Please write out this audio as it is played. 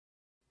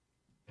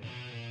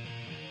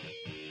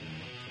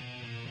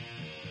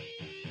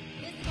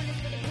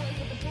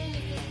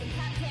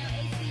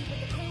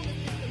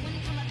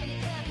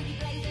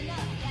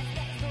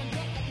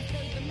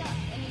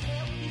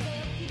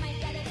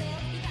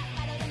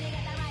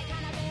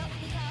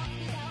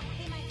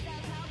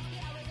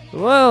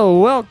Whoa,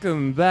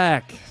 welcome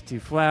back to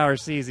Flower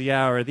Sees the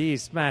Hour, the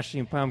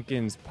Smashing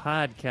Pumpkins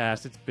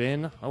podcast. It's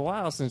been a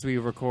while since we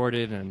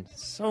recorded, and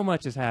so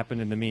much has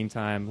happened in the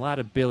meantime. A lot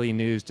of Billy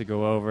news to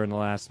go over in the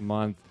last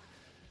month.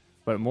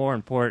 But more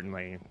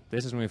importantly,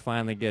 this is when we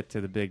finally get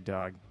to the big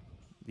dog.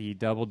 The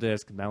double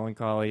disc Mellon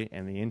Collie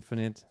and the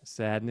Infinite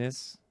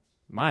Sadness.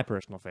 My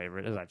personal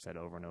favorite, as I've said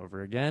over and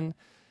over again.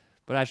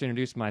 But I should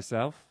introduce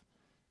myself.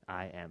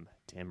 I am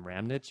Tim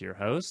Ramnitz, your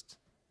host.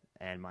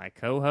 And my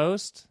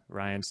co-host,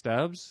 Ryan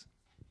Stubbs.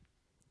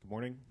 Good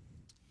morning.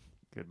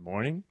 Good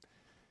morning.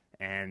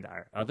 And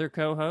our other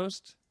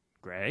co-host,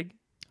 Greg.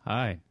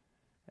 Hi.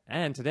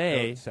 And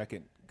today...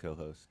 Second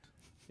co-host.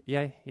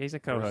 Yeah, he's a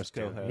co-host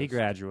too. co-host. He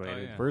graduated.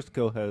 Oh, yeah. First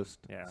co-host,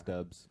 Yeah.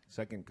 Stubbs.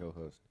 Second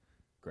co-host,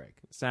 Greg.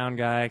 Sound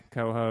guy,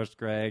 co-host,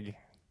 Greg.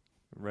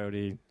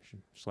 Roadie,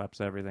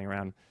 schleps everything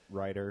around.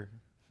 Writer,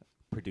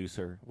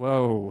 producer.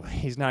 Whoa,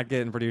 he's not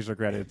getting producer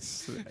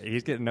credits.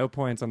 He's getting no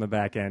points on the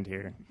back end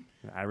here.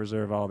 I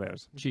reserve all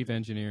those. Chief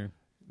engineer.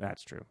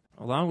 That's true.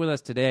 Along with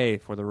us today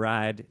for the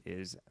ride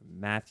is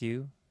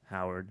Matthew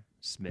Howard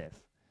Smith.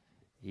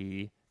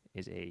 He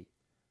has a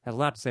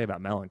lot to say about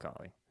Mellon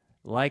Collie.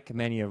 Like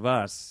many of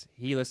us,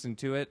 he listened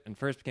to it and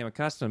first became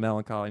accustomed to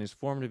Mellon Collie in his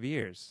formative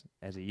years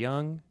as a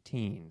young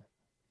teen.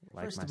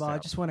 Like First myself. of all, I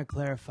just want to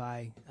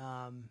clarify.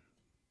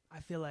 I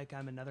feel like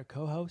I'm another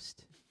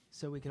co-host,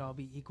 so we could all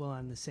be equal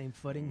on the same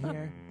footing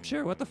here.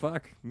 Sure, what the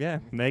fuck? Yeah,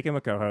 make him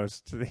a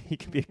co-host. He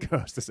can be a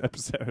co-host this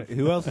episode.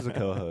 Who else is a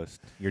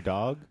co-host? Your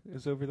dog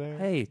is over there?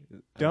 Hey,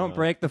 don't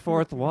break the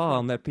fourth wall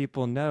and let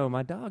people know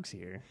my dog's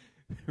here.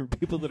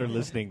 People that are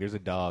listening, there's a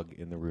dog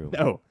in the room.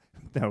 No,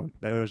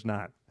 there's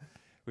not.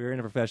 We're in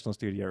a professional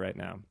studio right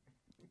now.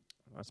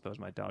 I suppose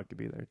my dog could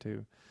be there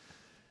too.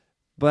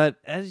 But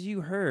as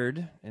you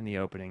heard in the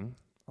opening,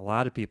 a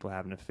lot of people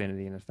have an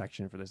affinity and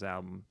affection for this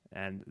album.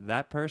 And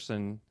that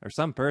person, or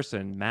some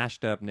person,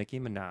 mashed up Nicki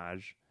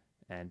Minaj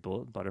and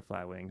Bullet,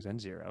 Butterfly Wings and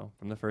Zero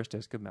from the first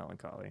disc of Mellon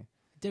Collie.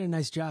 Did a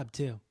nice job,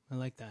 too. I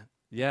like that.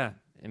 Yeah,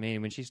 I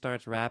mean, when she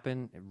starts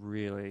rapping, it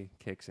really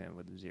kicks in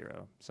with the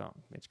Zero song.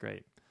 It's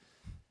great.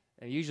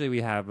 And usually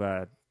we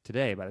have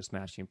Today by the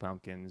Smashing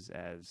Pumpkins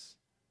as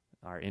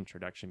our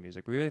introduction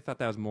music. We really thought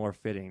that was more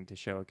fitting to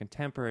show a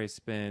contemporary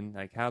spin,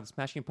 like how the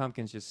Smashing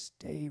Pumpkins just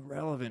stay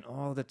relevant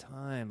all the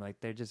time.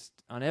 Like they're just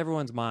on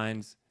everyone's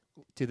minds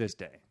to this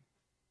day.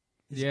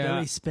 Is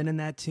Billy spinning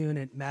that tune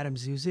at Madame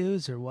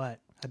Zuzu's or what?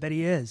 I bet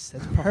he is.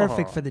 That's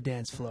perfect for the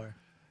dance floor.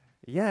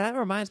 Yeah, that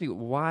reminds me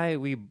why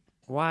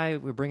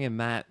we're bringing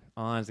Matt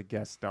on as a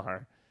guest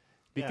star.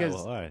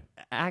 Because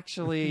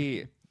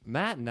actually,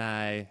 Matt and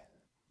I...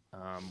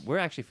 we're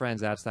actually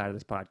friends outside of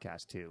this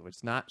podcast, too.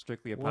 It's not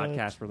strictly a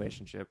podcast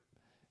relationship.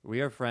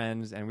 We are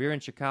friends, and we're in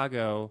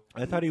Chicago.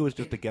 I thought he was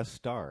just a guest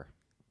star.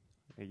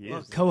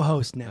 Well,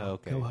 co-host now. Oh,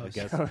 okay. Co-host.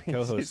 Co-host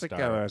He's a star.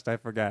 co-host. I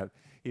forgot.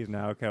 He's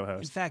now a In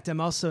co-host. fact, I'm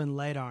also in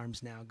light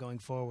arms now going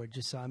forward,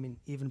 just so I'm in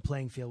even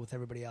playing field with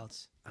everybody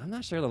else. I'm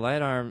not sure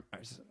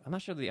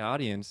the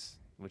audience,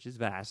 which is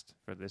vast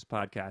for this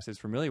podcast, is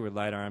familiar with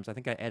light arms. I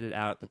think I edit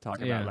out the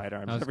talk about light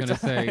arms. I was going to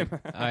say,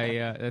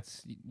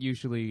 that's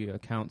usually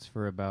accounts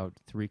for about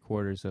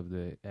 3/4 of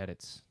the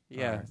edits.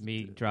 Yeah.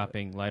 Me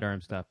dropping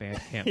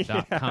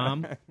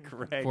lightarms.bandcamp.com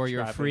for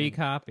your free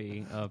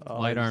copy of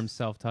Light Arms'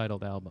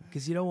 self-titled album.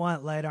 Because you don't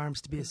want light arms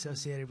to be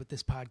associated with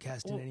this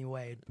podcast in any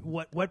way.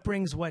 What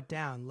brings what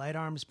down? Light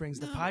arms brings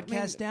the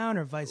podcast down,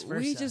 or vice versa?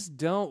 We just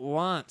don't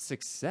want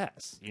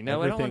success. I don't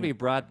want to be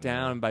brought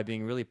down by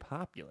being really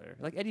popular.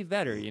 Like Eddie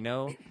Vedder, you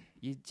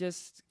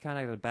just kind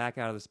of got to back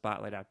out of the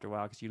spotlight after a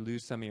while because you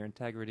lose some of your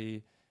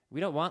integrity.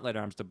 We don't want Light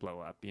Arms to blow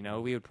up. We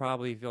would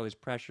probably feel these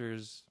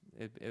pressures.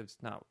 It's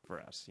not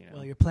for us.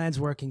 Well, your plan's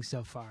working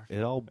so far.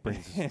 It all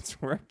brings.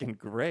 It's working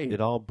great.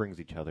 It all brings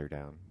each other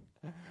down.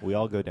 We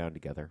all go down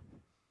together.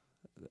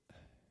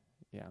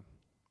 Yeah.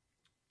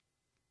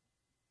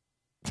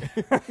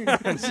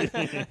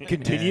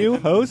 Continue,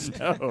 host.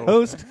 No.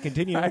 Host,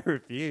 continue. I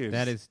refuse.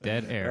 That is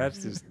dead air.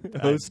 That's just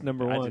Host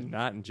number I one. did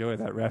not enjoy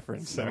that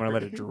reference. I'm gonna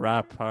let it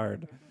drop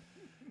hard.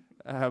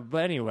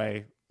 But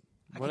anyway,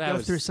 I can go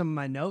through some of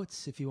my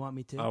notes if you want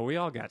me to. Oh, we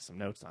all got some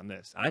notes on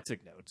this. I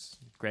took notes.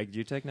 Greg, did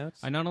you take notes?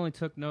 I not only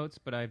took notes,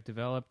 but I've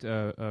developed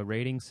a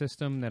rating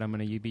system that I'm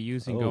going to be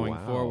using going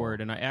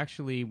forward. And I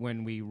actually,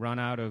 when we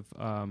run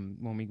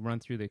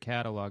through the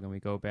catalog and we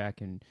go back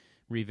and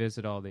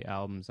revisit all the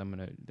albums,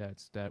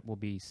 that will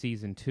be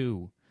season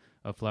 2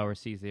 of Flower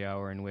Sees the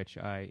Hour, in which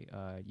I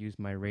used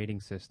my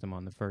rating system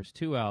on the first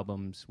 2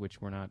 albums,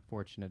 which were not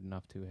fortunate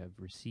enough to have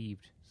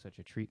received such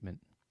a treatment.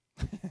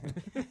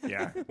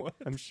 Yeah,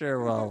 I'm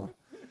sure we'll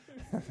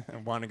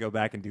want to go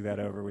back and do that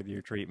over with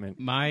your treatment.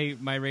 My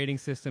rating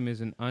system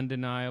is an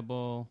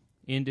undeniable,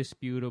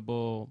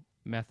 indisputable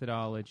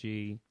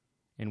methodology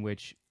in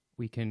which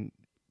we can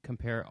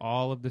compare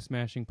all of the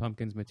Smashing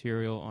Pumpkins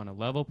material on a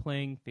level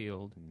playing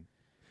field.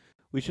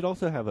 We should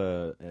also have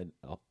a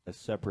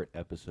separate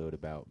episode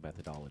about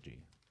methodology,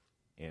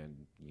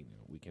 and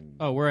we can.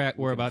 Oh,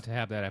 we're about to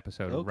have that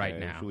episode right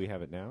now. Should we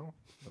have it now?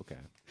 Okay.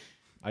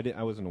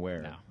 I wasn't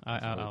aware. No,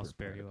 I'll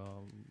spare you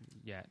all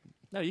yet.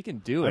 No, you can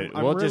do it.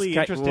 I'm we'll really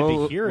just interested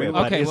to hear it.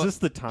 But okay, is this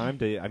the time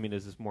to? I mean,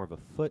 is this more of a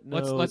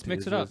footnote? Let's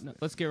mix it up.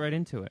 Let's get right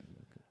into it.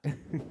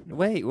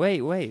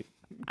 Wait.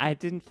 I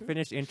didn't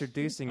finish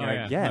introducing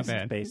our my guest,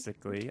 bad.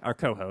 basically. Our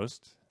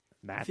co-host,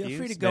 Matthew Feel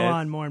free to Smith. go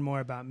on more and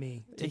more about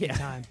me. Take your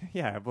time.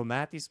 Yeah, well,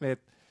 Matthew Smith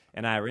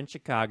and I are in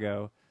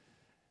Chicago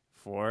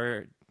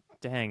to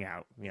hang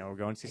out. You know, we're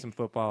going to see some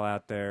football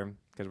out there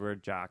because we're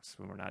jocks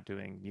when we're not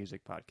doing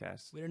music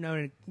podcasts. We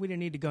don't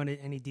need to go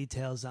into any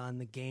details on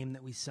the game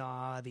that we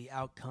saw, the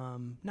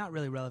outcome. Not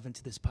really relevant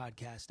to this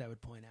podcast, I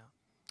would point out.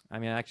 I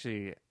mean,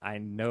 actually, I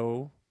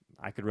know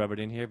I could rub it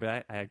in here,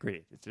 but I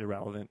agree. It's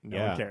irrelevant.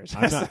 No one cares.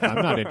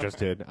 I'm not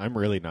interested. I'm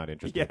really not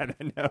interested.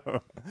 Yeah,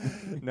 no.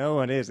 No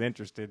one is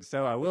interested.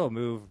 So I will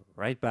move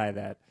right by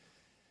that.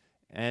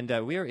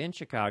 And we are in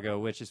Chicago,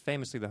 which is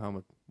famously the home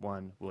of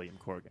one William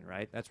Corgan,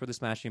 right? That's where the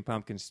Smashing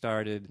Pumpkins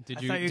started. I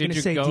thought you were going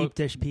to say deep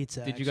dish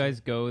pizza. Did you guys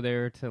go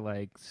there to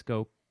like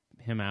scope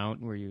him out?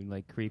 Were you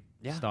like creep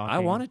stalking? I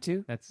wanted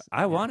to.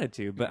 I wanted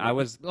to, but I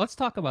was. Let's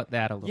talk about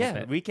that a little bit.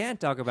 Yeah, we can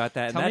talk about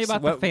that. Tell me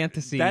about the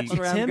fantasy. That's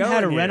where I'm Tim going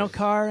had a here. rental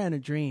car and a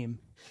dream.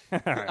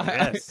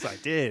 Yes, I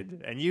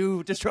did, and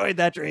you destroyed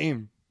that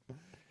dream.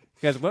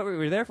 Because we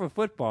were there for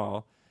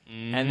football,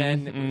 and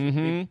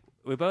then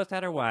we both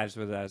had our wives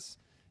with us,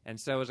 and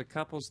so it was a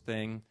couples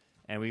thing,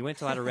 and we went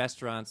to a lot of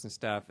restaurants and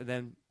stuff. And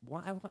then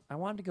I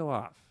wanted to go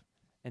off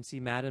and see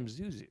Madame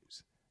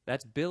Zuzu's.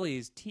 That's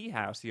Billy's tea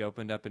house he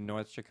opened up in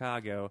North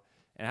Chicago.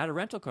 And I had a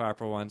rental car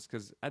for once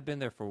because I'd been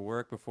there for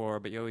work before,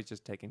 but you're always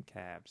just taking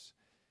cabs.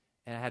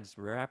 And I had this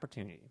rare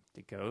opportunity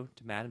to go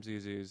to Madame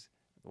Zuzu's,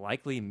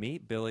 likely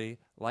meet Billy,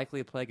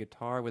 likely play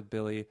guitar with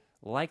Billy,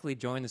 likely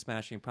join the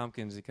Smashing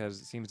Pumpkins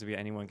because it seems to be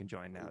anyone can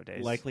join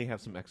nowadays. Likely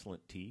have some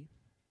excellent tea.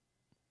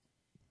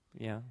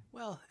 Yeah.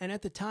 Well, and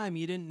at the time,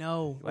 you didn't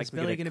know, was Likely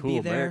Billy get going to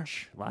cool be there?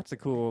 merch. Lots of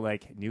cool,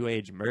 like, new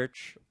age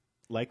merch.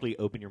 Likely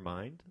open your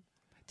mind.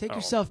 Take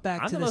yourself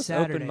back I'm to the the most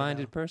Saturday.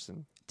 open-minded though.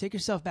 person. Take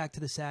yourself back to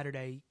the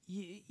Saturday.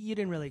 You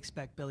didn't really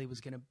expect Billy was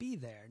going to be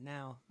there.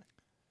 Now,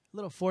 a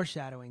little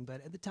foreshadowing,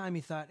 but at the time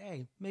you thought,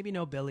 hey, maybe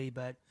no Billy,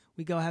 but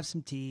we go have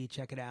some tea,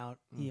 check it out.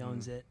 He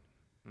owns it.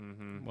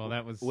 Mm-hmm. Well,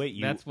 that was Wait,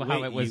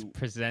 how it was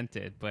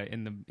presented. But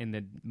in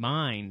the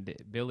mind,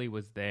 Billy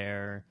was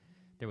there.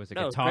 There was a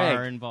guitar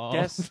Greg, involved.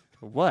 Guess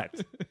what?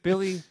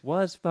 Billy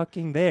was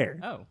fucking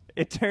there. Oh.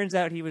 It turns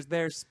out he was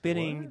there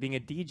spinning, being a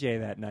DJ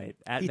that night.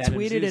 At He Madame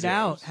tweeted it Zuzu's.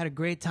 out. Had a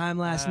great time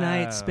last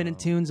night, spinning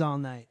tunes all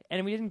night.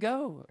 And we didn't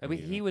go. I mean,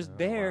 he was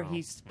there. Wow.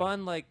 He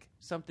spun like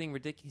something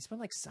ridiculous. He spun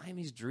like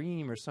Siamese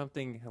Dream or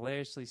something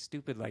hilariously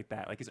stupid like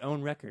that, like his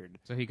own record.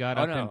 So he got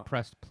Oh, up no. and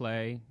pressed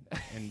play,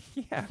 and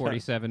Yeah.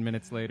 47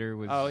 minutes later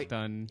was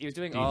done. He was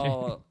doing DJ.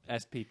 all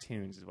SP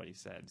tunes, is what he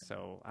said.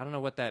 So I don't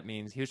know what that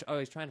means. He's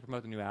trying to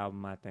promote the new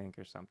album, I think,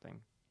 or something.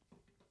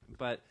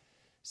 But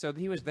so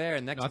he was there,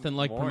 and next Nothing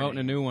like morning, promoting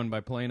a new one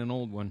by playing an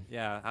old one.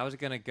 Yeah, I was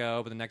gonna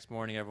go, but the next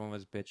morning everyone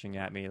was bitching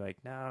at me, like,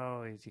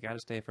 "No, you got to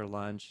stay for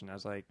lunch." And I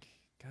was like,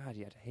 "God,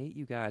 I hate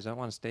you guys. I don't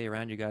want to stay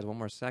around you guys one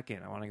more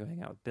second. I want to go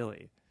hang out with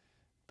Billy."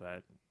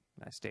 But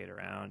I stayed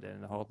around,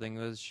 and the whole thing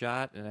was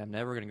shot. And I'm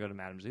never gonna go to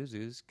Madame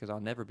Zuzu's because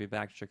I'll never be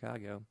back to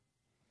Chicago.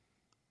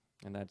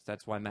 And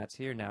that's why Matt's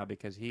here now,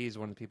 because he's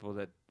one of the people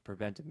that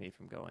prevented me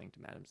from going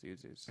to Madame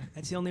Zuzu's.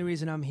 That's the only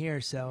reason I'm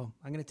here, so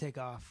I'm going to take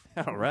off.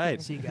 All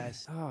right. See you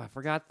guys. Oh, I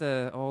forgot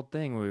the old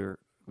thing.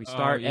 We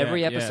start yeah,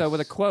 every episode yes.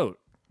 with a quote.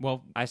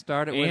 Well, I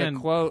started with a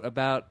quote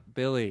about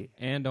Billy.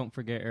 and don't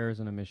forget errors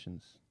and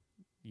omissions.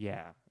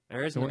 Yeah.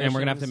 There is And we're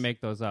gonna have to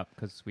make those up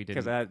because we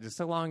didn't. Because just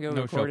so long ago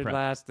No we show recorded prep.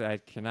 last, I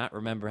cannot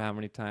remember how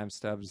many times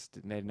Stubbs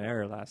made an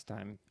error last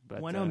time.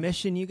 But One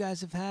omission you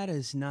guys have had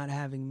is not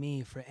having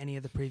me for any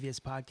of the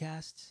previous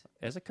podcasts.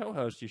 as a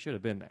co-host, you should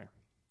have been there.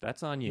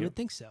 That's on You you. would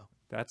think so.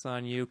 That's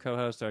on you.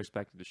 Co-hosts are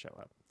expected to show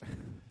up.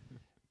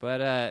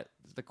 But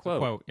the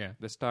quote, yeah.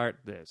 the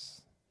start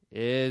this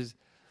is,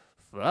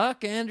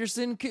 "Fuck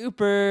Anderson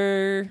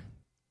Cooper."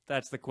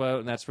 That's the quote,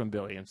 and that's from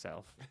Billy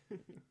himself.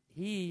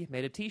 He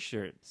made a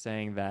T-shirt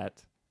saying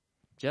that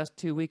just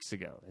 2 weeks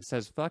ago. It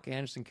says "Fuck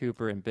Anderson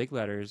Cooper" in big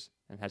letters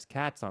and has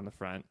cats on the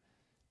front.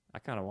 I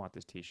kind of want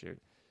this T-shirt.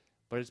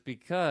 But it's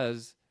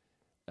because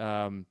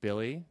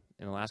Billy,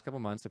 in the last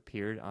couple months,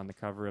 appeared on the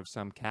cover of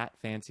some cat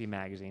fancy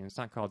magazine. It's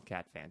not called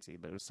Cat Fancy,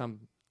 but it was some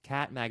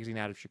cat magazine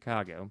out of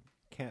Chicago.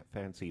 Cat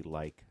Fancy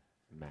like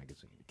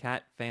magazine.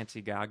 Cat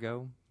Fancy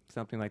Gago,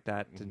 something like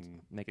that, to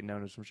make it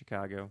known as from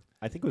Chicago.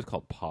 I think it was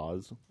called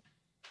Paws.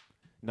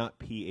 Not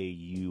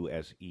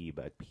P-A-U-S-E,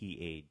 but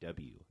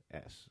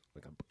P-A-W-S.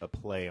 Like a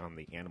play on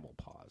the animal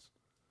paws.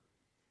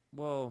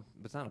 Well,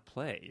 it's not a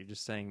play. You're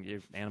just saying your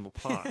animal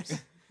paws.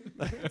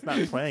 It's not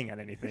playing on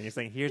anything. You're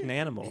saying, here's an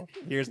animal.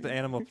 Here's the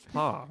animal's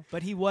paw.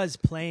 But he was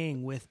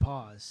playing with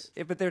paws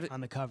But there's,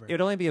 on the cover. it would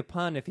only be a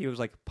pun if he was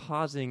like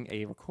pausing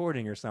a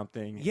recording or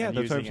something. Yeah, and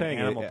that's what I'm using an saying.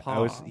 Animal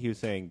paw. He was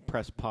saying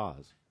press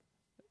pause.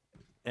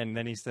 And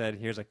then he said,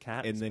 here's a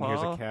cat. And then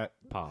here's a cat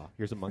paw.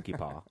 Here's a monkey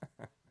paw.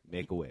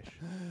 Make a wish.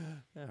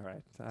 All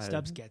right.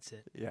 Stubbs gets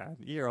it. Yeah,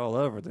 you're all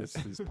over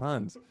these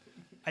puns.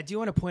 I do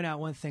want to point out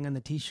one thing on the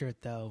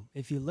T-shirt, though.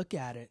 If you look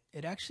at it,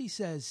 it actually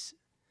says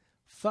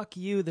 "Fuck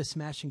you, the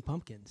Smashing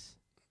Pumpkins."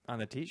 On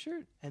the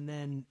T-shirt? And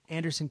then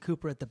Anderson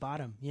Cooper at the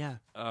bottom. Yeah.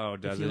 Oh,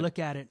 does it? If you look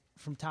at it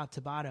from top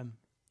to bottom,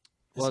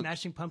 the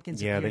Smashing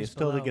Pumpkins. Yeah, they appears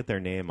still below. get their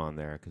name on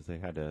there because they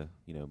had to,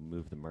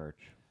 move the merch.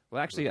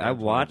 Well, actually, The I fans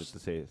wanted watched to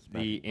say the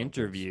Smashing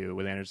interview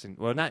with Anderson.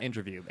 Well, not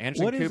interview.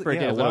 Anderson What is, Cooper yeah,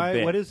 did a little why,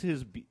 bit. What is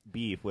his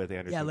beef with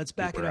Anderson? Yeah, let's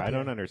back it Cooper? up I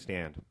don't here.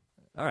 understand.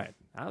 All right,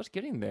 I was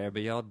getting there,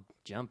 but y'all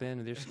jump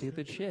into their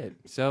stupid shit.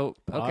 So,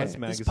 okay. Pause This,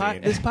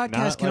 magazine. this podcast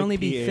Not can like only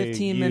be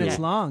 15 minutes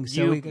PAU. long,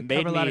 so You we could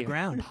made cover a lot me of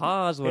ground.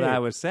 Pause what Hey, I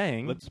was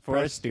saying let's for a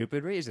press-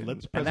 stupid reason.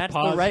 let's press And that's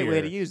pause the right way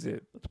here. to use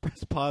it. Let's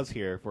press pause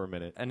here for a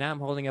minute. And now I'm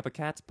holding up a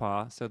cat's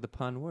paw, so the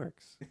pun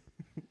works.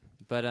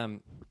 But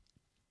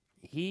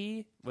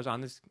he was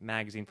on this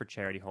magazine for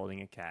charity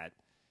holding a cat,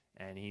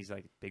 and he's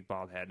like big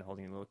bald head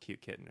holding a little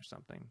cute kitten or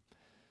something.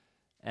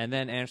 And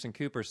then Anderson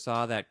Cooper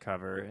saw that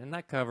cover, and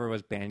that cover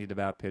was bandied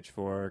about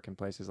Pitchfork and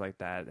places like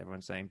that.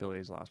 Everyone's saying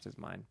Billy's lost his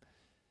mind.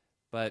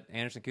 But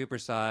Anderson Cooper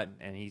saw it,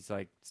 and he's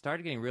like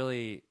started getting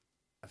really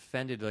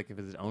offended, like, with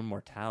his own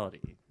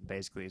mortality.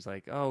 Basically, he's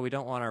like, "Oh, we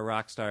don't want our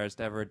rock stars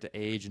to ever to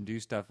age and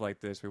do stuff like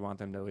this. We want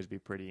them to always be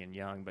pretty and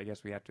young. But I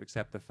guess we have to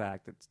accept the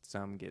fact that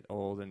some get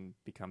old and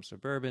become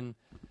suburban."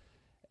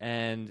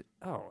 And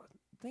the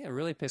thing that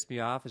really pissed me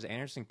off is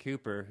Anderson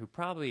Cooper, who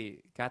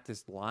probably got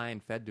this line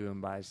fed to him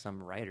by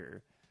some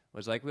writer,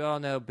 was like, "We all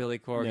know Billy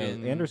Corgan."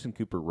 No, Anderson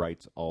Cooper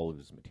writes all of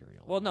his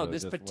material. Well, no, So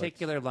this just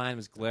particular line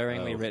was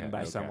glaringly written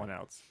by okay. someone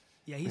else.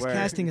 Yeah, he's Where-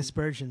 casting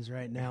aspersions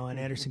right now on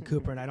Anderson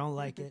Cooper, and I don't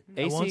like it.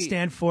 I AC won't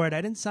stand for it. I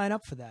didn't sign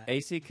up for that.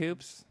 AC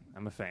Coops,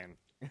 I'm a fan.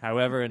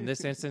 However, in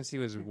this instance, he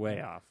was way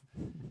off.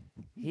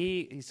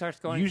 He starts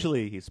going.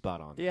 Usually he's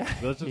spot on. Yeah,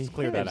 Let's just he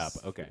clear that is.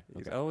 up. Okay.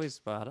 He's always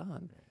spot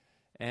on.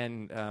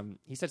 And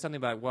he said something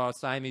about, well,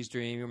 Siamese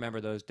Dream, you remember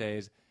those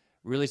days,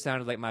 really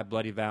sounded like My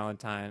Bloody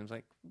Valentine. I was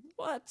like,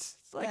 what? It's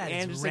like That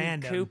is Anderson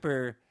random.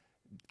 Cooper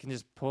can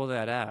just pull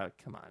that out.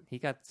 Come on. He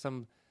got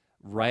some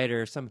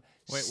writer, some...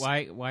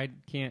 Wait, why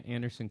can't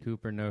Anderson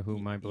Cooper know who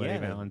My Bloody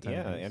Valentine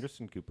Yeah, is?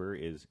 Anderson Cooper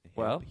is.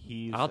 Well,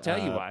 he's. I'll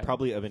tell you why.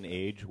 Probably of an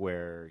age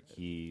where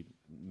he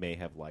may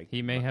have liked.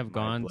 He may have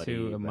gone Bloody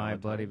to a My Valentine.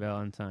 Bloody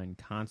Valentine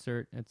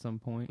concert at some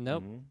point.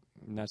 Nope.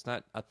 That's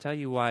not... I'll tell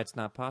you why it's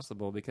not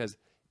possible, because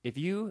if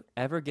you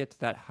ever get to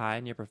that high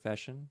in your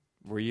profession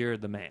where you're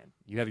the man,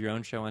 you have your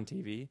own show on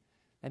TV,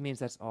 that means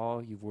that's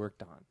all you've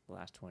worked on the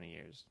last 20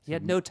 years. He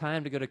had no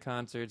time to go to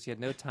concerts. He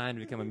had no time to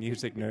become a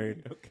music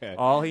nerd. Okay.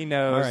 All he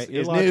knows All right. is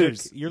Your logic,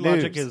 news. Your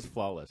News. logic is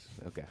flawless.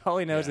 Okay. All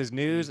he knows is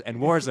news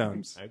and war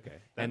zones. Okay.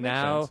 That And makes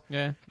now, sense.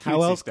 Yeah. cutesy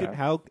How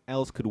stuff.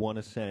 else could one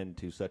ascend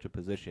to such a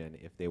position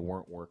if they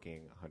weren't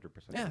working 100%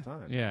 of the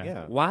time?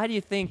 Yeah. Why do you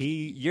think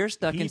you're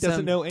stuck he in doesn't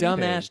some know anything.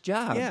 dumbass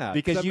job? Yeah,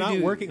 because I'm you not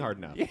do, working hard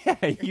enough.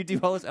 Yeah, you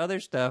do all this other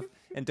stuff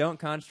and don't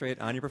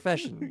concentrate on your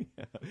profession.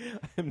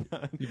 I'm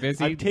not. You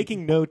busy? I'm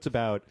taking notes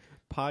about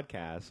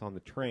podcasts on the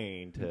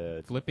train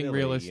to Flipping Philly,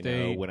 real you know,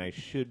 estate. when I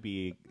should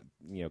be,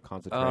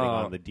 concentrating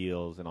Oh. on the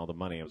deals and all the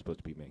money I'm supposed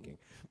to be making.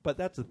 But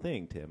that's the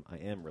thing, Tim. I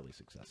am really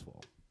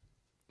successful.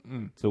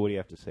 So what do you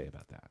have to say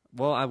about that?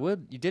 Well,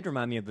 you did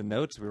remind me of the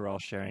notes we were all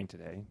sharing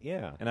today.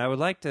 Yeah. And I would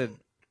like to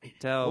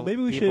tell Well,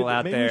 maybe we people should-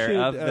 out maybe we there should,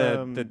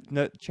 of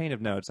the chain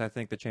of notes. I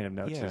think the chain of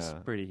notes is Yeah.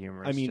 pretty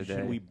humorous I mean, today.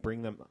 should we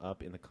bring them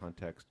up in the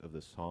context of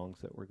the songs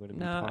that we're going to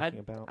be No, talking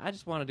about? I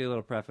just want to do a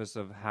little preface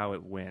of how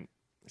it went.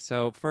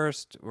 So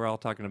first, we're all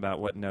talking about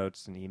what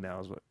notes and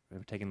emails. We're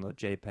taking little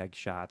JPEG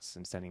shots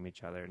and sending them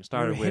each other. And We're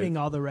started with hitting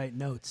all the right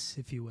notes,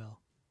 if you will.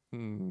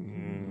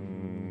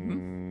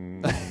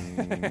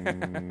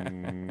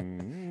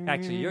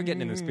 Actually, you're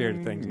getting in the spirit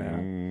of things now.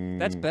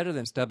 That's better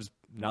than Stubbs'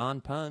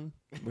 non-pun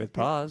with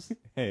pause.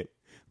 Hey,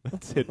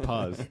 let's hit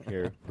pause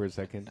here for a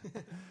second.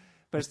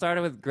 But it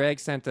started with Greg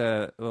sent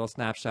a little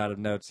snapshot of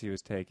notes he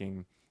was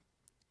taking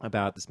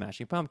about the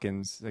Smashing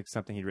Pumpkins, like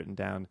something he'd written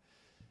down.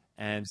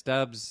 And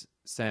Stubbs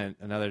sent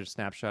another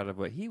snapshot of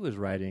what he was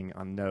writing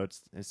on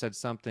notes. It said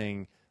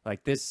something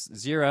like, "This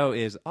 0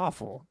 is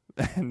awful."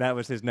 And that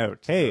was his note.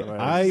 Hey, It was-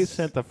 I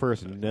sent the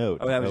first note.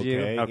 Oh, that was you?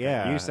 okay? Okay,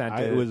 Yeah. you sent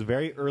It it. was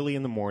very early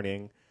in the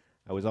morning.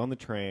 I was on the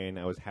train.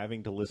 I was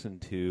having to listen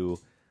to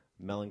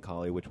Mellon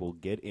Collie, which we'll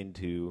get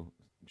into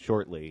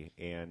shortly,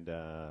 and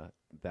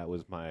that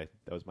was my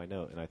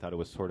note. And I thought it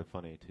was sort of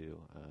funny to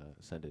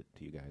send it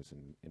to you guys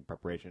in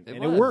preparation, It and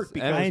was. it worked And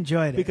because I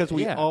enjoyed it. because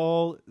we Yeah.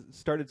 all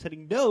started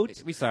sending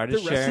notes. We started the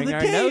rest of sharing the our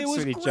day. It notes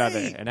was with each other.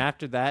 great. And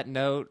after that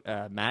note,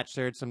 Matt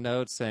shared some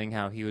notes saying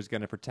how he was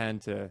going to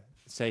pretend to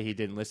say he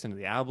didn't listen to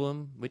the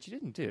album, which he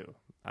didn't do.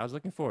 I was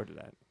looking forward to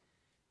that.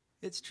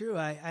 It's true.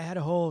 I had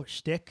a whole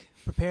shtick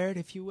prepared,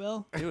 if you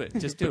will. Do it.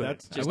 Just do it.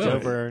 That's Just I do will. it.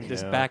 Over.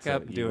 Just No, back so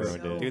up and do you it.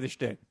 ruined it. Do the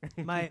shtick.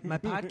 My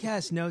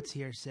podcast notes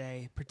here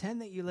say,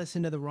 pretend that you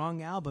listened to the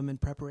wrong album in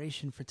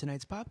preparation for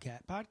tonight's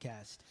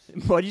podcast.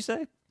 What'd you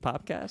say?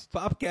 Popcast?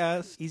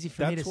 Popcast. Easy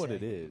for me That's to what say.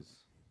 it is.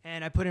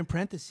 And I put in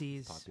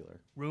parentheses, Popular.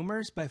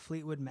 Rumors by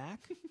Fleetwood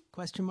Mac,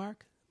 question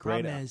mark.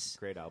 Great, Problem is,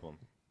 great album.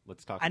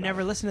 Let's talk. I about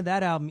never it. listened to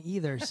that album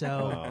either, so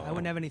Oh. I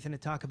wouldn't have anything to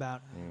talk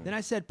about. Then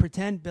I said,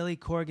 pretend Billy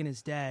Corgan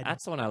is dead.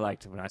 That's the one I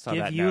liked when I saw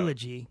Give that note.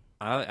 eulogy.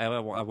 I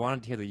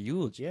wanted to hear the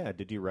eulogy. Yeah,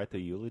 did you write the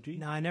eulogy?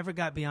 No, I never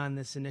got beyond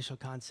this initial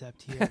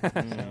concept here.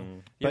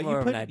 You're But more you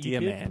of put, an idea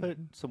you did man. put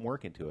some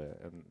work into it,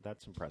 and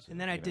that's impressive. And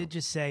then I you did know?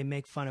 just say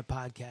make fun of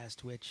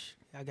podcast, which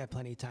I got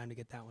plenty of time to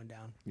get that one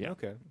down. Yeah.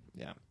 Okay.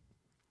 Yeah.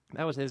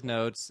 That was his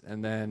notes.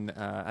 And then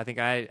I think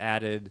I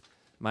added,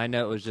 my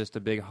note was just a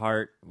big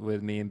heart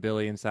with me and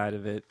Billy inside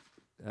of it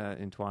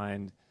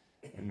entwined.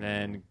 And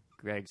then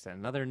Greg sent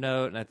another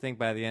note. And I think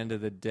by the end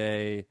of the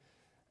day,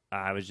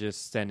 I was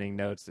just sending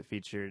notes that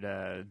featured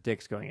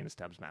dicks going into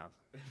Stubbs' mouth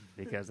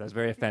because I was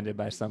very offended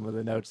by some of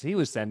the notes he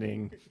was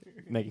sending,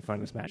 making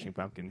fun of Smashing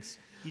Pumpkins.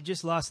 You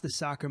just lost the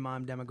soccer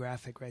mom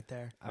demographic right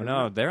there. Oh,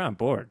 no, they're on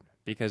board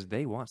because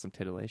they want some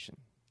titillation.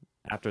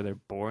 After their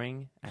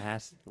boring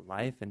ass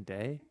life and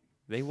day,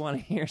 they want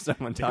to hear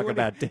someone talk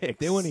about dicks.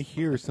 They want to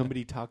hear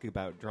somebody talk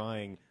about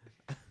drawing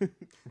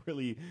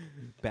really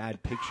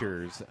bad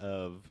pictures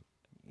of,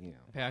 you know,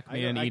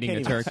 Pac-Man I eating can't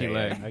a even turkey say it.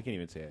 leg. I can't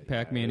even say it.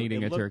 Pac-Man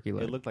eating a turkey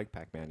leg. It looked like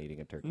Pac-Man eating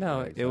a turkey No,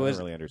 leg. it so was I didn't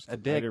really understand.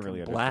 a dick I didn't really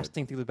understand.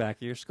 blasting through the back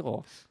of your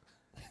skull.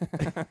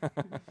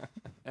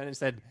 And it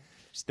said,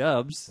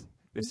 Stubbs,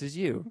 this is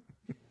you.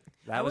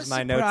 That was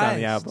my notes on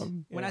the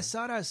album. When I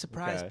saw it, I was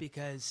surprised Okay.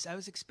 because I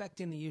was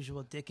expecting the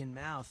usual dick in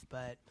mouth,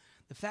 but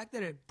the fact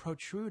that it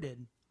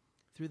protruded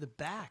through the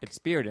back, It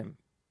speared him.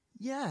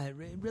 yeah, it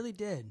really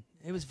did.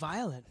 It was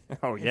violent.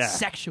 Oh, and yeah.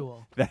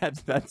 sexual.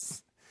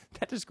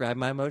 That described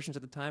my emotions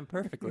at the time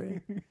perfectly.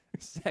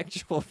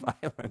 Sexual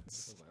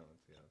violence.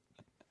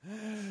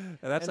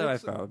 That's And how I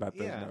it's- felt about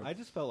those Yeah, notes. I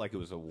just felt like it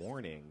was a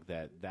warning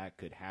that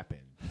could happen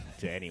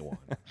to anyone,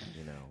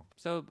 you know.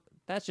 So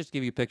that's just to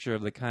give you a picture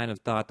of the kind of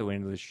thought that went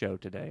into the show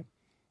today.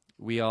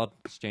 We all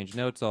exchanged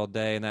notes all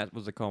day, and that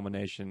was the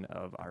culmination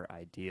of our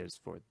ideas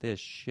for this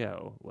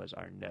show, was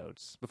our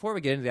notes. Before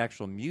we get into the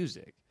actual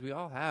music, we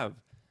all have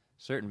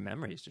certain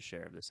memories to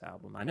share of this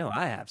album. I know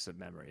I have some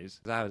memories.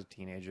 'Cause I was a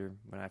teenager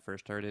when I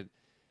first heard it.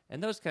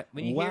 And those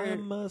when you Why hear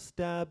must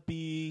I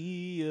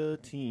be a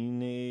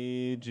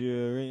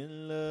teenager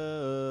in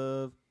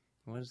love?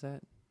 what is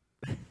that?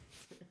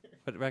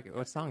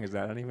 What song is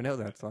that? I don't even know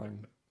that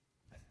song.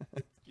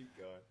 Keep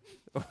going.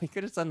 Oh, we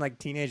could have sung like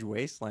Teenage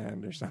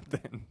Wasteland or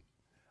something.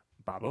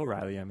 Bob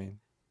O'Reilly, I mean.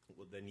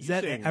 Well, then Is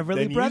that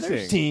Everly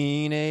Brothers?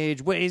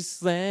 Teenage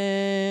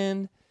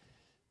Wasteland.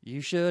 You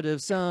should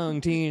have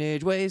sung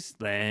Teenage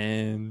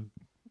Wasteland.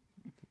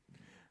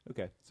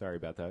 Okay, sorry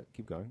about that.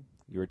 Keep going.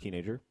 You were a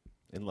teenager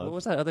in love. What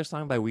was that other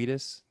song by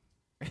Wheatus?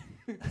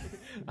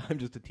 I'm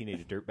just a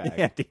teenage dirtbag.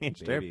 Yeah,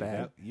 Teenage Baby,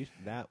 Dirtbag.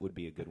 That would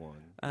be a good one.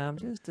 I'm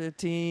just a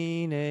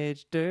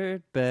teenage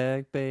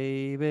dirtbag,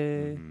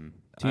 baby.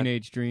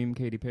 Teenage Dream,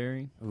 Katy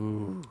Perry.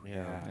 Ooh,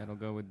 Yeah. That'll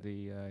go with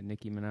the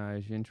Nicki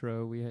Minaj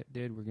intro we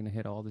did. We're going to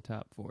hit all the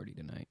top 40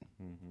 tonight.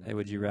 Hey,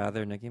 would you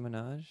rather Nicki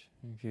Minaj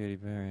or Katy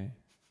Perry?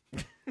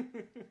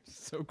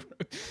 So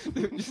gross.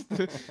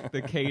 Just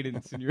the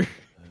cadence in your...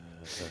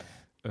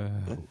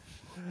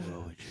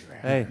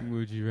 Hey,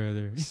 Would you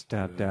rather?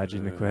 stop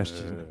dodging the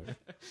question.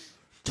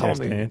 Tell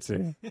Just me.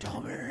 answer.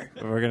 Tell me.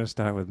 We're going to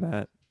start with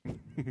Matt.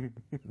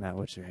 Matt,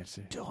 what's your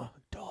answer? Tell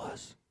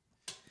us.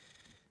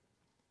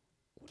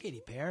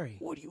 Katy Perry.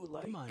 What do you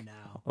like? Come on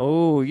now.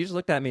 Oh, you just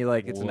looked at me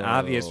like it's an Whoa.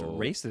 obvious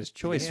racist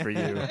choice for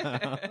you.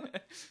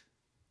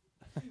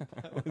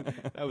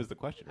 That was the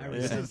question. I Right?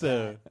 resent This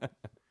is,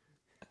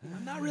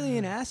 I'm not really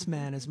an ass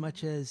man as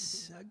much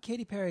as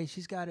Katy Perry.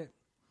 She's got it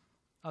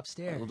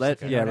upstairs. Let-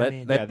 if you know yeah, what I let-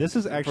 mean. let- yeah, this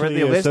is For actually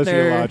the a listener-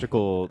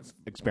 sociological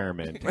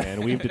experiment,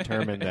 and we've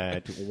determined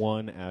that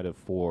 1 out of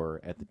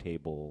 4 at the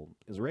table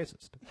is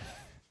racist.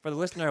 For the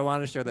listener, I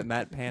want to show that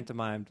Matt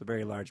pantomimed a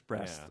very large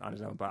breast Yeah. on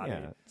his own body.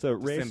 Yeah, so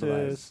to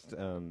symbolize.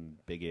 racist,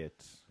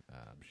 bigot,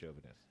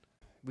 chauvinist.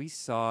 We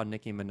saw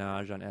Nicki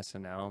Minaj on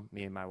SNL.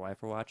 Me and my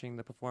wife were watching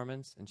the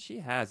performance, and she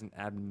has an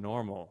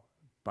abnormal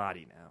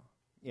body now.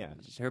 Yeah,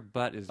 Her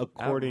butt is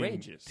according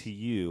outrageous. to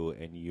you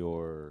and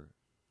your,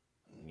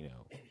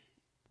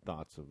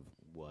 thoughts of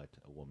what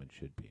a woman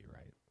should be,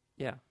 right?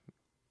 Yeah.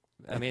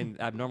 I mean,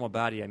 abnormal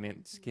body, I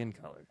mean skin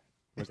color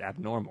was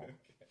abnormal.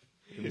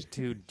 It was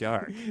too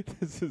dark.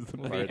 This is the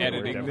We'll be part that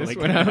we're editing definitely this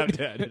one gonna out. have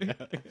to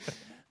edit out.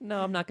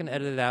 No, I'm not going to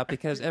edit it out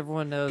because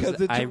everyone knows 'Cause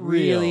that it's I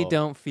really real.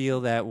 don't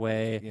feel that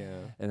way, Yeah.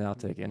 and I'll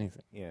take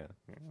anything. Yeah.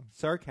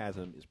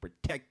 Sarcasm is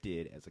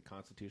protected as a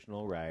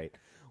constitutional right.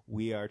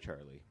 We are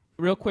Charlie.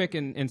 Real quick,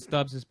 and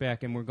Stubbs is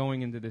back, and we're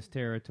going into this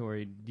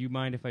territory. Do you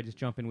mind if I just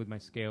jump in with my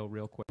scale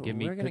real quick? We're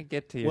going to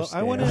get to your Well, I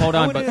scale. wanna- Hold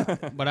on,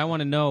 I but I want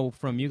to know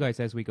from you guys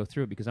as we go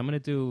through, because I'm going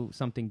to do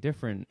something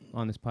different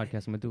on this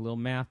podcast. I'm going to do a little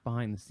math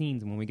behind the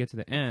scenes, and when we get to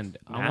the end,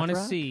 I Math want to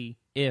rock? see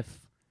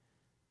if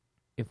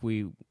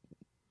we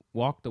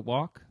walk the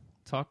walk,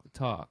 talk the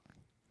talk,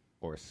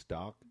 Or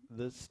stalk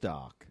the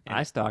stock.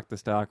 I stalked the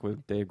stock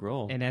with Dave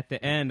Grohl. and at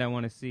the end, I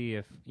want to see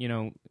if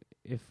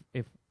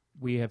if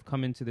we have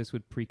come into this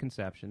with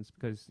preconceptions,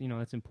 because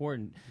that's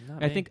important.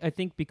 Not I me.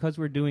 think because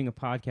we're doing a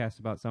podcast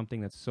about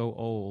something that's so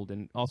old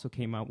and also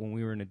came out when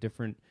we were in a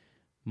different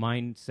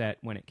mindset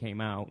when it came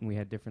out, and we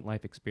had different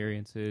life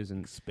experiences,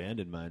 and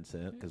Expanded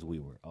mindset because we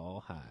were all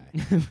high.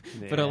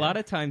 but a Yeah. lot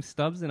of times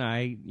Stubbs and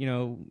I,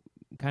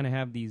 kind of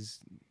have these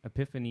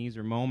epiphanies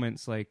or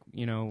moments like,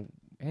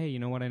 hey, you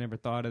know what? I never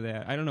thought of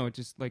that. I don't know. It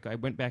just like I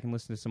went back and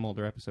listened to some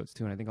older episodes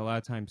too, and I think a lot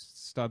of times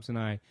Stubbs and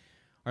I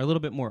are a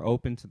little bit more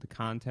open to the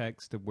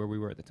context of where we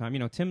were at the time.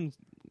 Tim,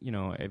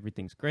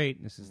 everything's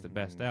great. This is the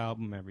best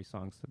album. Every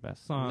song's the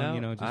best song.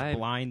 No, just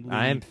blindly.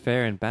 I am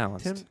fair and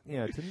balanced.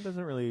 Tim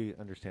doesn't really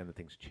understand that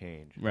things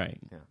change. Right.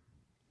 Yeah.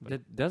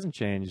 It doesn't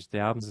change. The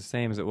album's the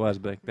same as it was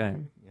back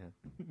then.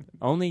 Yeah.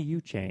 Only you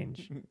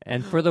change,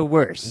 and for the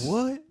worse.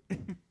 What?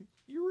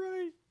 You're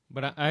right.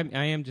 But I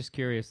am just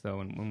curious though,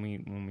 when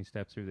we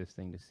step through this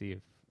thing to see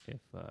if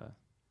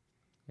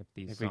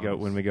these songs,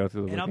 when we go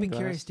through the and I'll be looking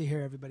curious to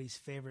hear everybody's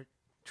favorite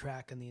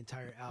track on the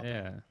entire album.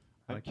 Yeah.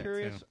 I'm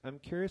curious. I'm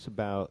curious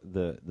about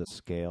the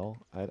scale.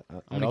 I'd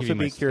gonna also give you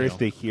be my curious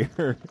scale. to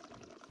hear.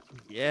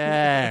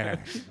 Yeah,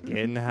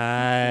 getting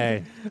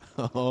high.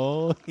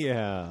 Oh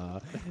yeah,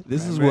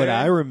 this is what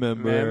I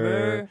remember.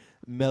 Remember?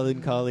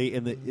 Mellon Collie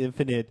and the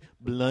infinite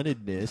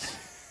bluntedness,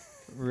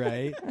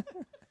 right?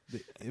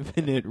 The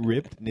infinite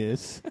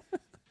rippedness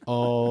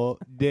all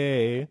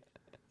day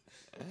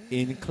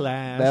in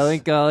class. Mellon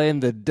Collie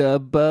and the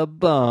dub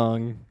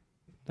bong.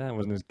 That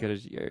wasn't as good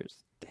as yours.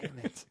 Damn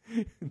it.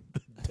 The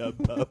dub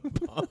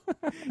bong.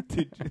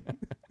 Did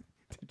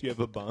you have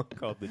a bong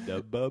called the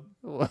dub bub?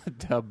 Well,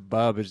 dub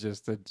bub is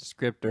just a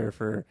descriptor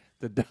for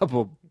the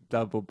double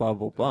bubble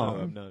bong.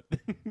 No, I'm not.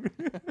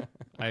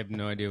 I have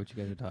no idea what you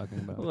guys are talking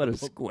about. What a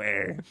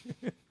square.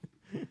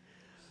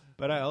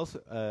 But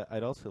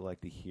I'd also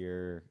like to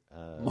hear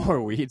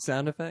More weed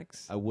sound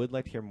effects? I would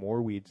like to hear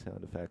more weed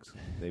sound effects.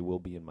 They will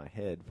be in my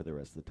head for the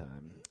rest of the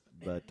time.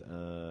 But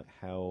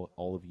how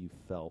all of you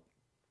felt,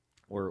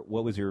 or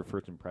what was your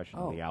first impression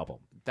of the album?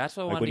 That's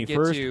what I Like wanted when to you get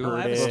first to. heard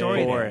I have a it,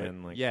 story there.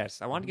 and like,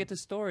 Yes, I wanted to get to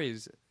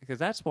stories because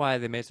that's why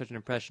they made such an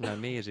impression on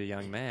me as a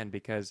young man,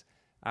 because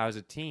I was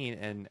a teen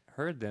and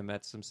heard them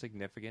at some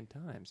significant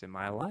times in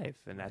my life,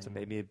 and that's what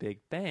made me a big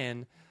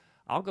fan.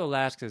 I'll go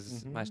last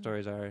because my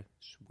stories are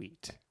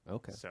sweet.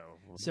 Okay.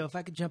 So if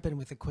I could jump in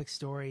with a quick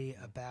story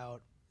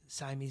about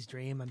Siamese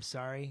Dream, I'm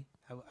sorry.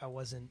 I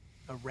wasn't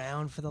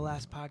around for the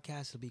last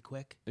podcast. It'll be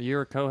quick.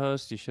 You're a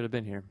co-host. You should have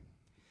been here.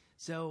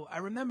 So I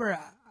remember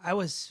I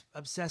was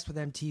obsessed with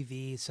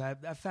MTV, so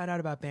I found out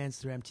about bands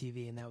through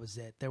MTV, and that was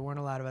it. There weren't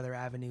a lot of other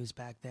avenues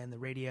back then. The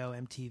radio,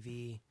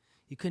 MTV,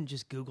 you couldn't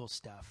just Google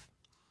stuff.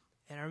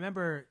 And I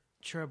remember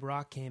Cherub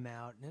Rock came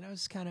out, and I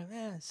was kind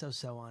of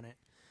so-so on it.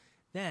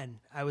 Then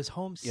I was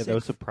homesick. Yeah, that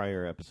was a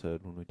prior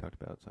episode when we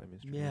talked about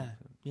Siamese Dream.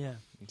 Yeah.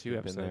 2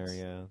 You've been episodes.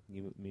 there, yeah.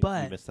 You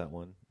But- missed that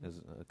one as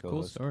a Cool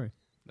co-host. story.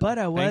 But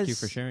I was Thank you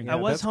for sharing. I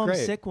Yeah, was that's great.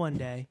 homesick one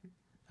day.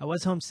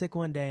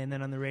 And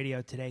then on the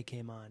radio Today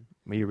came on.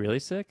 Were you really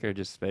sick or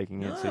just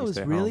faking it? No, so I you was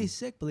stay really home?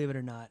 sick, believe it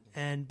or not.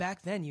 And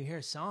back then, you hear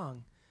a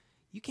song,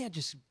 you can't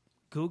just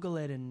Google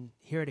it and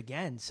hear it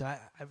again. So I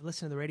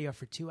listened to the radio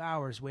for 2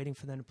 hours waiting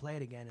for them to play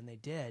it again, and they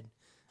did.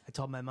 I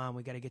told my mom,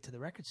 we got to get to the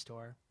record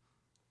store.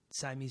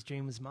 Siamese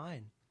Dream was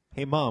mine.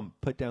 Hey, Mom,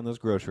 put down those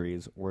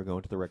groceries. We're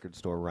going to the record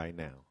store right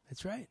now.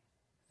 That's right.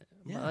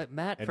 Yeah. Well,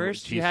 Matt, And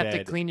first she you have to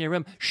said- clean your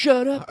room.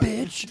 Shut up,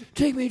 bitch!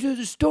 Take me to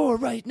the store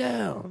right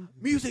now.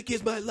 Music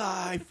is my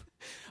life.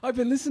 I've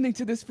been listening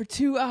to this for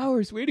 2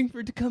 hours, waiting for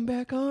it to come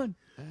back on.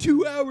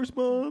 2 hours,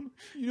 Mom.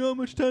 You know how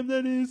much time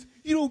that is?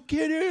 You don't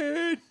get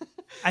it.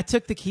 I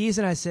took the keys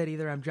and I said,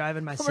 either I'm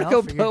driving I'm myself gonna go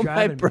or blow you're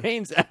my driving me.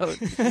 brains out.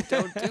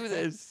 Don't do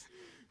this.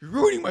 You're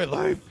ruining my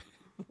life.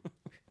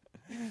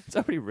 It's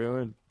already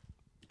ruined.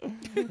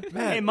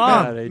 Matt, Hey,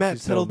 Mom. God, I hate Matt, you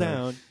so settle much.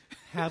 down.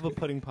 Have a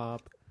pudding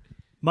pop.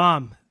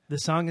 Mom, the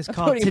song is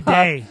called Pudding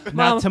Today, Pop.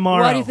 not Mom,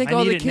 tomorrow. Why do you think I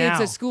all need the it kids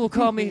now. at school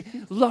call me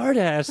lard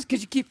ass?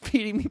 Because you keep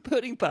feeding me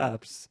pudding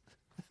pops.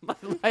 My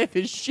life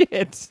is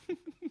shit.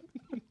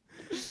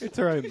 It's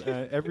all right.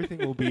 Everything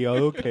will be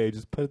okay.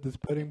 Just put this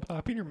pudding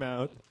pop in your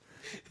mouth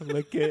and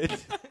lick it.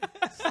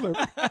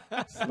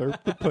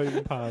 Slurp the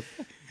pudding pop.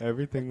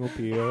 Everything will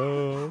be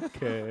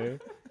okay.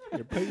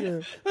 Here, put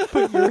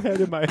your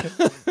head in my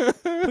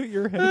put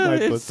your head in my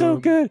bosom. It's so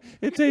good.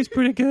 It tastes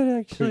pretty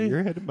good, Put actually.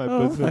 your head in my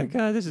Oh bosom. my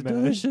god, this is Matt.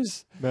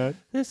 delicious. Matt,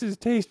 This is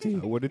tasty.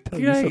 I want to tell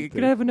Can you I something.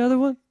 can I have another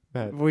one?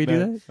 Matt, before you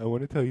do Matt, I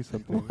want to tell you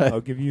something. What?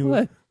 I'll give you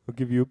What?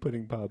 a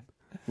pudding pop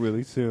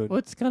really soon. Well,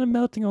 it's kind of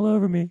melting all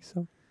over me,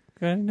 so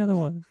can I have another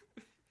one?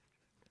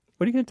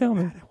 What are you gonna tell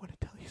me? Matt, I want to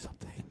tell you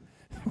something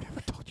I've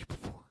never told you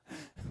before.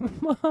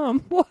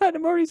 Mom, what?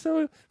 I'm already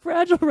so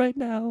fragile right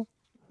now.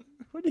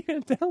 What are you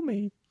gonna tell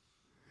me?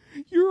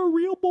 You're a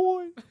real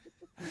boy.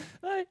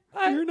 I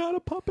You're not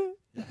a puppet.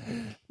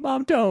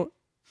 Mom, don't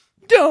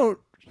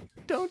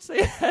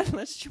say that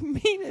unless you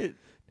mean it.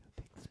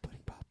 Take this pudding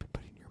pop and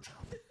put it in your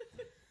mouth.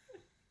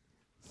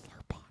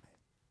 Slurp on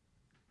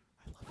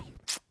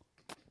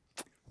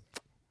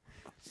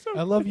it.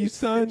 I love you,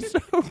 son. So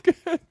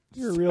good.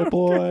 You're a real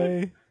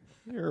boy.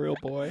 You're a real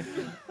boy.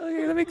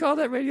 Okay, let me call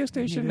that radio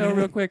station now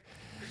real quick.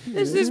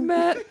 This is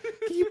Matt.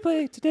 Can you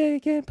play it today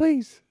again,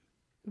 please?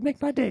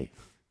 Make my day.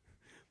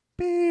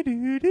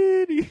 And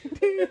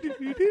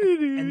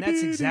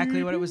that's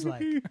exactly what it was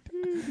like.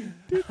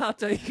 I'll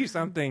tell you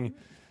something.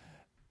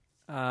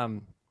 I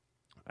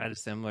I had a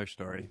similar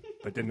story,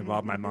 but didn't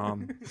involve my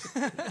mom.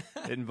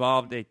 It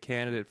involved a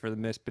candidate for the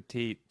Miss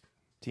Petite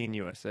Teen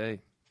USA.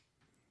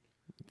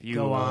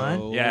 Go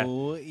on. Yeah.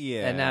 Oh,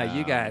 yeah. And now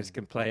you guys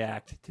can play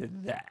act to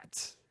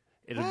that.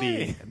 It'll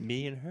be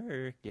me and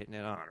her getting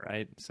it on,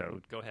 right? So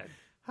go ahead.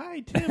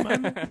 Hi, Tim.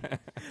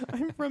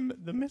 I'm from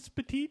the Miss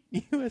Petite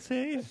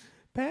USA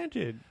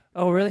pageant.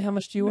 Oh, really? How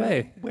much do you No,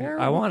 weigh? where-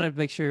 I want to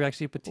make sure you're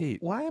actually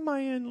petite. Why am I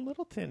in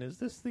Littleton? Is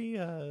this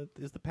the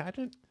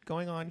pageant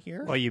going on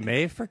here? Well, you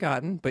may have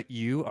forgotten, but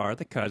you are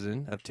the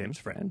cousin of Tim's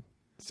friend.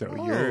 So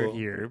you're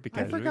here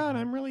because I forgot.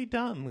 I'm really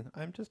dumb.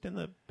 I'm just in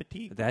the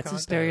petite. that's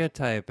contest. a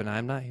stereotype, and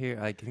I'm not here.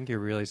 I think you're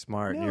really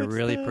smart, and No, you're it's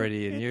really the-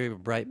 pretty, and it's- you're a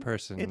bright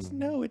person.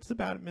 It's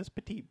about Miss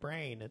Petite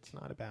brain. It's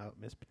not about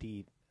Miss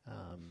Petite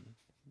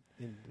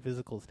in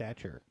physical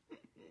stature.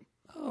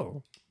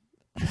 Oh.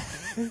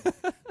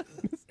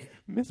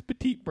 Miss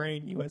Petite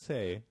Brain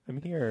USA.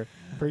 I'm here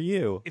for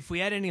you. If we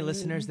had any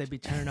listeners, they'd be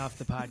turning off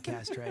the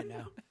podcast right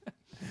now.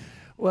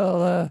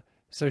 Well,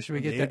 so should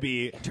we get They'd that?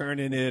 be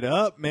turning it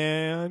up,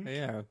 man.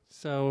 Yeah.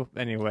 So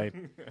anyway,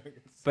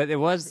 but it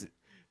was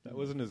That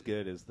wasn't as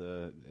good as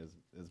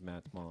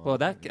Matt's mom. well.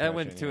 That I impression,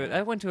 went to yeah. it.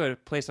 I went to a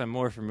place I'm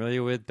more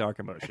familiar with, Dark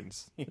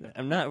Emotions.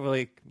 I'm not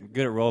really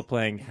good at role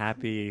playing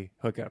happy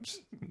hookups.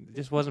 It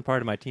just wasn't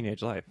part of my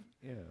teenage life.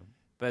 Yeah.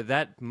 But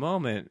that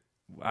moment,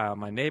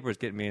 my neighbor was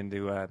getting me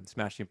into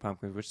Smashing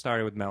Pumpkins, which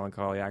started with Mellon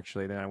Collie,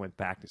 actually. Then I went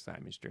back to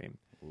Siamese Dream.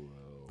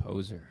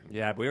 Poser.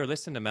 Yeah, but we were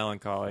listening to Mellon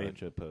Collie.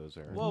 Bunch of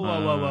poser.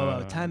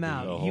 Whoa. Time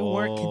out. the You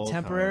weren't whole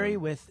contemporary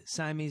time. with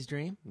Siamese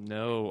Dream?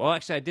 No. Well,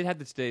 actually, I did have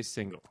the Today's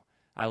single.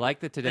 I like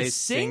the Today's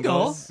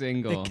single?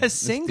 Single. Because This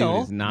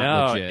single? dude is not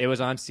No, legit. it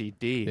was on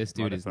CD. This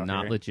dude is not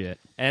motherfucker. legit.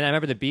 And I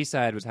remember the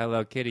B-side was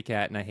Hello Kitty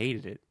Cat, and I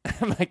hated it.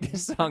 I'm like,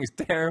 this song is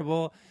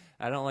terrible.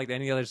 I don't like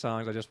any other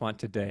songs. I just want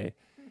Today.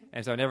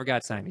 And so I never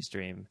got Siamese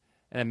Dream.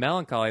 And then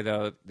Mellon Collie,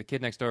 though, the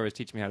kid next door was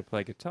teaching me how to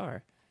play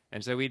guitar.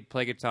 And so we'd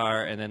play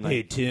guitar, and then like...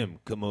 Hey, Tim,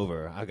 come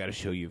over. I got to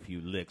show you a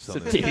few licks on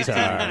this guitar.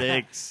 guitar.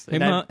 Licks. Hey,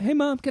 And mom. Hey,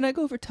 mom. Can I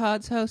go over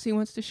Todd's house? He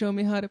wants to show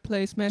me how to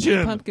play Smashing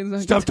Jim, Pumpkins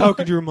on stop guitar.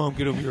 talking to your mom.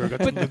 Get over here. I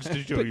got some licks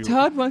to show But you.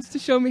 Todd wants to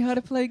show me how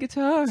to play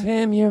guitar.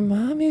 Tim, your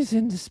mommy's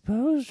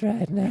indisposed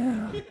right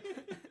now.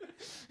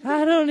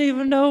 I don't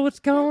even know what's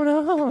going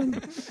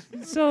on.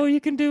 So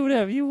you can do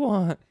whatever you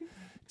want.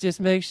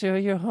 Just make sure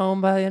you're home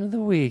by the end of the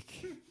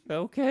week.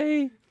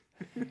 Okay?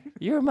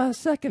 You're my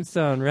second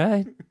son,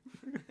 right?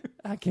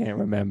 I can't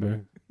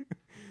remember.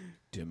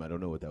 Tim, I don't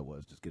know what that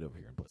was. Just get over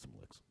here and play some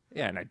licks.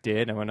 Yeah, and I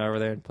did. I went over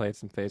there and played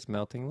some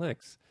face-melting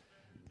licks.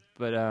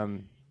 But, oh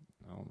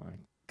my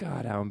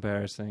God, how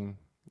embarrassing.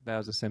 That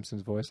was a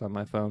Simpsons voice on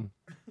my phone.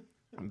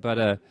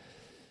 But,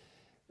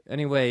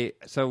 anyway,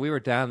 so we were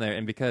down there,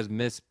 and because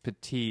Miss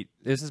Petite,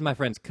 this is my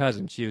friend's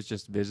cousin, she was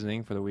just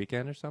visiting for the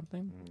weekend or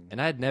something,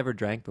 and I had never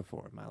drank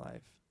before in my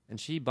life. And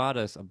she bought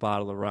us a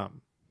bottle of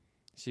rum.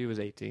 She was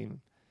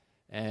 18,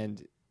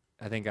 and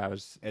I think I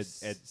was... At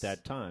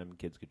that time,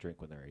 kids could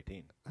drink when they're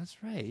 18.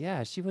 That's right,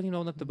 yeah. She wasn't even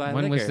old enough to buy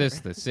When liquor. was this?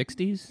 The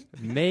 60s?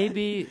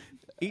 Maybe...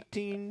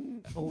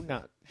 18? Oh,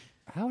 not.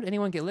 How would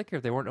anyone get liquor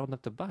if they weren't old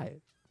enough to buy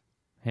it?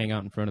 Hang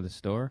out in front of the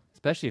store.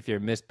 Especially if you're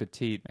Miss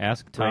Petite.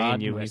 Ask Brain Todd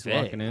when USA.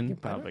 he's walking You in. can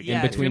probably In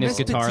get between if you're his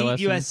Miss guitar Petite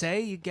lessons.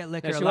 USA, you get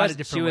liquor No, a lot of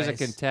different she was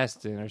ways. a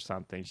contestant or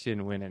something. She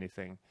didn't win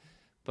anything.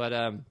 But,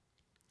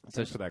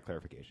 Thanks for that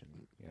clarification.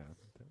 Yeah.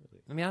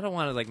 I mean, I don't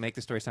want to, like, make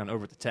the story sound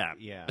over the top.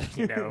 Yeah.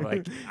 You know,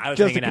 like, I was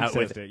Just a hanging out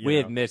with contestant,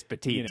 you know. Miss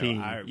Petite Teen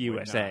I would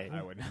USA. not-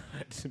 I would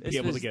not This be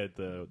able to was- get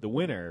the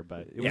winner,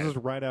 but it Yeah. was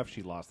just right after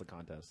she lost the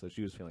contest, so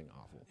she was feeling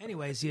awful.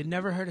 Anyways, you had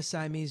never heard of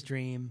Siamese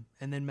Dream,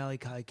 and then Mellon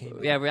Collie came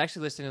in. Yeah, we're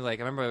actually listening to,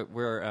 like, I remember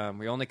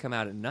We Only Come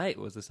Out at Night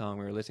was the song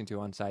we were listening to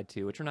on side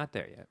 2, which we're not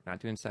there yet. Not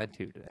doing side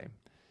 2 today.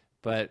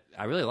 But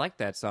I really liked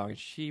that song, and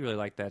she really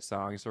liked that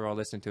song, so we're all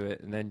listening to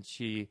it. And then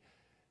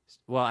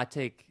I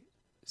take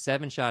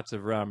 7 shots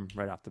of rum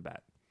right off the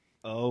bat.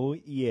 Oh,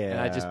 yeah. And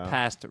I just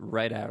passed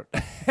right out.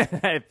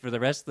 For the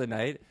rest of the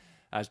night,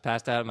 I was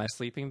passed out in my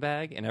sleeping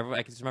bag, and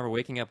I just remember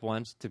waking up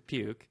once to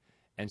puke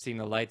and seeing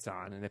the lights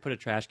on, and they put a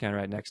trash can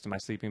right next to my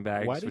sleeping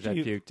bag, Why which did I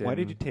you puked in. Why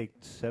did you take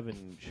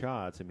 7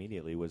 shots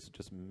immediately? Was it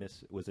just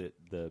Was it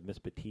the Miss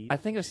Petite? I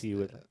think it was- She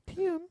would,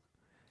 Tim,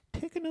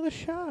 take another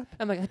shot.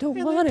 I'm like, I don't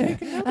Yeah, want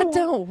take it. another I one.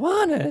 don't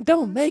want it.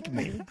 Don't make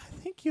me. I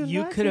think you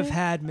You like could have it.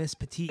 had Miss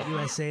Petite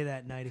USA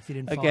that night if you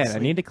didn't fall Again, I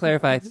asleep. need to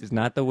clarify, she's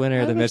not the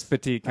winner of the Miss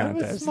Petite I have a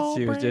contest. small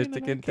She was brain just a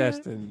and I can't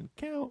contestant.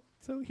 Count.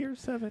 So here's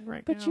 7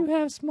 right But now. you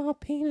have small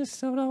penis,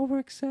 so it all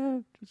works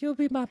out. You'll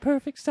be my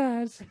perfect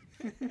size.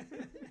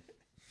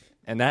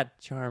 And that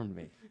charmed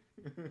me.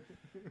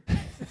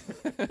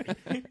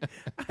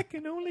 I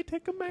can only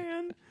take a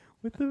man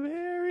with a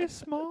very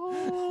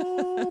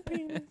small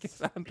penis.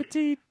 'Cause I'm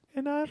petite.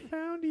 And I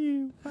found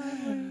you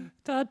finally.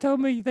 Todd told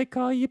me they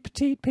call you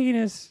petite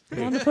penis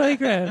on the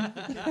playground.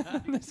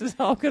 This is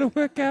all going to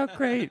work out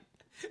great.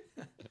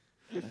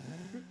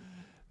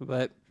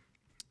 But,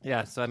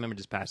 yeah, so I remember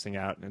just passing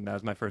out, and that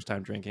was my first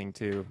time drinking,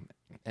 too.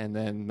 And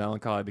then Mellon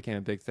Collie became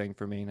a big thing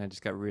for me, and I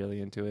just got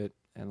really into it.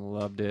 and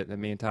loved it.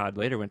 And me and Todd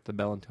later went to the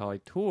Mellon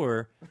Collie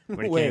tour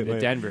when it came to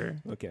Denver.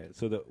 Okay,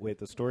 so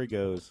the story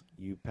goes,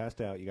 you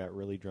passed out, you got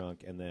really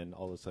drunk, and then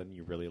all of a sudden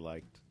you really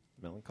liked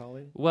Mellon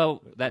Collie?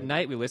 Well, that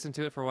night we listened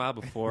to it for a while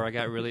before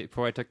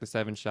before I took the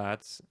 7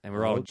 shots, and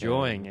we're all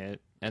enjoying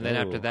it. And then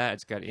after that, I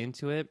just got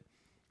into it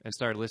and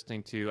started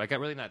listening to. I got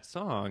really into that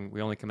song.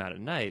 We only come out at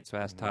night, so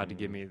I asked Todd to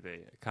give me the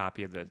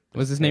copy of the.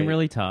 Was his name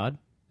really Todd?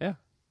 Yeah,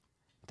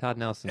 Todd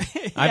Nelson.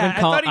 I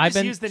thought he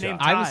just used the name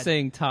Todd. I was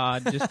saying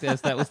Todd just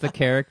as that was the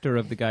character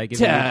of the guy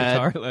giving me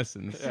guitar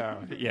lessons.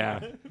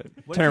 Yeah.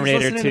 What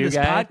Terminator if he's 2 to this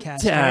guy.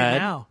 podcast Todd. right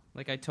now?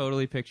 Like I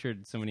totally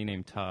pictured somebody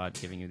named Todd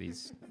giving you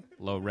these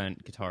low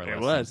rent guitar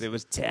lessons. It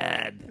was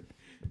Todd.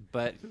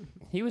 But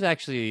he was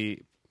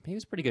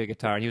pretty good at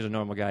guitar, and he was a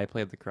normal guy. He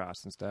played the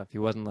cross and stuff. He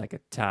wasn't like a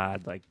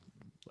Todd, like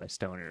a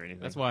stoner or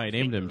anything. That's why I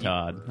named him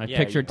Todd. I Yeah,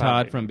 pictured you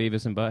probably- Todd from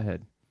Beavis and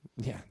Butthead.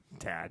 Yeah,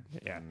 Todd.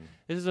 Yeah.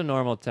 This is a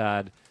normal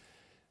Todd.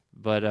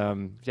 But,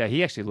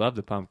 he actually loved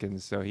the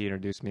Pumpkins, so he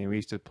introduced me, and we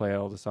used to play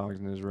all the songs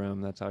in his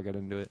room. That's how I got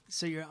into it.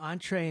 So your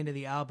entree into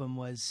the album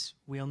was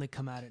We Only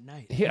Come Out at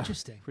Night. Yeah.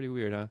 Interesting. Pretty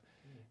weird, huh?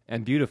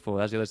 And Beautiful.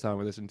 That's the other song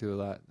we listened to a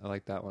lot. I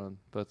like that one on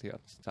both the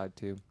side,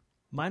 too.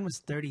 Mine was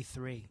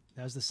 33.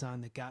 That was the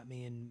song that got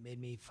me and made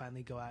me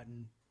finally go out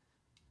and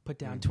put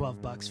down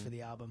 $12 for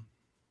the album.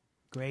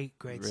 Great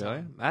Really?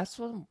 song. That's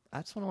one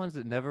of the ones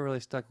that never really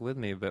stuck with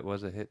me, but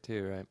was a hit,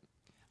 too, right?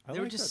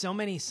 There were just so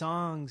many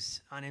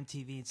songs on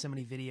MTV and so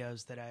many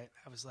videos that I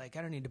was like,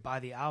 I don't need to buy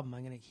the album.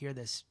 I'm going to hear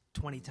this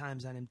 20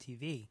 times on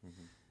MTV.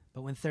 Mm-hmm.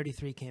 But when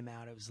 33 came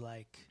out, it was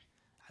like,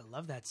 I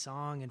love that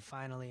song. And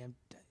finally,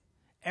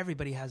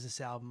 everybody has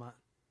this album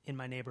in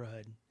my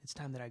neighborhood. It's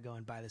time that I go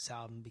and buy this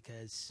album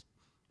because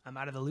I'm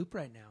out of the loop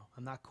right now.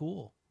 I'm not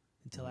cool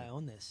until I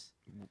own this.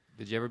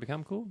 Did you ever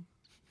become cool?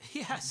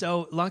 Yeah,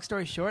 so long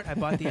story short, I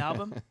bought the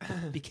album,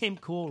 became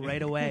cool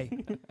right away.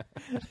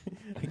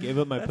 I gave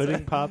up my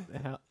pudding pop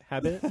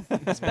habit.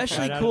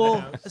 Especially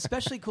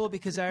cool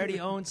because I already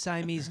owned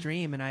Siamese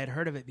Dream and I had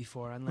heard of it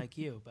before, unlike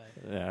you. But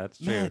Yeah, that's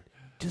true. Matt,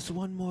 just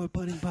one more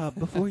pudding pop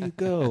before you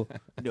go.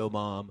 No,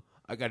 Mom,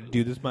 I got to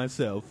do this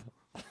myself.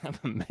 I'm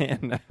a man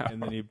now.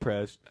 And then he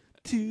pressed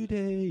 2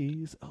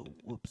 days. Oh,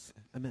 whoops.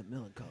 I meant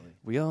Mellon Collie.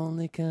 We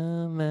only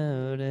come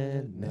out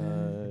at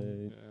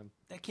night.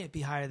 that can't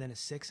be higher than a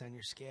 6 on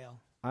your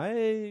scale.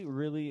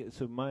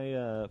 So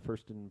my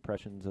first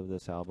impressions of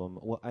this album,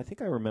 well, I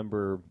think I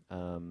remember,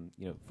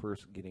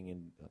 first getting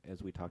in,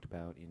 as we talked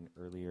about in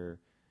earlier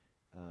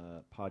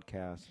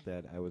podcasts,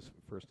 that I was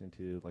first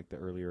into like the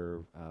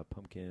earlier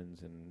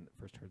Pumpkins and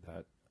first heard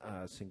that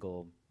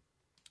single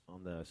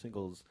on the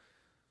singles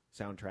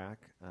soundtrack,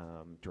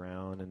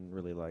 Drown, and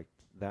really liked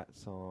that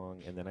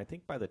song. And then I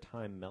think by the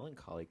time Mellon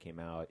Collie came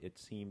out, it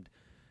seemed,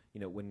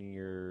 when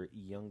you're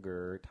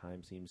younger,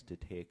 time seems to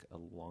take a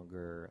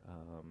longer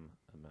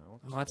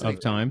amount of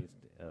time.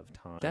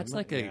 That's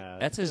like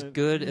that's as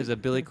good as a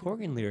Billy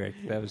Corgan lyric.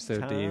 That was so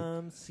deep.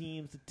 Time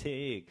seems to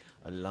take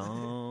a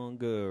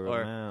longer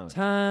amount.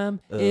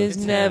 Time is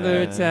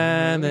never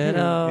time at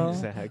all.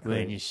 Exactly.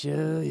 When you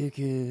show you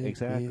could.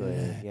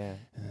 Exactly. Yeah.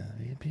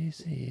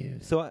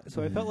 So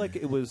I felt like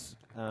it was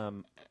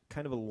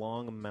kind of a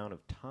long amount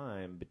of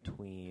time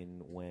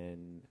between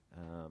when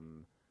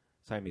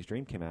Siamese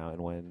Dream came out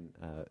and when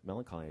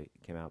Mellon Collie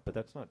came out, but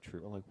that's not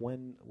true. Like,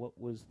 what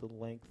was the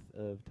length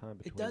of time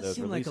between those It does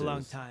seem releases? like a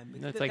long time.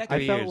 It's like I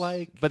 3 felt years.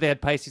 like, But they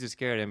had Pisces of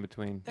Scared in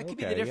between. That could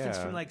be Okay, the difference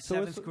yeah. from like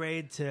So 7th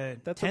grade to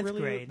that's 10th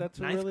grade, that's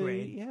 9th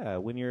grade. Yeah,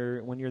 when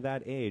you're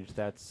that age,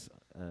 that's.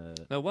 No,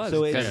 it was.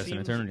 So it That's seems, an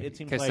eternity. it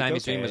seems Because like,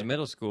 Siamese okay. Dream was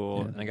middle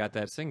school, and I got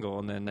that single,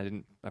 and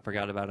then I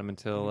forgot about him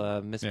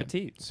until Miss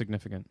Petite.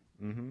 Significant.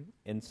 Mm-hmm.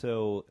 And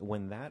so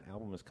when that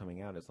album was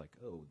coming out, it's like,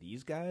 oh,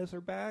 these guys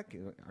are back.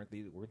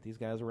 Weren't these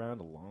guys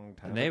around a long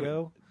time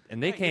ago?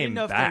 And they Right, you came didn't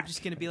know if they were back.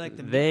 just going to be like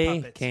the They Meat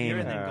Puppets, came here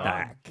and then gone.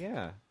 back.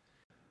 Yeah.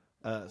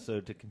 So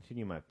to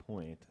continue my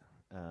point,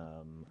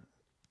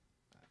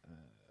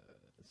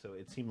 so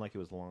it seemed like it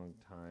was a long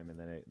time, and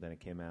then it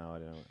came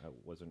out, and I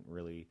wasn't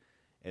really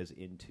as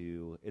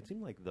into. It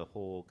seemed like the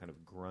whole kind of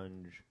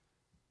grunge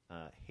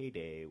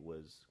heyday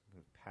was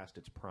past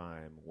its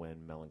prime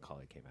when Mellon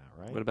Collie came out,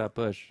 right? What about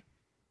Bush?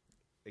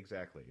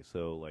 Exactly.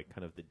 So, like,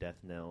 kind of the death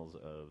knells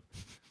of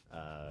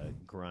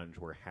grunge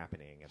were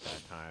happening at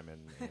that time,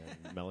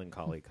 and Mellon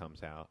Collie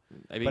comes out.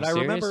 Are you But I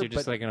serious? remember- You're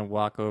just but- like going to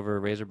walk over a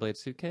razor blade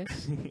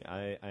suitcase?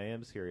 I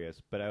am serious,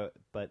 but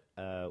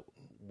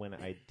when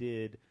I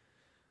did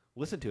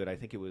listen to it, I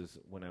think it was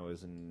when I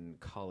was in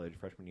college,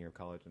 freshman year of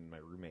college, and my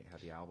roommate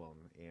had the album,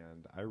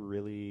 and I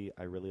really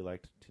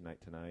liked Tonight.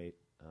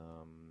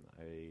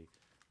 I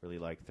really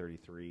liked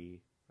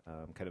 33,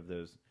 kind of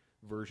those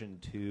version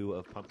 2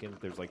 of Pumpkins.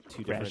 There's like 2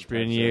 different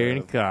Freshman types year in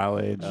of,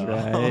 college,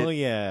 right? Oh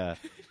yeah,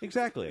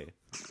 exactly.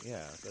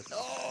 Yeah,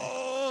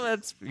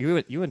 That's you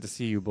went to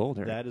CU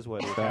Boulder. that is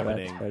what was That's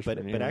happening.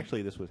 freshman year. But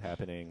actually, this was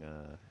happening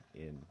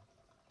in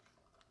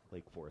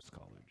Lake Forest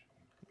College.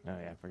 Oh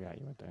yeah, I forgot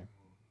you went there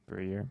for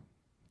a year.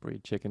 Were you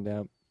chickened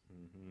out?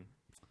 Mm-hmm.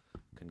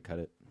 Couldn't cut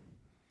it.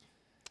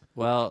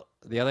 Well,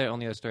 the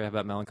only other story I have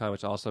about Mellon Collie,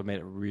 which also made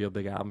a real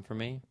big album for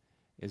me,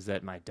 is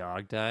that my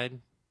dog died.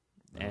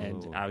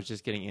 And I was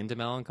just getting into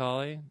Mellon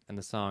Collie and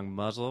the song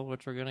Muzzle,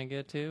 which we're going to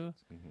get to.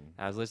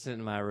 I was listening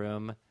in my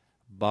room,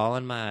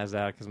 bawling my eyes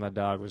out because my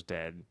dog was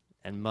dead.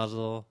 And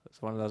Muzzle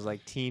is one of those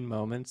like teen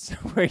moments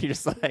where you're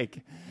just like,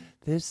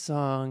 this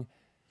song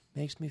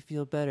makes me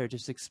feel better. It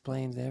just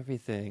explains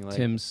everything. Like,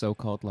 Tim's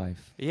so-called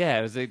life. Yeah,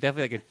 it was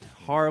definitely like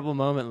a horrible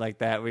moment like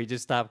that where you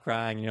just stop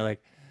crying and you're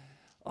like,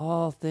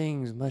 all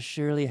things must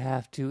surely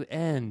have to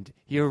end.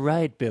 You're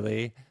right,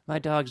 Billy. My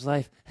dog's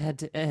life had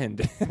to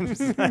end.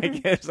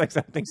 It's like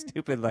something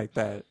stupid like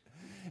that.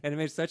 And it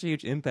made such a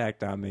huge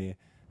impact on me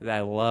that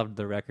I loved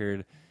the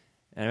record.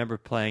 And I remember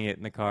playing it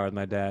in the car with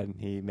my dad, and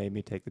he made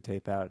me take the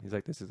tape out. He's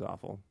like, this is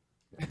awful.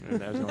 And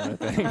that was the only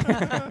thing.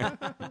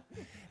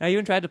 And I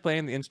even tried to play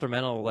in the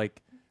instrumental,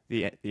 like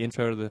the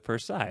intro to the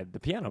first side, the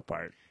piano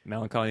part.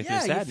 Mellon Collie Through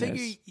Sadness. Yeah, you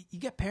figure you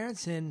get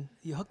parents in,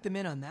 you hook them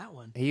in on that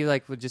one. He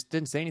just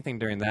didn't say anything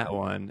during that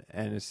one,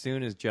 and as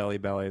soon as Jelly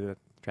Belly, the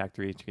track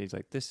 3, he's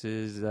like, "This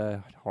is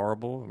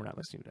horrible, and we're not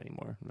listening to it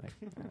anymore." I'm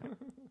like,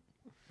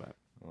 but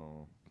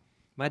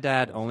my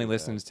dad only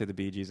listens to the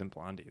Bee Gees and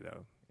Blondie,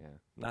 though. Yeah,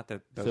 not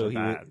that those are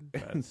bad.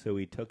 But. So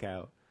he took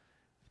out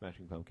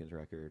Smashing Pumpkins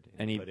record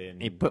and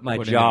he put my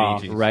jaw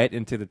right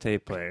into the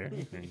tape player.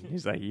 And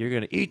he's like, "You're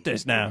gonna eat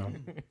this now."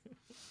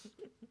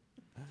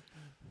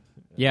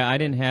 Yeah, I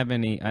didn't have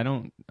any.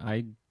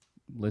 I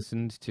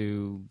listened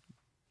to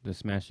the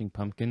Smashing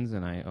Pumpkins,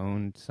 and I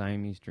owned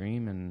Siamese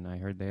Dream, and I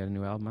heard they had a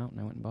new album out, and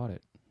I went and bought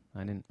it.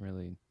 I didn't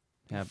really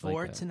have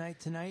Before like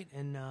Tonight,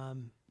 and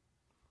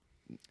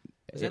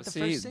is that the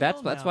first that's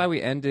single? why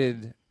we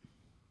ended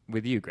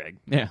with you, Greg.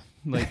 Yeah,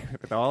 like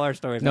with all our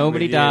stories.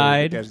 Nobody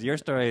died because your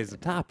story is a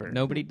topper.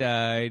 Nobody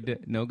died.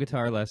 No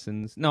guitar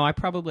lessons. No, I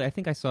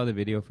think I saw the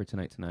video for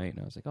Tonight, and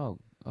I was like, oh,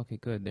 okay,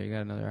 good. They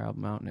got another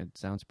album out, and it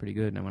sounds pretty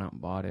good. And I went out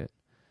and bought it.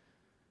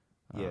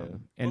 Yeah.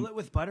 And Bullet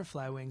with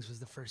Butterfly Wings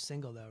was the first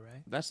single, though,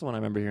 right? That's the one I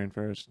remember hearing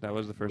first. That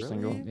was the first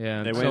single.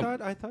 Yeah.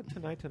 I thought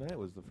Tonight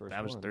was the first.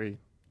 That was one. 3.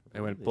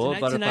 It went Bullet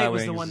Butterfly Tonight Wings,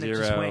 was the one that 0.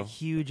 just went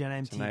huge on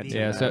MTV. Tonight,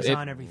 yeah, so it was it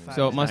on every 5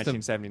 so it must have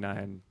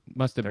 1979.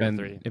 must have been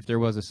 33. if there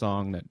was a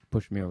song that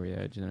pushed me over the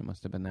edge, then it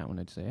must have been that one.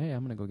 I'd say, hey,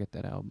 I'm gonna go get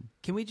that album.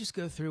 Can we just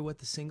go through what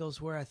the singles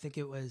were? I think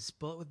it was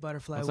Bullet with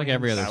Butterfly It's Wings. like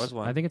every other. That was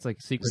one. I think it's like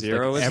Secret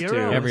 0 was 2.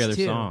 every was other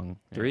 2. song.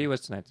 3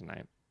 was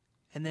Tonight.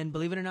 And then,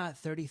 believe it or not,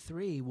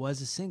 33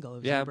 was a single. It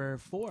was Yeah. number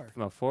 4.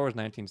 No, 4 was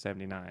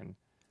 1979.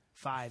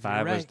 5 5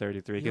 you're was right.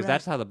 33 You're because right.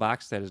 that's how the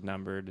box set is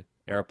numbered.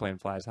 Airplane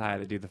Flies High.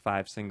 They do the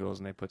 5 singles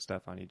and they put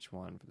stuff on each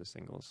one for the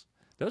singles.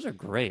 Those are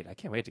great. I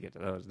can't wait to get to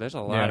those. There's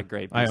a lot of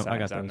great I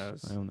B-sides got on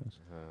those. those. I own those.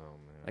 Oh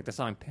man. Like the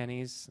song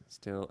Pennies,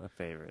 still a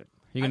favorite.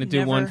 You're gonna I've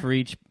do one never- for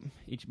each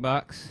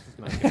box.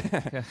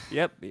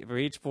 Yep, for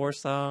each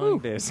 4-song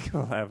disc,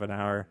 we'll have an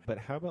hour. But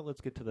how about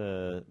let's get to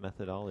the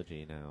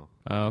methodology now?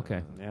 Oh,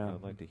 okay. Yeah,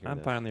 I'd like to hear I'm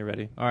that. finally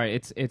ready. All right.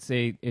 It's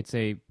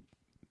a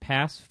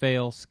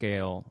pass-fail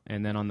scale,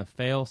 and then on the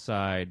fail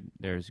side,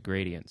 there's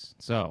gradients.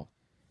 So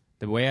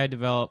the way I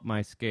develop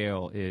my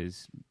scale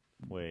is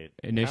Wait,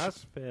 Initial-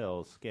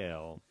 pass-fail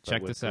scale. but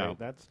Check with this out.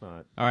 That's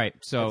not. all right.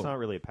 So It's not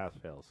really a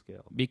pass-fail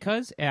scale.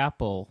 because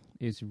Apple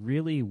is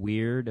really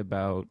weird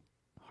about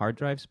hard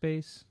drive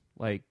space,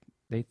 like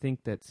they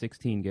think that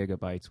 16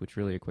 gigabytes, which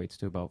really equates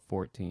to about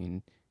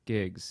 14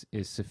 gigs,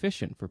 is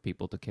sufficient for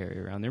people to carry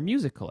around their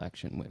music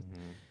collection with.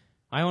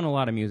 I own a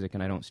lot of music,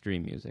 and I don't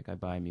stream music. I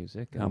buy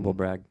music. and- Humble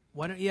brag.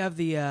 Why don't you have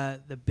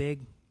the big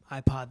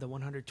iPod, the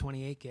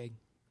 128 gig,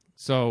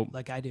 So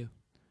like I do?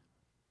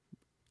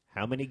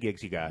 How many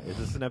gigs you got? Is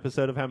this an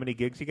episode of how many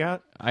gigs you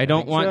got? I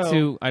don't think want so.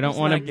 to. I don't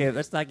want to.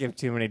 Let's not give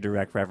too many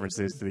direct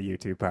references to the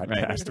YouTube Right.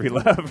 podcast we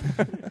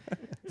love.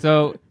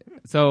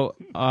 So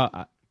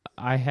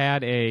I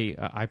had a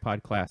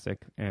iPod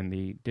Classic, and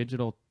the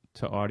digital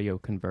to audio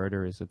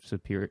converter is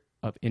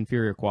of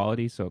inferior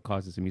quality, so it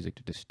causes the music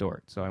to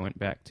distort. So I went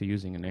back to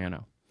using a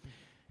Nano.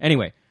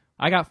 Anyway,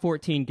 I got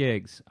 14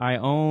 gigs. I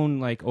own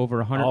like over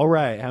 100. All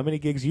right. How many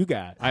gigs you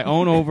got? I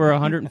own over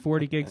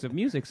 140 gigs of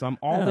music, so I'm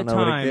I all the don't know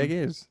what a time. gig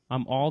is.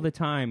 I'm all the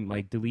time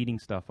like deleting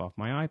stuff off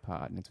my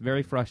iPod, and it's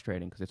very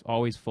frustrating because it's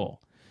always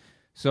full.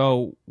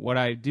 So what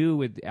I do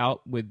with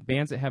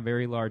bands that have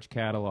very large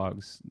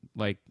catalogs,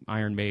 like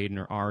Iron Maiden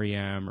or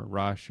REM or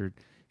Rush or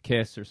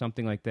Kiss or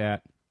something like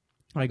that,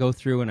 I go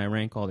through and I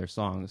rank all their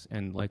songs,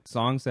 and like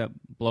songs that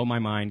blow my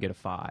mind get a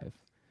 5.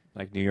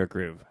 Like New York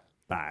Groove.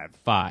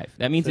 5.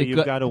 That means So it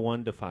you've got a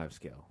 1 to 5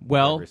 scale. for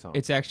well, every song.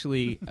 it's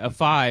actually a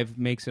 5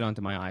 makes it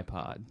onto my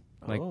iPod.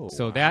 Like Oh,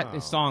 so that wow.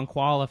 song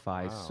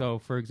qualifies. Wow. So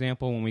for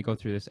example, when we go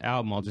through this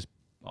album, I'll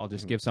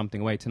just give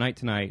something away.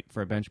 Tonight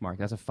for a benchmark,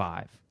 that's a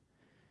 5.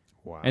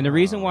 Wow. And the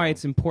reason why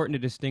it's important to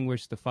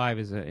distinguish the 5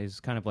 is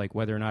kind of like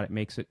whether or not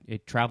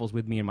it travels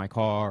with me in my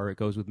car, or it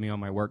goes with me on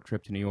my work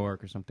trip to New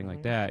York or something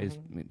like that. Is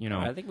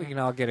I think we can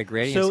all get a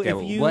grading so scale.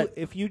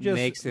 if you just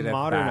makes it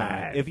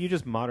if you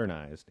just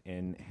modernized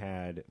and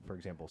had, for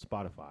example,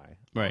 Spotify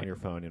on your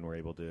phone and were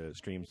able to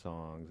stream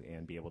songs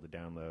and be able to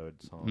download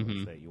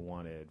songs that you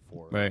wanted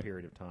for a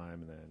period of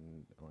time, and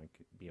then like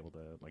be able to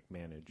like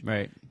manage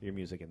your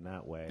music in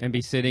that way, and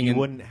be sitting, you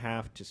wouldn't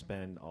have to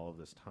spend all of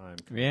this time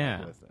coming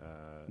up with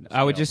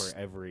I would just for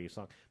every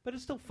song, but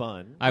it's still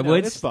fun.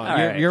 It's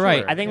fun. You're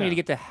right. I think we need to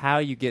get to how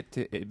you get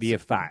to be a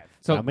 5.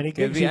 So how many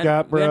gigs you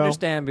got, bro? We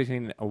understand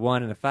between a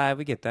 1 and a 5.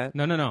 We get that.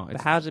 No.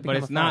 But how's it become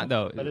But it's not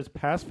though. But it's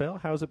pass fail.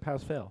 How is it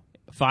pass fail?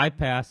 5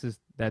 passes.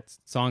 That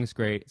song's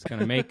great. It's going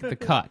to make the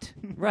cut.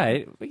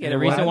 Right. We get the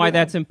reason why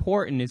that's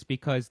important is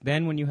because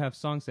then when you have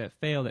songs that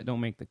fail that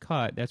don't make the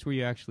cut, that's where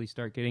you actually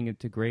start getting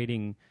into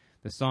grading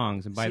the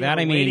songs. And by that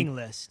I mean waiting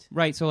list.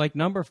 Right. So like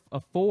number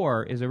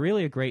 4 is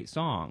a great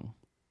song,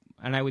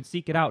 and I would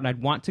seek it out and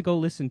I'd want to go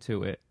listen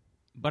to it,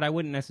 but I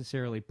wouldn't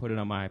necessarily put it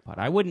on my iPod.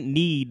 I wouldn't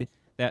need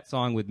that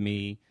song with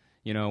me.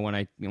 When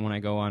I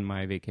go on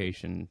my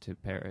vacation to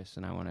Paris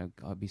and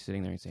I'll be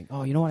sitting there and saying,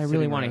 "Oh, you know what I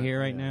really want to hear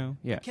right now?"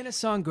 Yeah. Can a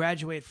song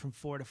graduate from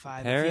 4 to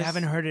 5 Paris? if you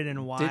haven't heard it in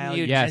a while?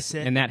 Yes,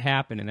 and that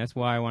happened, and that's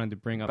why I wanted to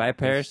bring up. By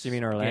Paris, you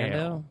mean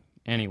Orlando?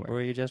 Anywhere.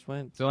 Where you just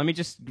went. So let me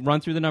just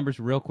run through the numbers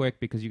real quick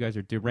because you guys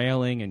are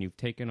derailing and you've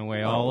taken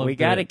away all of We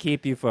got to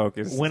keep you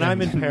focused. When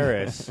I'm in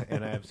Paris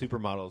and I have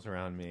supermodels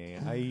around me,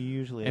 I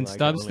usually and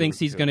Stubbs thinks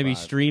he's going to be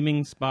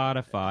streaming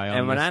Spotify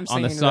on, I'm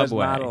on the singing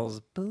subway. Those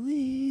models,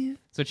 believe.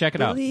 So check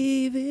it out.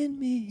 Believe in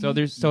me. So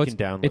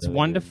it's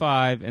 1 to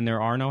 5, and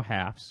there are no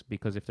halves,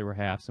 because if there were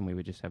halves, then we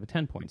would just have a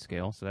 10-point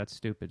scale. So that's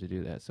stupid to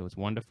do that. So it's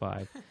 1 to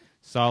 5.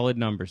 Solid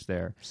numbers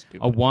there.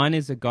 Stupid. A 1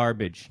 is a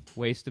garbage,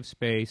 waste of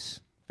space.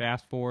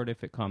 Fast forward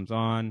if it comes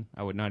on.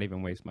 I would not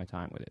even waste my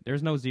time with it.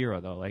 There's no 0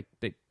 though. Like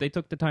they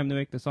took the time to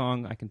make the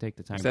song. I can take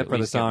the time. Except for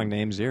the song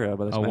Name 0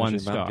 by the a 1 Smashing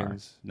star.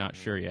 Pumpkins. Not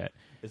sure yet.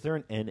 Is there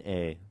an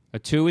NA? A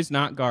 2 is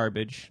not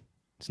garbage.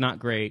 It's not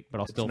great, but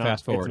I'll still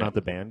fast forward. It's not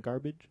the band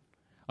garbage.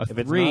 A if 3,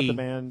 it's not the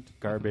band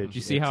garbage,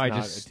 you see how I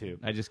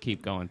just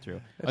keep going through.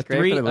 That's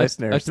great for the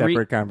listener.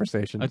 Separate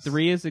conversations. A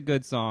 3 is a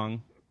good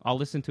song. I'll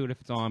listen to it if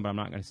it's on, but I'm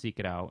not going to seek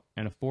it out.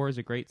 And a 4 is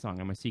a great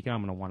song. I'm going to seek it out.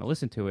 I'm going to want to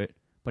listen to it,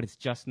 but it's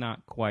just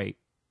not quite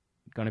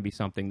going to be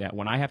something that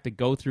when I have to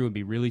go through and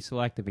be really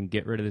selective and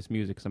get rid of this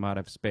music because I'm out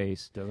of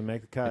space, doesn't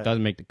make the cut. It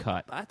doesn't make the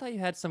cut. I thought you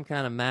had some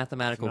kind of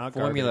mathematical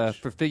formula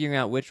for figuring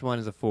out which one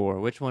is a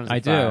 4, which one is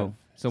a 5. do.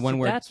 So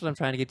that's what I'm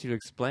trying to get you to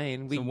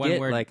explain. We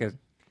get like a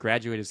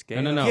graduated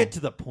scale. No. Get to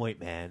the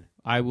point, man.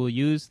 I will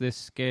use this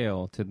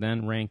scale to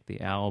then rank the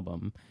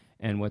album.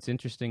 And what's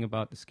interesting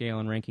about the scale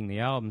and ranking the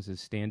albums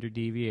is standard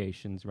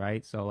deviations,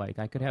 right? So like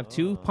I could have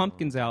 2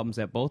 Pumpkins albums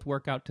that both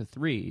work out to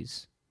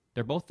 3s.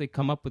 They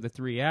come up with a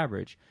 3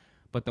 average.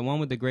 But the one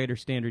with the greater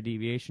standard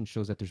deviation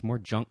shows that there's more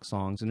junk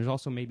songs, and there's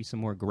also maybe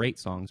some more great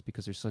songs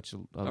because there's such a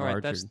larger... All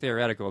right, that's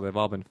theoretical. They've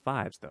all been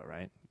 5s, though,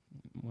 right?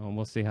 Well,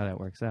 we'll see how that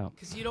works out.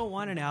 Because you don't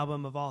want an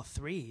album of all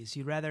 3s.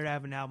 You'd rather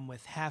have an album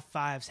with half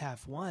 5s,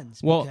 half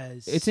 1s. Well,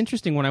 because it's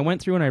interesting. When I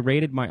went through and I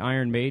rated my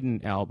Iron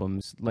Maiden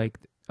albums, like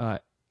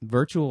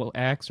Virtual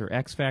X or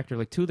X Factor,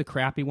 like 2 of the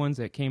crappy ones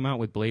that came out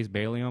with Blaze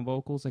Bayley on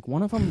vocals, like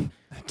one of them...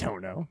 I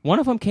don't know. One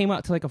of them came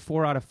out to like a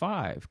 4 out of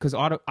 5 because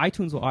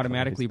iTunes will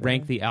automatically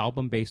rank the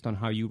album based on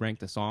how you rank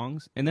the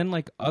songs. And then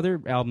like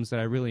other albums that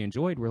I really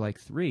enjoyed were like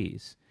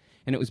 3s.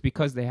 And it was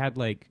because they had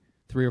like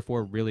 3 or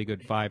 4 really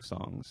good 5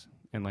 songs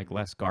and like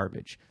less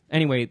garbage.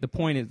 Anyway, the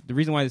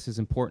reason why this is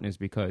important is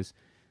because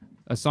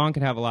a song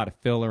can have a lot of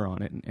filler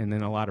on it and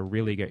then a lot of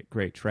really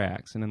great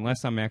tracks. And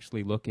unless I'm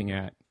actually looking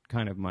at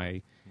kind of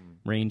my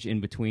range in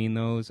between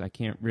those, I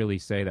can't really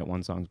say that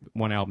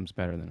one album's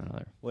better than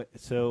another.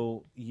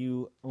 So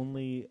you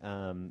only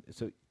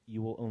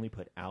you will only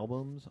put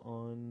albums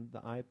on the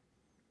iPod?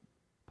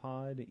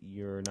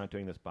 You're not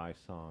doing this by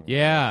song.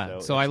 Yeah,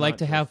 right? so I like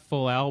to have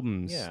full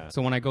albums. Yeah.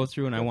 So when I go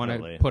through and I want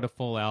to put a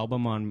full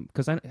album on,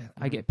 because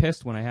I get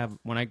pissed when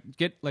I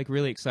get like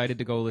really excited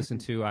to go listen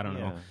to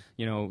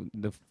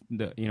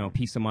the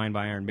Peace of Mind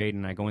by Iron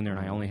Maiden. I go in there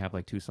and I only have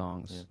like 2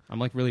 songs. Yeah. I'm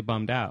like really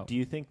bummed out. Do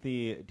you think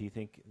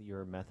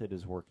your method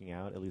is working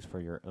out, at least for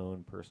your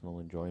own personal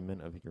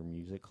enjoyment of your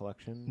music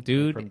collection,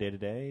 dude? From day to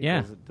day,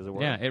 yeah, does it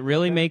work? Yeah, it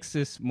really makes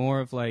this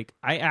more of like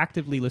I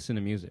actively listen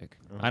to music.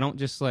 I don't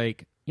just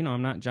like.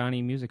 I'm not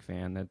Johnny Music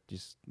fan that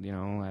just,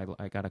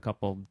 I got a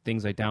couple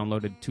things I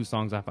downloaded 2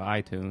 songs off of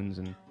iTunes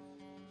and.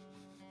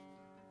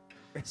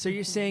 So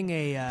you're saying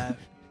a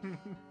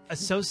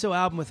so-so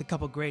album with a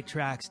couple great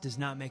tracks does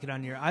not make it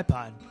on your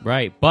iPod?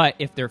 Right, but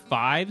if they're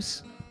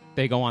 5s,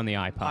 they go on the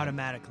iPod.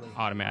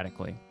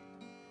 Automatically.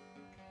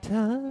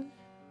 Time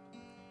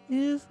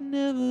is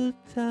never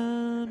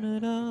time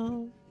at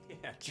all.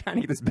 Trying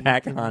to get this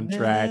back on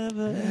track.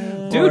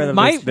 Dude,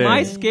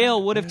 my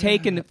scale would have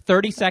taken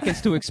 30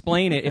 seconds to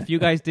explain it if you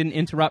guys didn't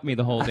interrupt me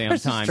the whole damn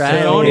time. So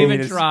don't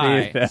even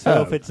try.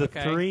 So if it's a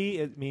 3,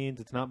 it means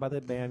it's not by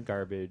the band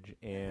Garbage,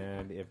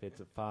 and if it's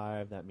a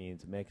 5, that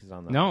means it makes it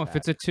on the. No, if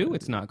it's a 2,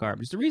 it's not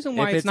Garbage. The reason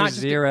why if it's not a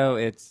 0,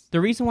 it's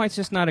the reason why it's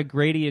just not a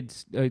graded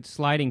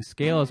sliding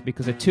scale is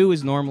because a 2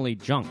 is normally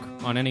junk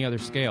on any other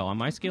scale. On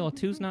my scale, a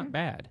 2 is not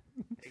bad.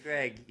 Hey,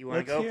 Greg, you want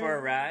to go for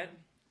a ride?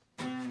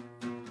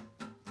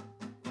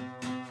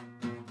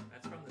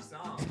 That's from the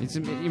song.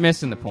 You're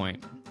missing the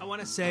point. I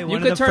want to say You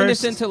could turn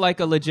this into like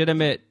a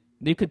legitimate.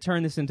 You could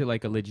turn this into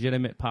like a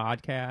legitimate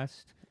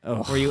podcast.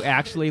 Where you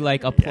actually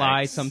like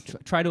apply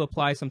try to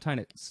apply some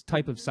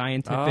type of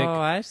scientific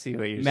I see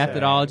what you're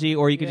methodology, saying.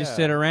 or you could just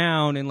sit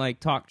around and like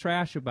talk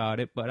trash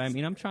about it. But I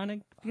mean, I'm trying to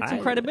get some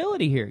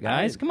credibility here,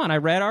 guys. Come on, I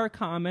read our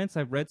comments.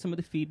 I've read some of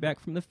the feedback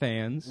from the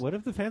fans. What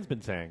have the fans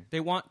been saying? They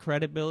want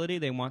credibility.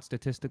 They want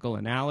statistical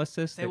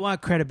analysis. They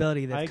want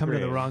credibility. They've come to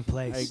the wrong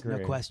place. No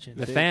question.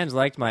 The fans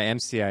liked my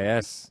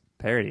MCIS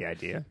parody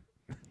idea.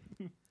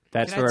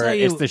 That's Can I where tell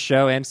you- it's the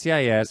show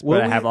MCIS, but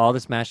I have all the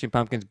Smashing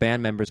Pumpkins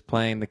band members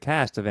playing the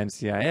cast of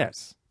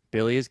NCIS.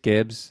 Billy is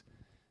Gibbs,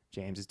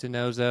 James is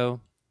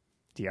Denozo,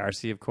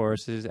 DRC, of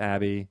course, is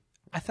Abby.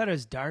 I thought it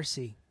was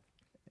Darcy.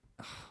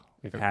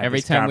 We've had Every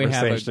this time we have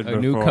conversation a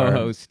new before.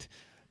 co-host.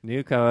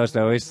 New co-host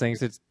always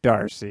thinks it's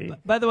Darcy.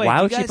 By the way, why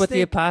do would you she guys put the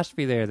think-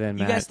 apostrophe there then,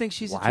 Matt? You guys think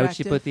she's Why attractive? would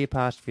she put the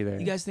apostrophe there?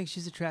 You guys think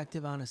she's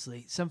attractive,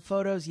 honestly? Some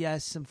photos,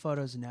 yes. Some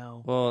photos,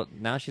 no. Well,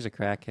 now she's a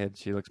crackhead.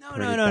 She looks No.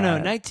 pretty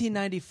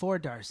 1994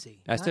 Darcy.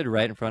 I stood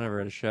right in front of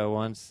her at a show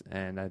once,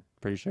 and I'm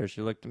pretty sure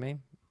she looked at me,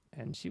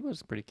 and she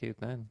was pretty cute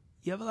then.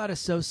 You have a lot of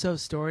so-so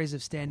stories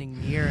of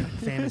standing near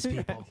famous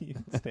people. You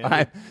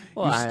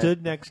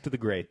stood next to the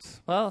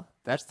greats. Well,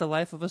 that's the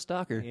life of a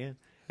stalker. Yeah.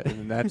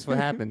 And that's what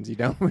happens. You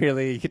don't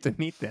really get to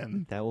meet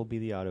them. That will be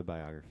the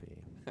autobiography.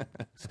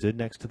 Stood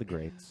next to the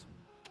greats.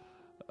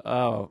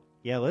 Oh.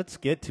 Yeah, let's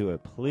get to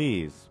it,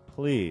 please.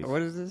 Please.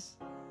 What is this?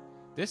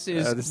 This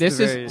is this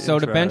is so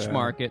to intro,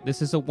 benchmark it.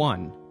 This is a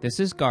 1. This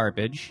is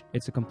garbage.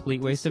 It's a complete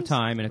waste of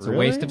time, and it's a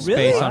Really? waste of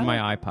Really? space on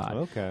my iPod.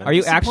 Okay. Are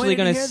you actually disappointed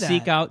going to to hear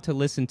seek that. out to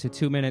listen to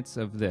 2 minutes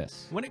of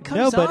this? When it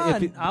comes but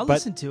on, if I'll but-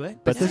 listen to it.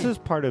 But this is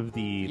part of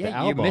the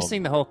album. You're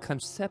missing the whole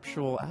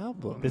conceptual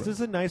album. This is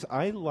a nice.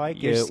 I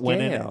like Your it when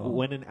scale.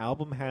 when an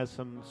album has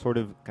some sort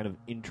of kind of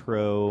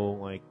intro,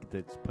 like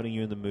that's putting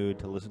you in the mood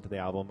to listen to the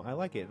album. I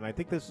like it, and I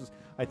think this is.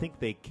 I think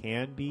they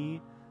can be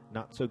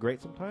not so great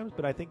sometimes,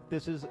 but I think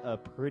this is a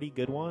pretty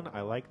good one.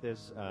 I like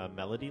this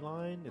melody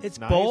line. It's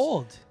nice,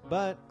 bold.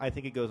 but I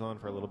think it goes on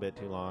for a little bit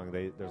too long.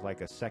 There's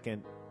like a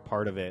second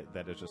part of it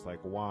that is just like,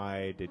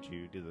 why did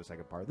you do the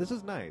second part? This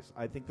is nice.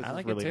 I think this I is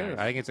like really it too. nice.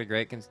 I think it's a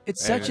great.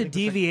 It's such a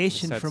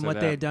deviation sets from it what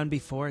they up. had done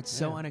before. It's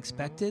so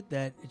unexpected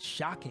that it's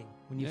shocking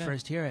when you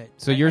first hear it.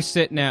 So you're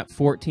sitting at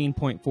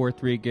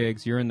 14.43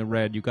 gigs. You're in the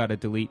red. You got to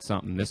delete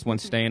something. This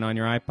one's staying on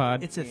your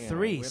iPod. It's a Yeah,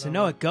 3, we so don't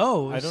no, it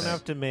goes. I don't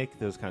have to make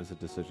those kinds of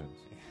decisions.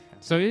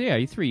 So yeah,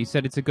 you 3. You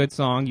said it's a good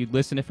song. You'd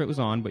listen if it was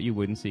on, but you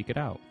wouldn't seek it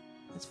out.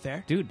 That's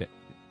fair. Dude,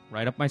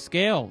 right up my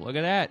scale. Look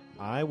at that.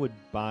 I would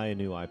buy a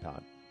new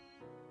iPod.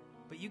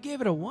 But you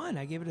gave it a 1.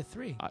 I gave it a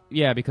 3.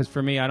 Yeah, because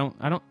for me,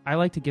 I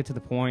like to get to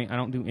the point. I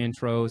don't do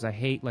intros. I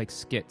hate like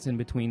skits in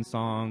between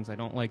songs. I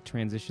don't like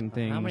transition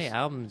things. How many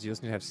albums do you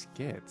listen to have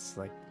skits?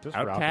 Like Just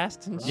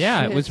Outkast and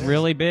Yeah, shit? it was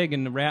really big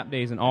in the rap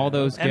days, and all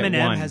those get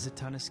Eminem one. has a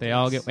ton of skits. They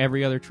all get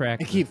every other track.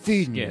 I keep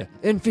feeding skit.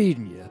 you and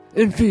feeding you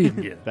and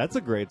feeding you. That's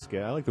a great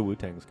skit. I like the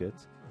Wu-Tang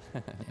skits.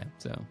 Yeah,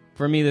 so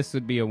for me, this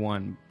would be a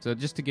 1. So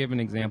just to give an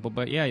example,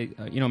 but yeah,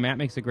 Matt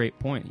makes a great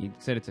point. He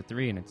said it's a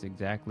 3, and it's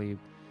exactly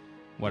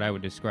what I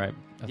would describe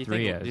a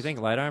 3 as. Do you think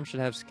Light Arms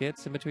should have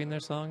skits in between their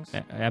songs?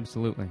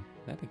 Absolutely.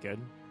 That'd be good.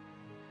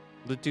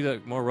 Let's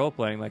do more role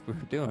playing like we were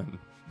doing.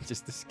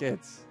 Just the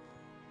skits.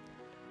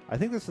 I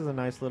think this is a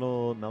nice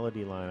little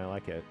melody line. I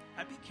like it.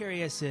 I'd be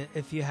curious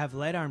if you have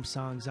Light Arm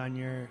songs on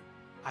your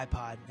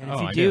iPod, and if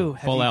Oh, you I do,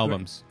 have full you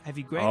albums. have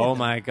you graded Oh them?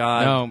 my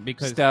God! No,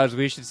 because Stubbs,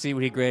 we should see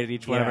what he graded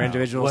each one of our Yeah.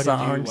 individual What did you-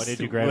 songs. what did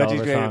you grade What all did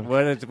the grade?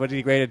 songs? What did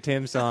you grade a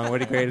Tim song? What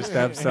did you grade a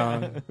Stubbs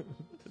song?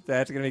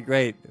 That's gonna be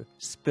great.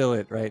 Spill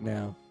it right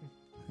now.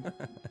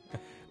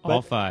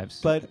 all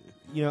 5s. But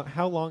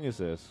how long is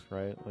this?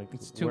 Right? Like,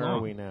 It's too where long.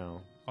 are we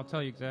now? I'll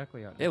tell you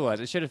exactly how It was.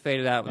 It should have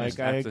faded out. When Like,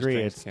 the I after agree,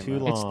 strings it's came too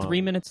up. long. It's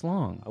 3 minutes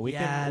long. We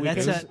Yeah, can,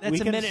 that's we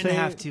a can minute and say- a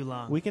half too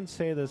long. We can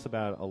say this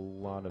about a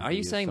lot of. Are you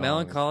these saying songs.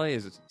 Mellon Collie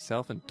is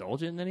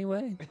self-indulgent in any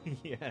way?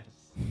 Yes.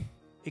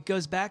 It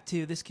goes back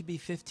to this could be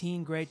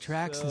 15 great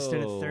tracks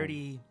instead of So,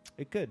 30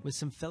 It could. with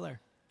some filler.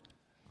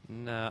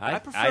 No, I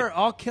prefer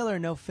all killer,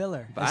 no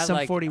filler. But As I some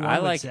like, 41 I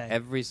would like say.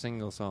 every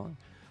single song.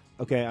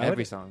 Okay.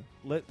 Every song.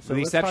 So With the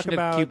let's talk exception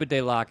about of Cupid Day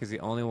Lock is the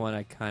only one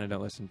I kind of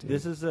don't listen to.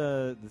 This is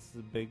a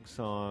big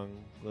song.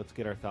 Let's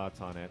get our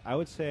thoughts on it. I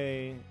would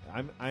say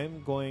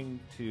I'm going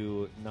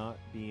to not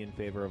be in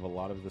favor of a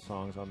lot of the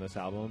songs on this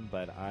album,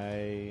 but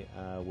I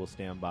will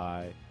stand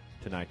by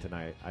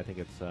Tonight. I think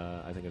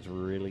it's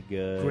really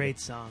good. Great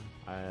song.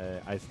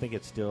 I think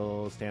it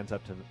still stands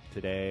up to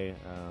today.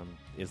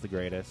 Is the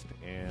greatest,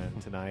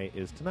 and tonight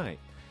is tonight.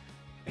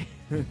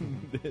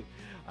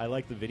 I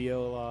like the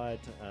video a lot.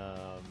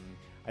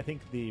 I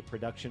think the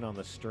production on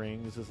the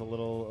strings is a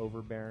little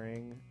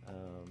overbearing.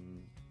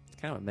 It's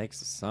kind of what makes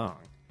the song.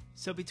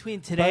 So between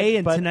today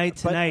and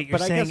tonight,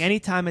 you're I saying guess, any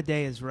time of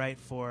day is right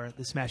for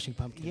the Smashing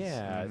Pumpkins.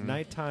 Yeah,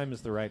 nighttime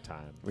is the right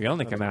time. We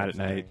only That's come what out I'm at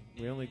saying. night.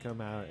 We only come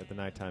out at the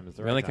nighttime is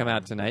the We right only time. come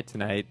out tonight,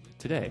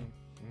 today.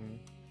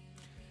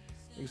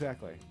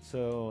 Exactly.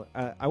 So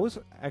I was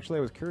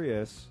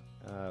curious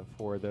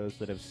for those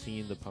that have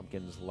seen the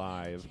Pumpkins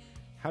live.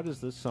 How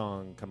does this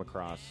song come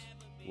across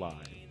live?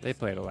 They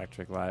played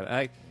electric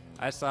live.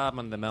 I saw them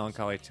on the Mellon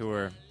Collie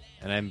tour,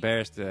 and I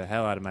embarrassed the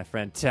hell out of my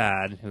friend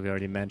Todd, who we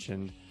already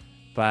mentioned.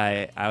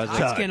 I was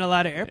Todd's getting a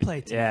lot of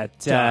airplay today. Yeah,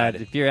 Todd.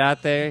 If you're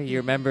out there, you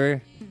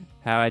remember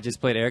how I just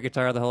played air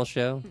guitar the whole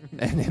show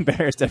and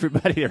embarrassed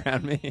everybody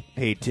around me.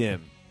 Hey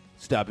Tim,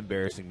 stop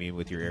embarrassing me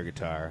with your air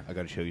guitar. I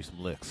got to show you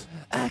some licks.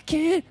 I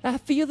can't. I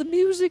feel the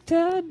music,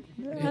 Todd.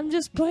 I'm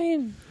just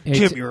playing. Hey,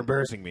 Tim, you're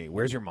embarrassing me.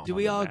 Where's your mom? Do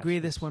we all agree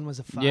this one was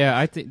a 5? Yeah,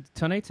 I think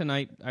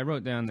tonight. I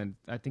wrote down that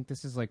I think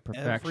this is like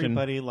perfection.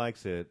 Everybody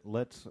likes it.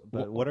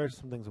 But what are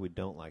some things that we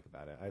don't like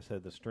about it? I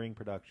said the string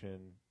production.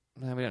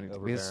 No, we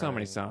don't. There's so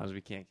many songs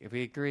we can't. If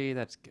we agree,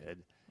 that's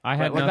good. I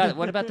had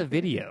What about the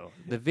video?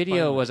 The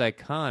video was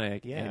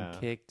iconic Yeah. and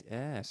kicked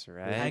ass, The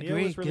right? I video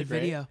agree. was really Good great,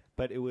 video.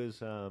 but it was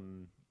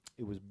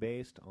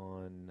based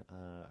on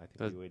I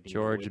think The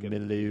George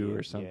Milou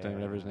or something, yeah.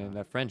 whatever his name,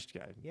 that French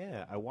guy.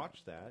 Yeah, I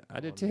watched that. I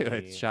did on too. the-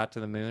 It's Shot to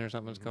the Moon or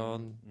something it's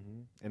called.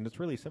 Mhm. And it's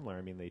really similar.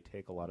 I mean, they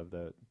take a lot of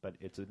but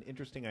it's an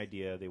interesting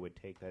idea. They would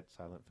take that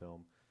silent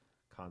film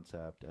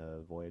concept,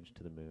 Voyage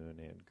to the Moon,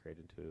 and create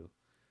it into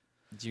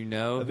Do you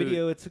know a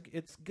video. It's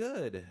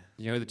good.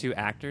 You know who the two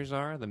actors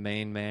are? The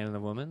main man and the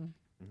woman?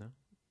 No.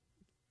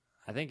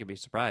 I think you'd be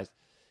surprised.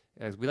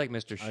 As we like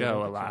Mr. I Show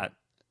don't a think so. lot.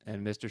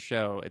 And Mr.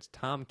 Show, it's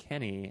Tom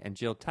Kenny and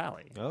Jill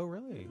Talley. Oh,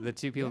 really? The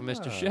two people from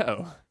Mr. Yeah.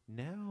 Show.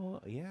 Now,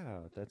 yeah,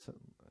 that's.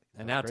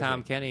 And now crazy.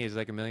 Tom Kenny is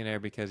like a millionaire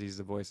because he's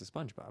the voice of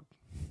SpongeBob.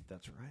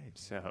 That's right.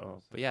 So,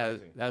 but That's yeah,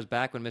 crazy. that was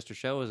back when Mr.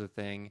 Show was a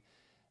thing.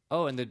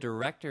 Oh, and the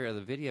director of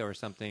the video or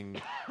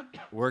something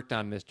worked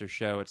on Mr.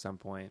 Show at some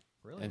point.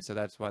 Really? And so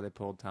that's why they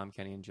pulled Tom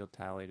Kenny and Jill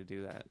Talley to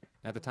do that.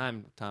 At the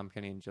time, Tom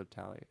Kenny and Jill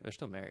Talley, they're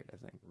still married, I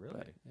think. Really?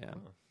 But, yeah.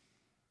 Huh.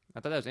 I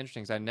thought that was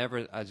interesting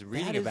because I was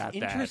reading That is about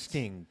that.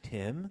 interesting,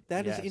 Tim.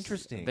 That is Yes.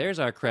 interesting. There's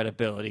our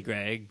credibility,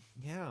 Greg.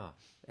 Yeah.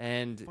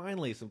 And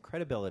Finally, some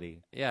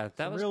credibility. yeah, that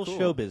Some was real cool.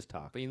 showbiz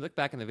talk. But you look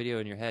back in the video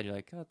in your head, you're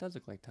like, oh, it does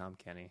look like Tom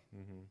Kenny.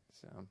 Mm-hmm.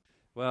 So,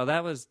 well,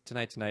 that was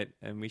Tonight,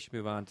 and we should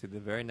move on to the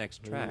very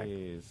next track.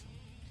 Please.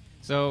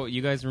 So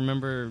you guys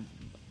remember,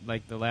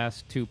 like the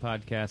last two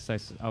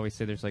podcasts, always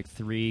say there's like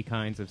 3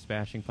 kinds of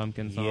Smashing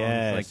Pumpkins songs.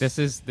 Yes. Like this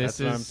is That's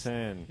what I'm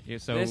saying. Yeah,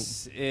 so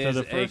This is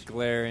the first- a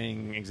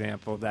glaring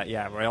example of that.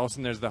 Yeah, where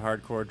also there's the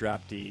hardcore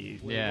drop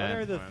D.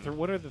 Yeah.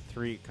 What are the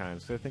 3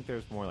 kinds? 'Cause I think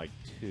there's more like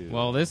 2.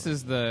 well, this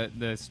is the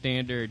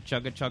standard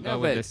chugga chugga No,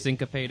 with but- the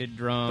syncopated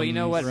drums. But you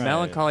know what? Right.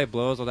 Mellon Collie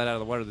blows all that out of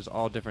the water. There's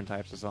all different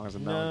types of songs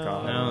of Mellon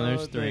Collie. No,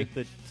 there's 3.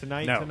 The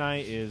Tonight No.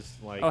 Tonight is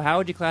like. Oh, how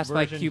would you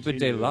classify version Cupid 2,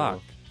 de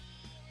Lock?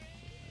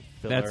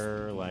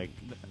 Filler, like.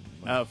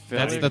 Oh,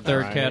 That's filler. the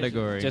third Right.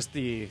 category. Just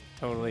the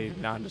totally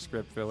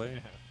nondescript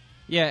filler.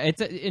 Yeah, it's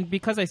and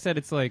because I said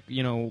it's like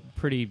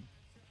pretty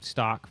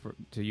stock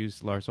to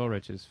use Lars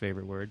Ulrich's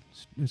favorite word,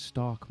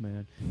 stock,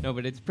 man. No,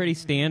 but it's pretty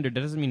standard.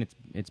 That doesn't mean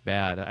it's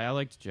bad. I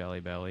liked Jelly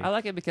Belly. I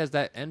like it because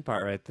that end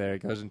part right there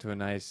goes into a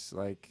nice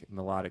like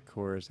melodic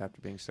chorus after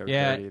being so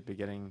Yeah. dirty at the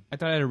beginning. I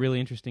thought it had a really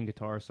interesting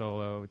guitar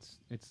solo. It's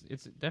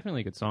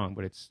definitely a good song,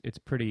 but it's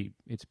pretty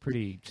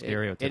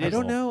stereotypical. I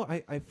don't know.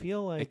 I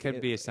feel like It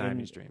could be a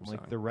Siamese in, Dream Like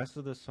song. the rest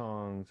of the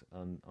songs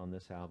on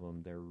this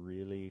album, they're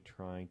really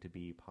trying to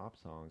be pop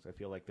songs. I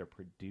feel like they're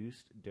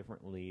produced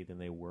differently than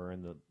they were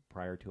in the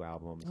prior 2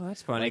 albums. Oh,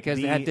 that's funny Like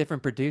because they had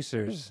different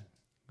producers.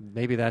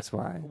 Maybe that's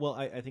why. Well,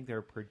 I think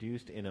they're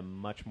produced in a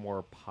much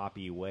more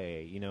poppy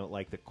way. You know,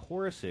 like the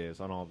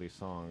choruses on all these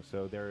songs.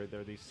 So they're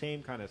the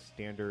same kind of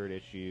standard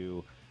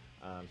issue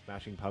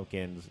Smashing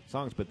Pumpkins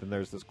songs, but then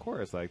there's this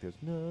chorus like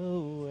there's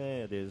no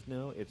way, there's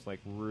no. It's like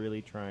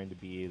really trying to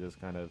be this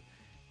kind of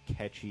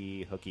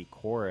catchy, hooky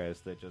chorus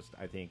that just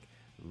I think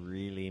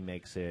really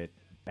makes it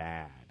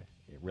bad.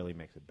 It really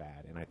makes it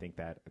bad, and I think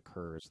that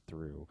occurs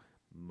through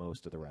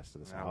most of the rest of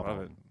this I album.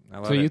 love it. I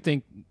love So you it.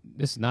 think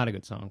this is not a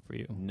good song for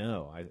you?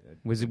 No,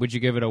 Would you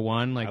give it a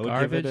 1 like I would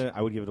garbage?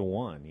 I would give it a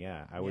 1.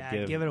 Yeah, I would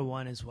I'd give it a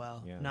 1 as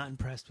well. Yeah. Not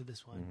impressed with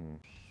this one. Mm-hmm.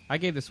 I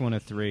gave this one a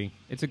 3.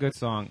 It's a good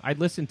song. I'd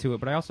listen to it,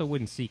 but I also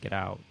wouldn't seek it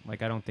out.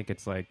 Like I don't think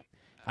it's like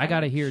I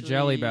gotta hear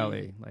Jelly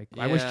Belly. Like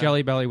I wish Yeah.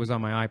 Jelly Belly was on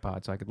my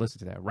iPod so I could listen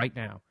to that right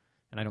now.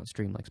 And I don't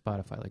stream like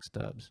Spotify like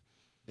Stubbs.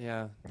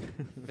 Yeah,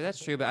 but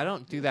that's true. But I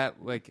don't do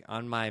that like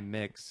on my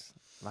mix,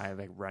 my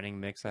like running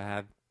mix.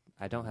 I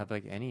I don't have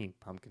like any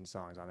Pumpkin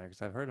songs on there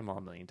because I've heard them all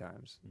a million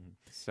times.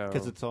 So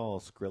Because it's all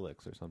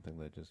Skrillex or something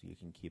that just you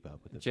can keep up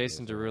with.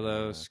 Jason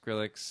Derulo,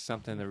 Skrillex,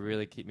 something to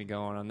really keep me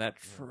going on that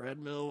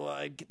treadmill.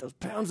 I get those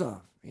pounds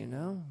off, you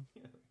know.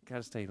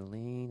 Gotta stay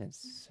lean and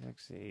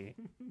sexy.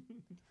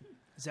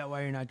 Is that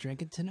why you're not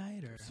drinking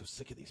tonight? Or So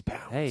sick of these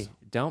pounds. Hey,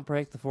 don't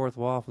break the fourth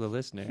wall for the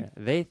listener.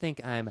 They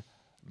think I'm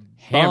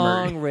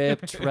Hammered. bong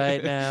ripped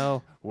right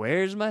now.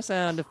 Where's my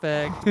sound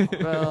effect?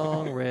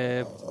 Bong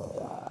ripped.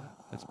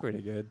 That's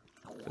pretty good.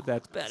 But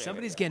that's better.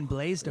 somebody's getting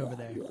blazed over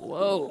there?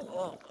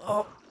 Whoa.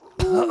 Oh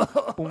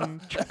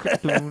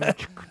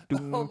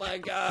my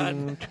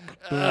God.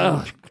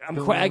 I'm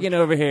quagging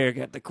over here.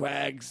 Got the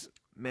quags.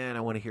 Man,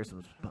 I want to hear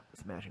some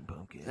Smashing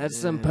Pumpkins. That's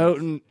some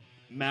potent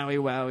Maui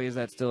Wowie. Is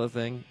that still a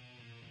thing?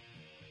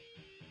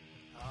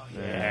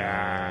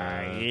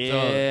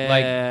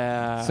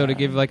 Yeah. So to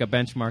give like a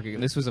benchmark,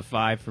 this was a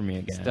 5 for me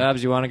again.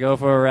 Stubbs, you want to go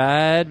for a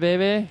ride,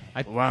 baby?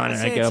 I want I'd to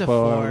say go it's a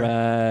for 4. a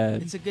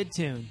ride. It's a good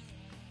tune.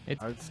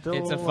 It's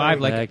still a 5.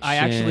 Like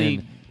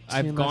Collection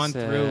I've to gone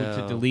through to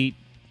myself. delete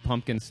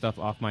Pumpkin stuff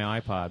off my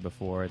iPod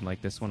before, and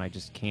like this one, I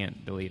just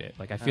can't delete it.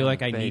 Like I feel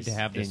like I need to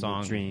have the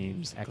song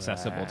dreams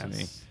accessible to me.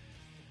 glass.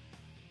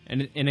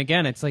 And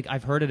again, it's like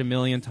I've heard it a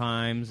million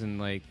times, and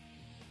like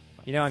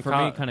You know, in for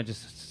me, it kind of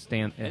just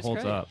it it's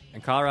holds great. up.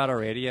 In Colorado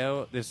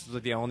radio, this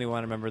was the only one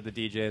I remember the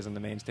DJs on the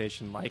main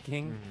station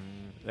liking.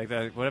 Like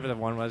whatever the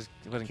one was,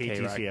 it wasn't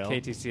KTCL. K-Rock,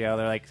 KTCL.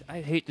 They're like,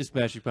 I hate the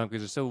Smashing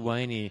Pumpkins. They're so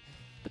whiny,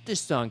 but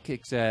this song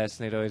kicks ass,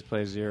 and they'd always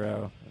play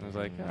Zero. And I was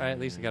like, all right, at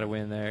least I got a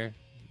win there.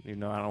 Even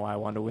though I don't know why I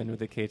wanted to win with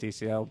the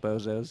KTCL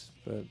bozos,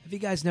 but Have you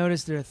guys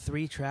noticed there are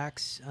 3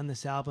 tracks on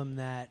this album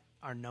that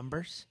are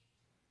numbers?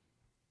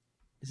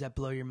 Does that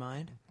blow your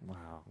mind?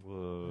 wow,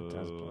 Whoa. It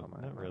does blow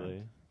my Not mind.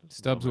 really.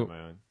 Stubbs, Blow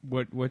my mind.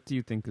 what do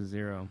you think of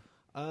Zero?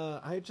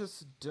 I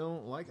just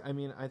don't like. I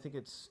mean, I think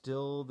it's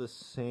still the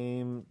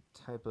same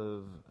type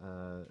of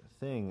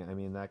thing. I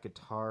mean, that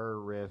guitar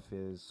riff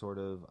is sort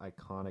of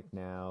iconic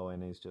now,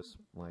 and is just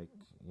like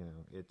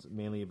it's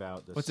mainly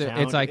about the sound.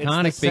 It's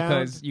iconic the sound.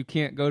 because you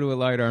can't go to a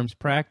light arms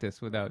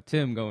practice without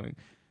Tim going.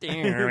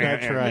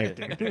 That's right.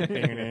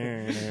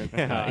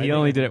 He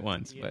only did it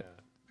once, Yeah. but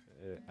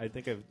I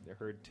think I've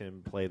heard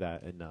Tim play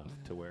that enough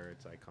to where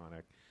it's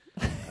iconic.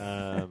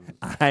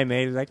 I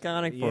made it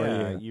iconic for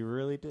Yeah, you. you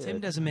really did. Tim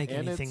doesn't make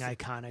And anything it's-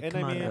 iconic. And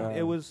Come I on mean, now.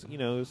 it was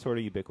sort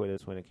of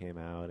ubiquitous when it came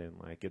out, and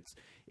like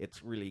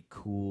it's really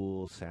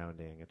cool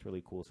sounding. It's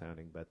really cool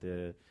sounding, but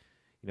the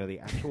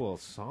actual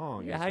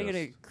song. Yeah, is how are you just,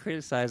 gonna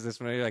criticize this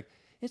when you're like,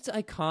 it's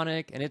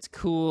iconic and it's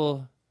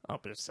cool? Oh,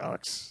 but it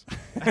sucks.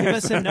 Give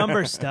us a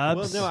number,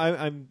 Stubbs. Well, no,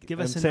 I'm Give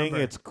I'm us a saying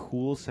number. it's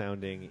cool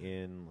sounding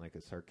in like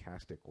a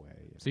sarcastic way.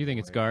 So you think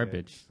it's Like,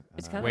 garbage?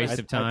 It's kinda waste like-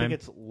 of time, I think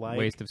it's like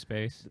waste of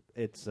space.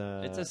 It's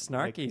It's a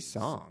snarky like,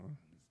 song.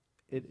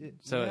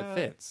 So it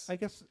fits. I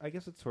guess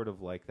it's sort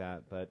of like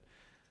that, but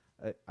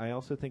I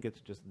also think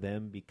it's just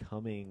them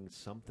becoming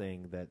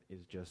something that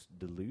is just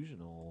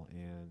delusional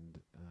and.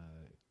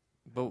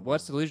 But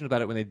what's delusional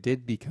about it when they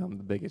did become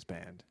the biggest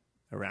band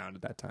around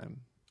at that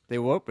time? They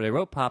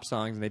wrote pop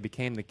songs and they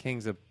became the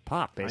kings of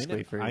pop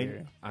basically for a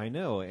year. I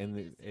know,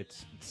 and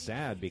it's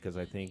sad because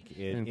I think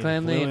it. And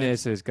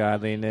cleanliness is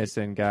godliness,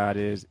 and God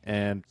is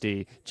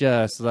empty,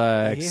 just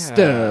like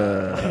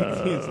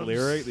stuff.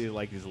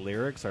 These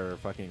lyrics are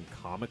fucking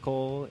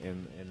comical,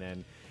 and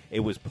then it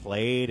was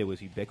played, it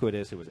was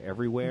ubiquitous, it was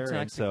everywhere,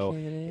 and so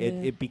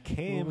it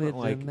became with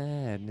like the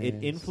madness.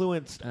 it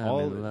influenced I'm all.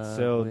 in love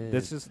So with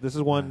this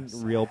is one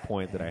real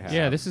point that I have.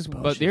 Yeah, this is.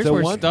 But there's So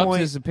where one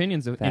Stubbs'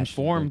 opinions are Fashion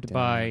informed breakdown.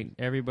 by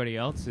everybody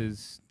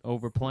else's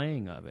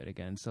overplaying of it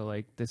again. So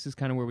like, this is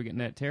kind of where we get in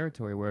that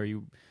territory where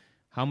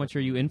how much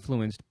are you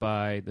influenced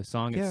by the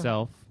song Yeah.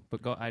 itself? But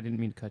I didn't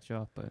mean to cut you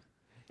off, but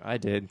I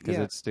did because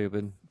Yeah. it's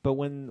stupid. But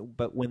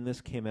when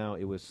this came out,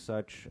 it was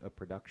such a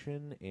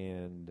production,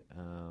 and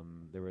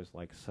there was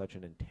like such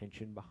an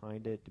intention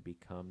behind it to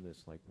become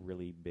this like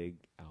really big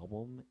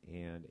album.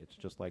 And it's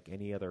just like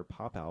any other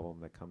pop album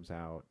that comes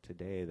out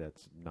today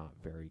that's not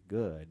very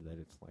good. That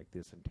it's like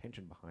this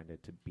intention behind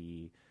it to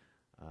be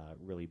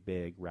really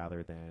big,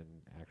 rather than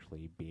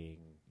actually being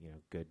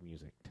good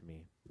music to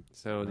me.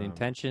 So the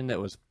intention that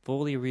was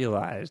fully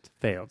realized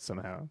failed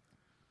somehow.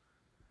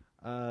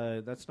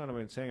 That's not what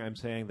I'm saying. I'm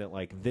saying that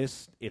like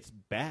this, it's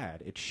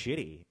bad, it's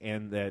shitty,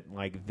 and that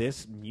like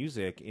this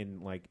music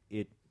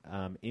it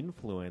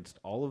influenced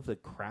all of the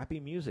crappy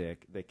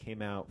music that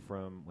came out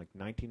from like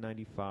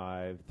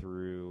 1995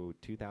 through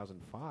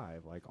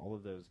 2005, like all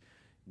of those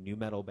new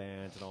metal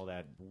bands and all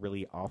that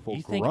really awful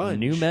You grunge. think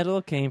new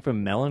metal came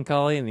from Mellon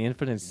Collie and the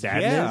Infinite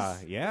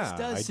Sadness? Yeah, It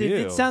does. I do.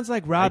 It sounds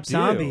like Rob I do.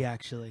 Zombie,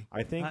 actually.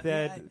 I think I-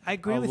 that I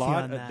agree a with you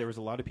lot on that. There was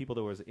a lot of people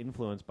that was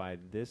influenced by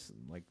this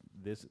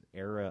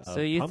era of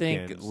So you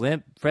Pumpkins.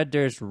 think Fred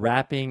Durst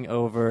rapping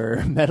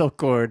over metal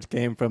chords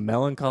came from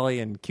Mellon Collie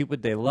and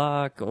Cupid de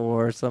Lock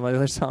or some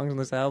other songs on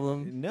this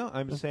album? No,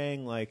 I'm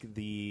saying like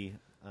the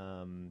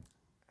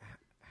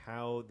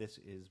how this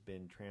has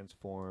been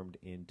transformed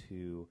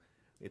into.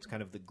 It's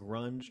kind of the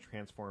grunge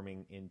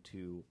transforming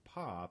into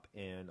pop,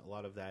 and a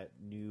lot of that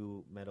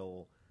new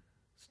metal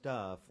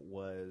stuff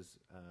was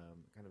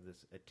kind of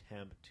this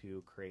attempt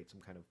to create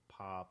some kind of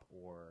pop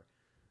or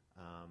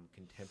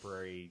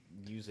contemporary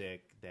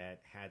music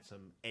that had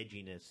some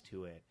edginess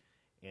to it.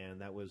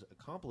 And that was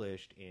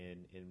accomplished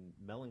in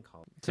Mellon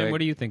Collie. Tim, what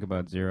do you think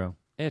about Zero?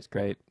 It's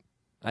great.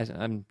 I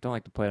don't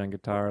like to play it on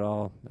guitar at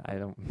all. I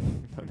don't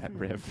know that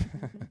riff.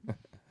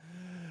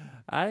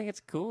 I think it's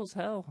cool as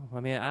hell.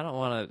 I mean, I don't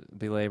want to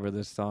belabor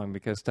this song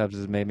because Stubbs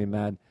has made me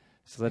mad.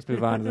 So let's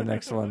move on to the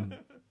next one.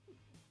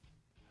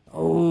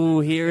 Oh,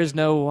 Here Is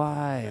No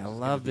Why. I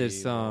love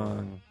this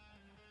song.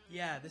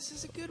 Yeah, this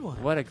is a good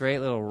one. What a great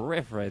little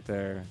riff right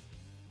there.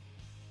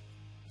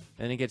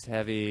 Then it gets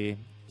heavy.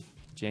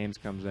 James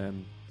comes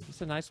in.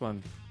 It's a nice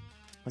one.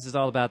 This is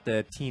all about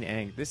the teen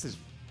angst. This is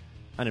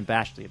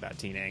unabashedly about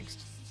teen angst.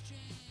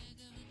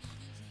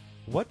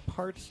 What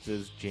parts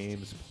does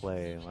James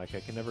play? Like, I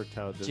can never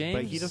tell. James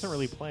but he doesn't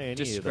really play any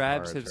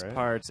describes of the parts, his right?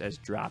 parts as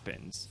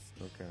drop-ins.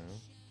 Okay.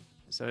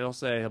 So he'll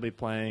say he'll be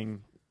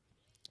playing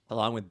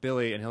along with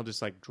Billy, and he'll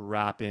just, like,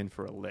 drop in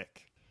for a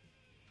lick.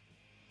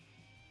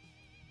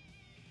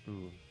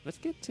 Ooh. Let's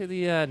get to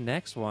the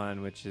next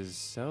one, which is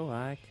so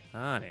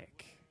iconic.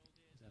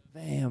 A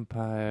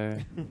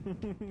vampire.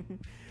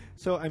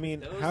 So, I mean,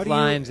 Those how do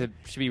lines that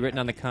should be written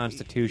on the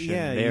Constitution.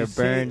 Yeah, they're you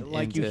say, burned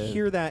like into... you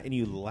hear that and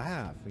you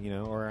laugh,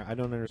 or I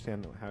don't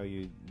understand how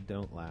you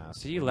don't laugh.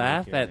 So you when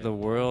laugh hear at it. the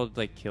world,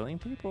 like, killing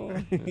people?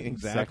 Exactly.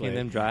 Sucking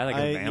them dry like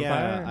a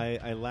vampire?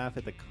 Yeah, I laugh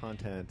at the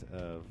content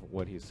of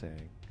what he's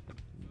saying.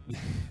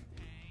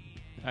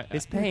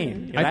 His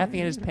pain. You're laughing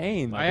at his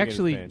pain.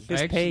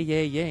 His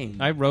pain.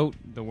 I wrote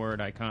the word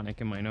iconic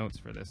in my notes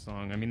for this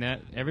song. I mean,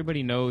 that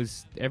everybody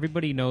knows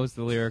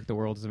the lyric, the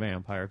world is a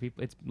vampire.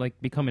 People, it's like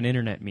become an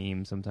internet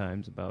meme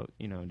sometimes about,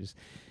 just,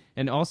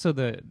 and also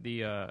the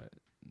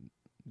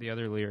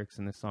other lyrics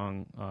in the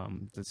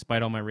song,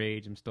 despite all my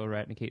rage, I'm still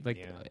rat in a cage.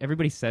 Like,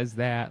 everybody says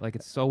that, like,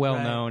 it's so well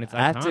known. It's iconic.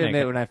 I have to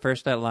admit, when I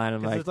first that line,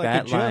 I'm like,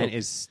 that line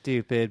is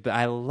stupid, but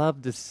I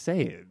love to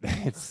say it.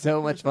 It's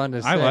so much fun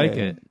to say. I like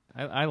it.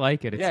 I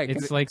like it.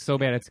 It's like so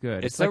bad it's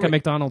good. It's like a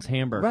McDonald's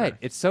hamburger. Right.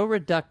 It's so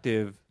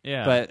reductive.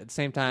 Yeah. But at the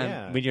same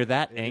time, when you're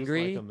that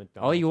angry,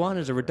 all you want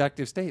is a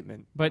reductive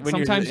statement. But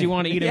sometimes you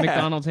want to eat a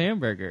McDonald's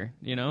hamburger.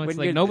 It's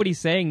like nobody's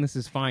saying this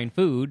is fine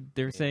food.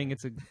 They're saying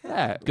it's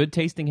a good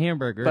tasting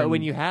hamburger. But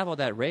when you have all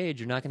that rage,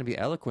 you're not going to be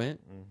eloquent.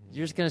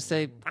 You're just going to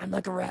say, I'm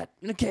like a rat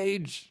in a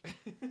cage.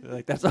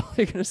 Like, that's all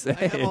you're going to say.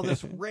 I have all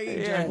this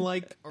rage. I'm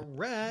like a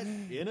rat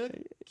in a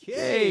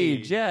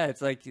cage. Yeah,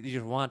 it's like you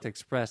just want to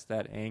express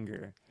that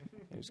anger.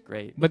 It was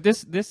great. But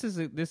this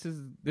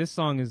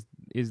song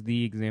is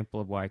the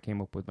example of why I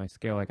came up with my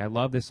scale. Like, I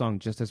love this song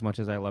just as much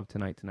as I love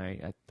Tonight.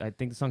 I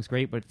think the song's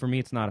great, but for me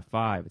it's not a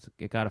 5.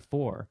 It got a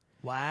 4.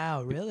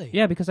 Wow, really?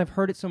 Yeah, because I've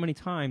heard it so many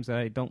times that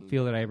I don't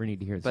feel that I ever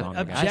need to hear the song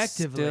again.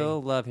 Objectively, I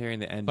still love hearing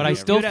the ending. But I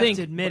still think have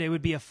to admit it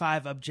would be a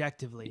 5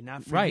 objectively,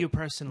 not for you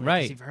personally,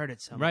 because you've heard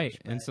it so much.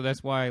 Right, and so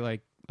that's why,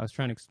 like, I was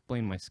trying to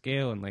explain my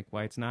scale and, like,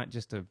 why it's not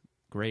just a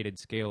graded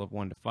scale of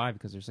 1 to 5,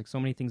 because there's, like, so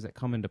many things that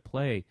come into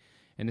play.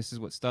 And this is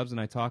what Stubbs and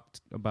I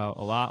talked about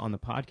a lot on the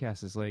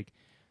podcast, is like,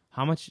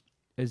 how much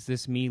is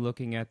this me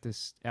looking at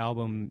this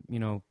album,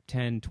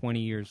 10, 20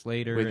 years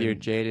later? With your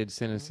jaded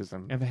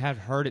cynicism. I've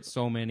heard it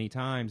so many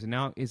times. And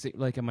now, is it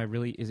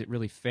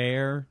really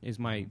fair? Is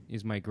my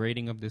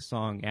grading of this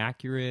song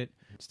accurate?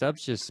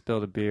 Stubbs just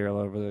spilled a beer all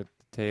over the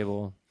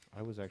table.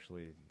 I was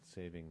actually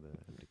saving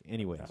the...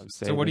 Anyways.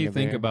 So what do you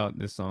think about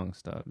this song,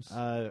 Stubbs?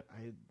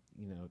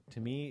 To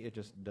me, it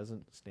just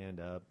doesn't stand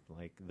up.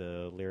 Like,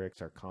 the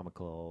lyrics are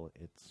comical.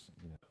 It's,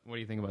 What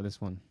do you think about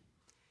this one?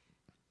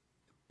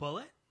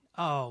 Bullet?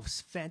 Oh,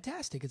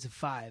 fantastic. It's a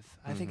 5.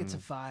 I think it's a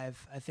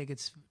 5. I think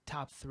it's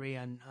top 3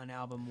 on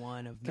album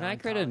 1 of Can I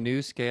create Mellon a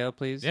new scale,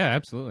 please? Yeah,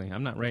 absolutely.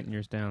 I'm not writing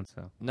yours down,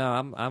 so. No,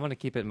 I'm going to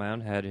keep it in my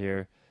own head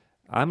here.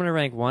 I'm going to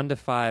rank 1 to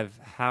 5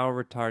 how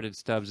retarded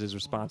Stubbs'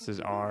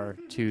 responses are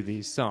to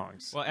these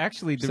songs. Well,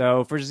 actually...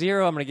 So for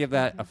 0, I'm going to give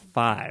that a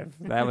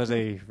 5. That was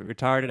a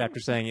retarded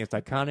after saying it's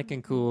iconic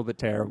and cool but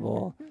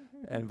terrible.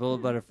 And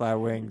Bullet Butterfly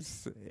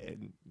Wings,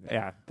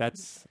 yeah,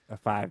 that's a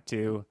 5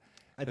 too.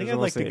 I think I'd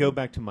like to go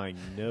back to my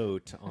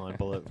note on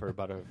Bullet for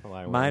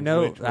Butterfly Wings. My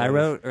note I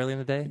wrote early in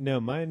the day? No,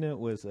 my note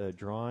was a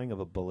drawing of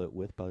a bullet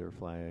with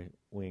butterfly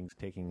wings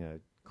taking a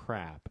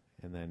crap,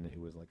 and then it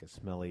was like a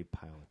smelly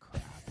pile of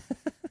crap.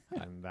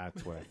 And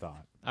that's what I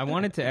thought. I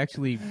wanted to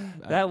actually...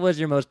 that was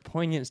your most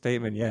poignant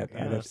statement yet,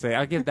 I would say.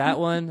 I'll give that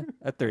one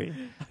a 3.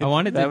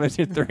 That was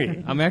your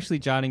 3. I'm actually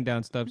jotting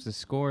down Stubbs'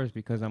 scores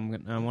because I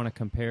want to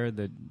compare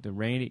the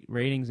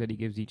ratings that he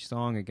gives each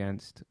song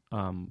against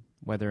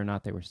whether or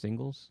not they were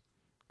singles.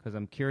 Because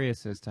I'm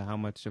curious as to how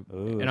much of...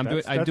 Ooh, and I'm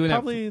doing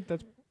that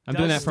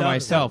for Stubbs'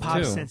 myself, pop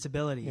too.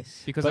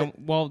 sensibilities. Because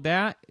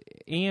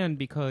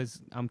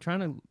because I'm trying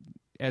to...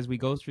 As we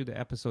go through the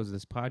episodes of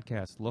this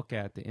podcast, look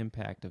at the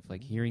impact of,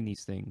 like, hearing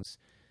these things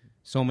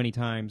so many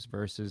times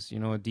versus,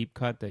 a deep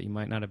cut that you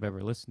might not have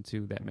ever listened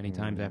to that many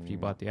times after you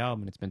bought the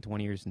album, and it's been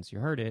 20 years since you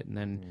heard it. And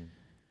then,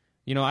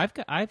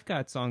 I've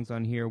got songs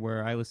on here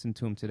where I listened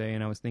to them today,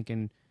 and I was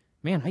thinking,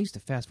 man, I used to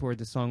fast forward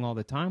this song all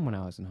the time when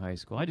I was in high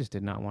school. I just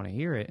did not want to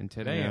hear it. And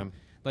today,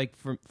 like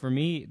for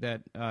me,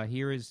 that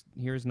Here Is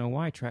No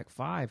Why, track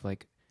 5,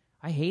 like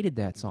I hated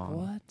that song.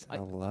 What? I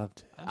loved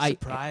it. I'm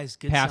surprised.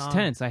 Good past song.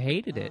 tense, I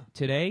hated it.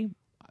 Today,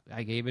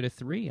 I gave it a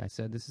 3. I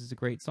said, this is a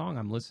great song.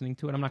 I'm listening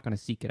to it. I'm not going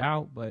to seek it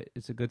out, but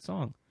it's a good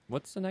song.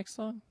 What's the next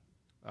song?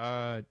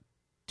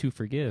 To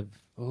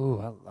Forgive. Ooh,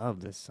 I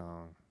love this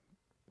song.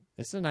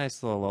 It's a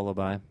nice little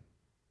lullaby.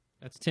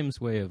 That's Tim's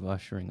way of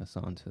ushering us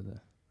on to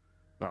the...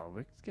 Oh,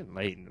 it's getting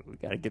late. We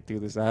got to get through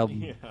this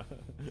album. Yeah.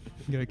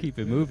 You got to keep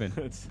it moving.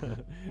 It's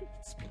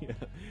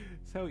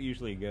how it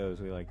usually goes.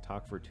 We like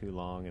talk for too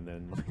long, and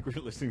then like,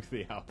 we're listening to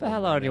the album.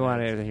 How long do you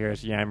want to hear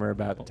us yammer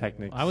about the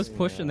techniques? I was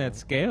pushing that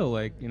scale,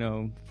 like,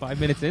 5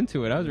 minutes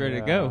into it. I was ready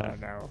to go. I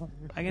don't know.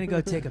 I'm gonna go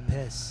take a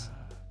piss.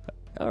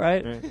 All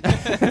right.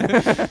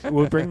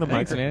 We'll bring the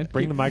Thanks, man.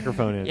 bring the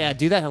microphone in. Yeah,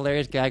 do that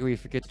hilarious gag where you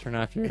forget to turn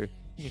off your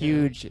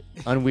huge,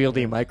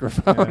 unwieldy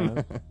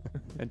microphone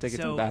and take it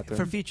to the bathroom.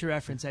 For future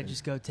reference, I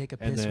just go take a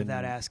piss then-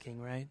 without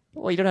asking, right?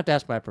 Well, you don't have to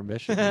ask my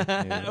permission.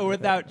 Or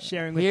without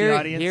sharing with the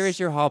audience. Here is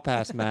your hall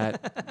pass,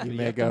 Matt. You You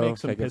may have to go make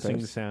some take a pissing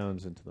piss.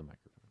 sounds into the microphone.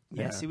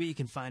 Yeah, see what you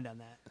can find on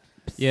that.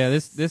 Yeah,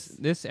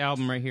 this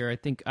album right here,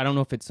 I don't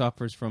know if it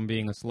suffers from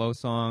being a slow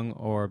song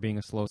or being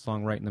a slow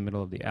song right in the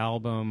middle of the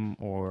album,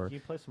 or Can you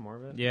play some more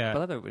of it? yeah. I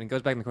love it when it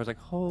goes back in the chorus, like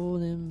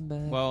holding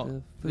back.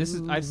 Well,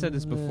 the I've said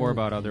this before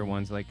about other food.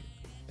 ones. Like,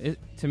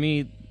 to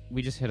me,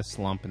 we just hit a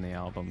slump in the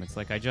album. It's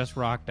like I just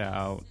rocked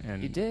out,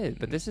 and You did,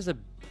 but this is a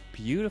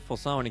beautiful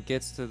song when it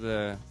gets to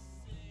the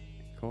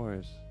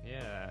chorus.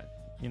 yeah,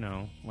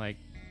 like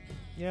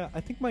Yeah,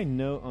 I think my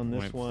note on when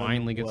this it one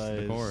finally gets was,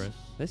 to the chorus.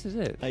 This is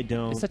it. I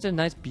don't. It's such a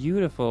nice,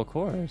 beautiful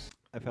chorus.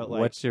 I felt like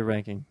What's your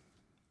ranking?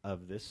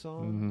 of this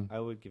song, Mhm. I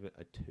would give it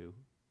a 2.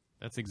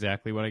 That's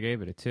exactly what I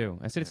gave it a 2.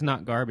 I said it's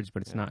not garbage,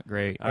 but it's not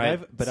great. All right,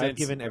 But I've since-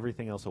 given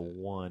everything else a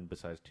 1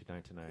 besides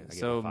Tonight Tonight. I gave it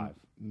So a 5.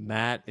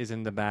 Matt is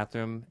in the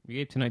bathroom. We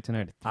gave Tonight a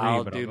 3.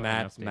 I'll but do go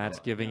Matt's. ahead and Matt's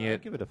update giving I'll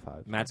it. give it a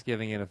 5. Matt's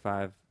giving it a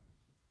 5.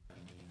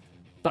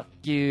 Fuck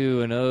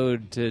you, an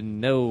ode to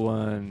no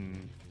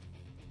one.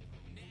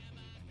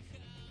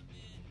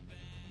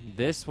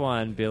 This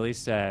one, Billy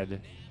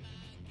said,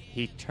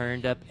 he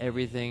turned up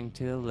everything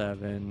to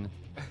 11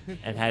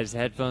 and had his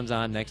headphones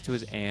on next to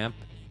his amp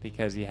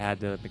because he had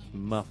to like,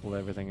 muffle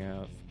everything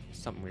out.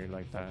 Something weird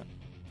like that.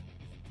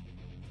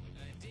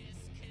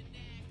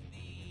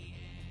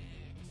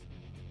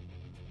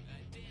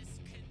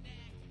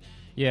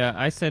 Yeah,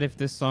 I said if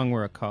this song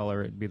were a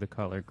color, it'd be the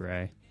color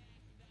gray.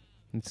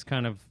 It's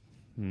kind of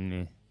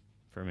meh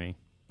for me.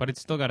 But it's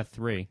still got a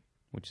 3,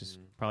 which is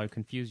probably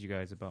confused you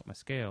guys about my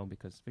scale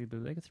because people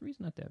are like, a 3's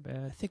not that I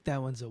bad. think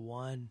that one's a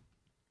 1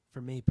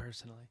 for me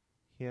personally.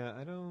 Yeah,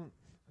 I don't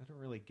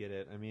really get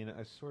it. I mean,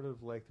 I sort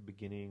of like the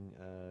beginning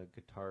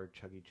guitar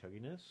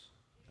chugginess.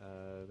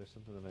 There's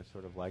something that I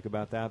sort of like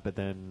about that, but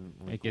then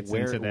like, It gets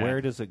where into that. where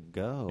does it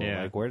go?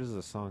 Yeah. Like, where does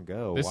the song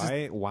go? This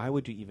is- Why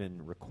would you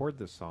even record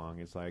this song?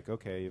 It's like,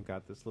 okay, you've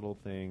got this little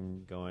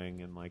thing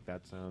going, and like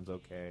that sounds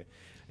okay.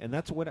 And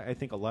that's what I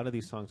think a lot of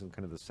these songs in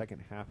kind of the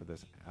second half of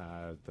this,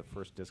 the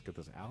first disc of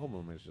this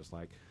album is just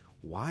like,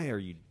 why are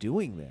you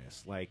doing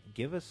this? Like,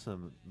 give us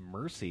some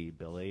mercy,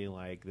 Billy.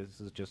 Like, this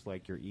is just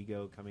like your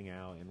ego coming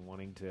out and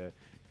wanting to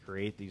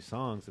create these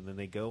songs, and then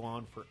they go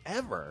on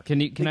forever. Can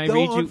They I go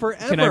read on you?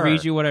 forever. Can I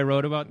read you what I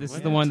wrote about? This What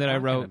is the are one you that I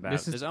talking wrote. about?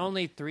 This is There's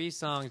only 3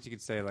 songs you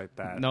could say like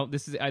that. no.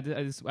 This is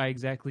I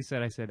exactly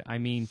said. I said. I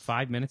mean,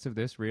 5 minutes of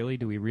this. Really?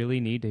 Do we really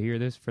need to hear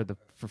this for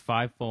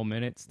 5 full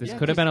minutes? This Yeah,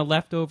 could have 'cause- been a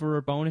leftover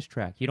or bonus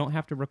track. You don't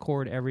have to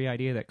record every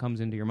idea that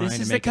comes into your mind. This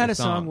and is the make it a kind of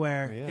song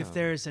where Yeah. if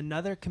there's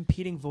another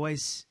competing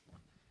voice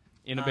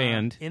in a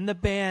band. in the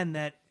band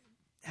that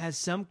has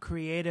some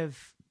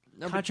creative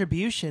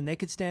contribution, they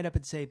could stand up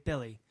and say,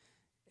 "Billy,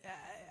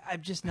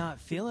 I'm just not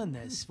feeling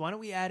this. Why don't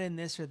we add in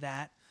this or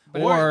that?"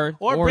 Or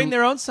Or- bring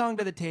their own song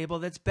to the table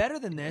that's better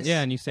than this.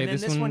 Yeah, and you say then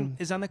this one-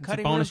 is on the it's a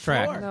cutting bonus room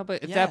track. floor. No,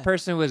 but if Yeah. that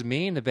person was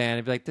me in the band,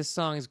 I'd be like, this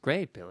song is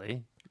great,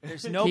 Billy.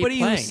 There's nobody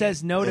who playing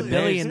says no to There's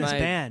Billy in this my-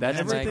 band. that's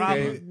That's my the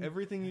problem. great-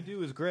 Everything you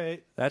do is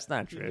great. That's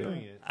not Keep true.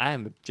 doing it. I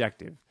am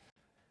objective.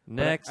 But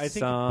Next I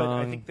think, song. But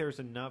I think there's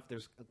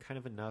kind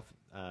of enough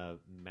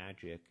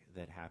magic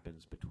that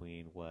happens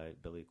between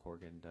what Billy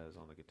Corgan does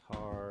on the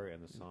guitar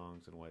and the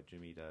songs and what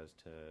Jimmy does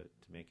to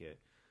make it.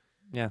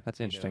 Yeah, that's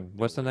interesting. know,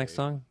 What's the next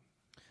delay.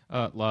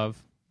 song?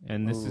 Love,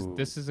 and this Ooh.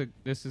 is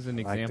an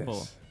I like example.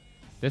 this.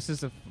 This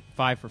is a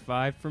 5 for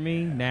 5 for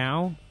me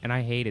now, and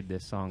I hated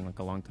this song like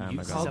a long time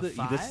You ago. called a it,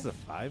 this is 5? a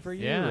 5 for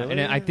you? Yeah, really?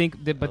 and I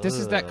think that, but this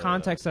is that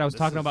context that I was This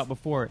talking is- about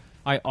before.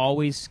 I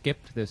always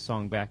skipped this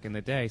song back in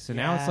the day, so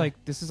now it's Yeah.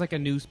 like this is like a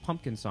new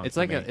Pumpkin song. It's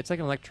for like me. it's like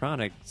an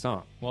electronic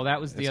song. well, that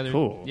was the it's other.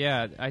 cool.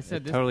 Yeah, I said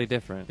It's this. totally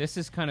different. This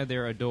is kind of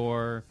their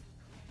Adore.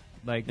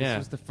 Like this Yeah.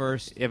 was the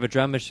first. You have a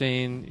drum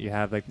machine. You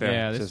have like the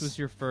Yeah, this just- was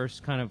your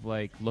first kind of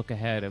like look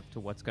ahead of to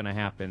what's going to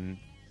happen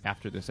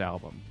after this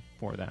album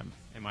for them,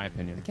 in my I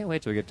opinion. can't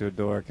wait till we get to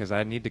Adore because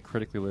I need to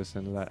critically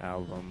listen to that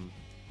album.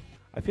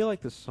 I feel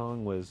like this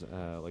song was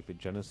like the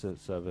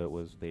genesis of it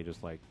was they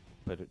just like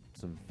put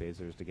some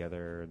phasers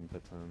together and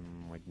put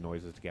some like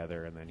noises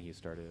together, and then he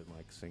started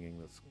like singing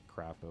this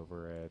crap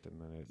over it, and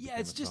then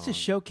it's just to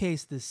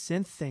showcase the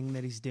synth thing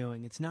that he's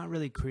doing. It's not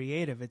really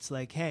creative. It's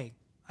like, hey,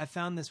 I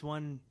found this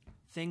one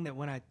thing that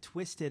when I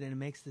twist it and it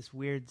makes this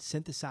weird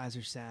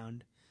synthesizer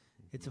sound,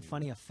 it's a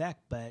funny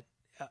effect, but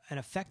an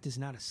effect is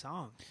not a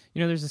song.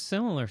 You know, there's a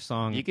similar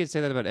song. You could say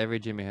that about every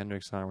Jimi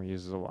Hendrix song where he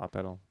uses a wah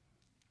pedal.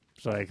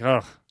 It's like,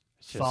 it's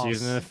just False.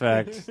 using an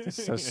effect.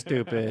 It's so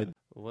stupid.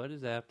 What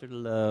is After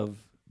Love?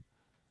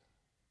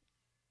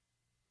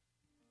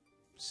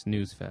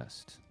 Snooze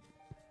Fest.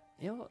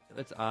 You know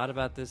what's odd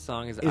about this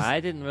song is I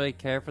didn't really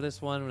care for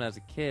this one when I was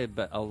a kid,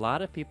 but a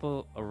lot of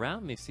people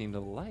around me seem to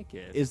like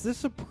it. Is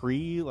this a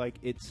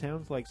it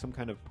sounds like some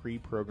kind of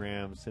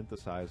pre-programmed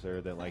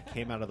synthesizer that like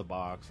came out of the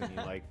box, and you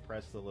like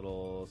press the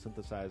little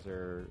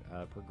synthesizer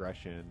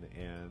progression,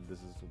 and this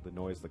is the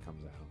noise that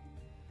comes out.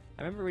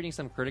 I remember reading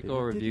some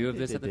critical review of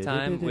this at the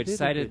time, which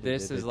cited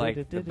this as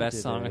like the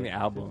best song on the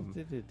album.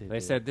 They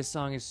said this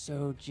song is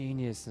so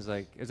genius. It's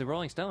like it's a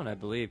Rolling Stone, I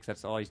believe, because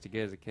that's all I used to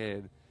get as a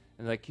kid.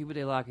 And like Cuba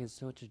de Lock is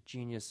such a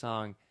genius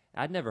song.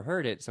 I'd never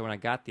heard it, so when I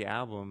got the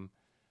album,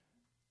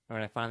 or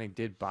when I finally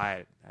did buy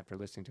it after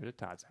listening to it at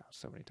Todd's house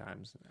so many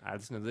times, I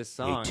listened to this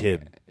song. Hey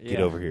Tim, get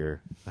over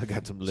here. I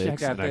got some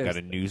licks, and I got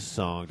a new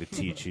song to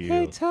teach you.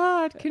 Hey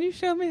Todd, can you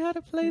show me how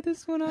to play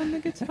this one on the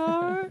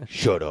guitar?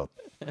 Shut up.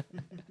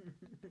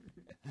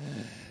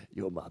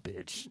 You're my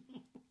bitch.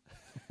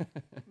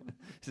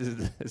 This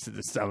is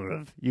the summer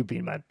of you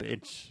being my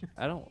bitch.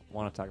 I don't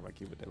want to talk about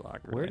Cuba de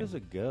Lock. Where does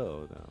it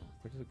go, though?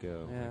 Where does it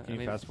go? Yeah, Can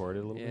you fast forward it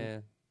a little bit? Yeah.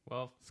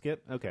 Well,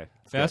 Skip? Okay.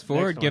 fast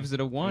forward gives it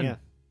a 1. Yeah.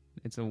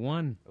 It's a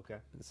 1. Okay.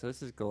 So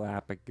this is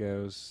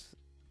Galapagos.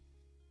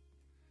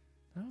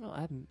 I don't know.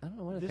 I don't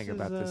know what to think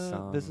about this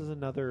song. This is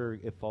another.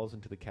 It falls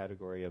into the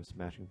category of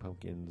Smashing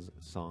Pumpkins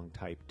song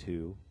type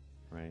 2,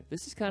 right?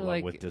 This is kind of Along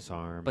like with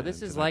Disarm. but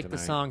this and is like Tonight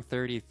the song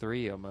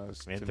 33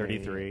 almost. And to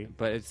 33. me.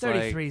 But it's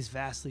 33 is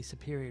vastly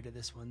superior to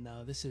this one,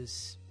 though. This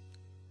is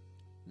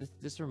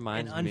this an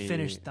reminds me.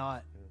 unfinished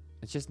thought.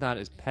 It's just not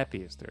as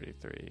peppy as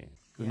 33.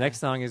 The Yeah. next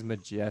song is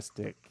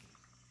Majestic.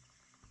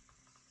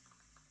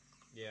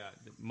 Yeah,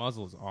 the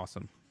muzzle's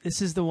awesome.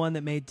 This is the one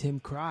that made Tim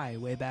cry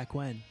way back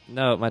when.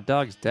 No, my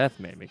dog's death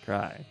made me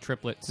cry.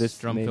 Triplets, This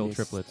drum made fill me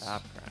triplets.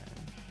 Stop crying.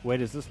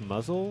 Wait, is this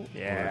Muzzle?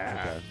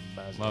 Yeah.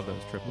 Okay. Love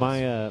those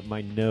triplets.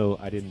 My note,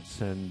 I didn't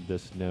send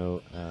this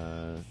note,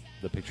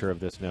 the picture of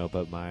this note,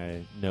 but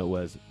my note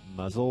was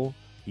Muzzle,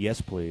 yes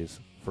please,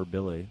 for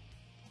Billy.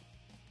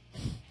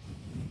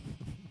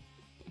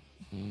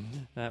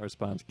 That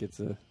response gets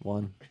a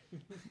 1.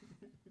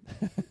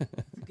 It's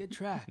a good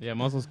track. Yeah,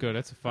 muzzle's good.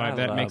 That's a 5. I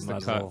That love makes the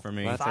Muzzle. cut for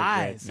me. That's a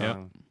 5. great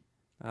song.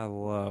 I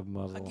love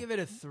Muzzle. I'll give it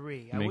a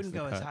 3. I Makes wouldn't the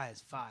go as cut. high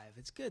as 5.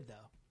 It's good, though.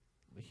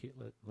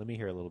 Let me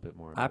hear a little bit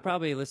more. I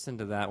probably listened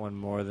to that one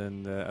more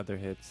than the other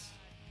hits.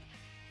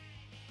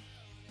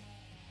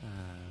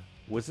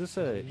 Was this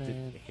a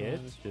hit?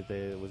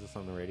 Was this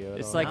on the radio at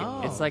It's all? like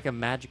No. it's like a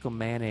Magical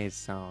Mayonnaise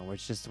song,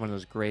 which is just one of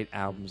those great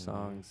album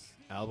songs.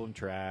 album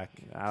track.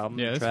 Album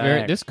Yeah,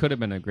 track. this could have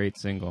been a great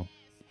single.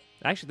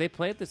 Actually, they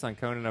played this on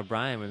Conan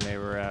O'Brien when they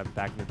were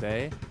back in the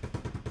day.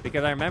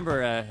 Because I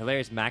remember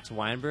hilarious Max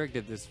Weinberg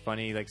did this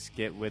funny like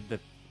skit with the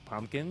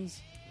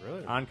Pumpkins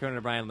Really? on Conan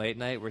O'Brien Late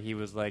Night where he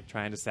was like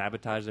trying to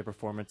sabotage their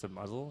performance of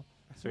Muzzle.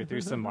 So he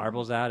threw some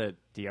marbles out at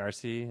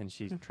DRC and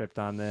she tripped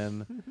on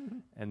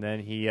them. And then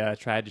he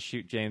tried to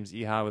shoot James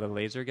Iha with a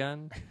laser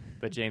gun,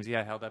 but James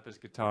Iha held up his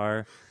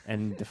guitar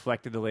and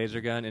deflected the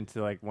laser gun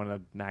into like one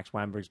of Max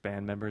Weinberg's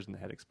band members and the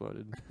head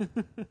exploded.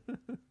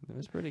 It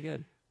was pretty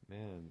good.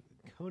 Man,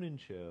 Conan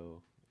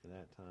show for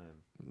that time.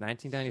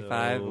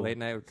 1995, So- Late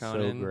Night with so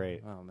Conan.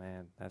 great. Oh,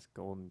 man, that's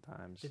golden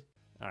times.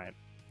 All right,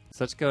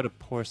 so let's go to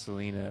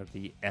Porcelina,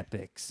 the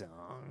epic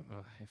song.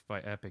 If by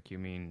epic you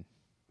mean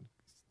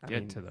I Get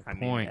mean- to the I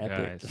mean point,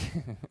 epic. guys.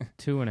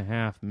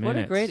 2.5 minutes. What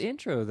a great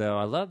intro, though.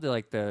 I love it's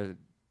like turn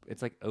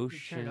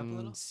it up a little?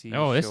 ocean, seashore.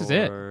 Oh, this is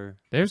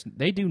it.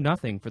 They do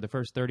nothing for the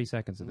first 30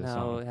 seconds of this No,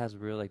 song. it has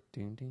real like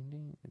ding ding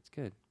ding. It's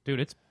good. Dude,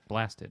 it's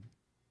blasted.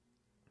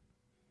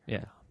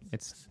 Yeah,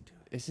 it's.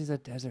 This is a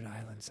desert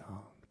island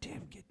song.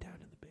 Tim, get down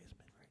in the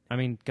basement right I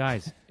mean,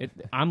 guys,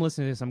 I'm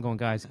listening to this. I'm going,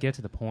 guys, get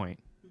to the point.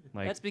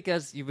 Like, That's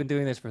because you've been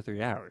doing this for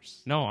 3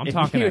 hours. no, I'm If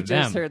talking you to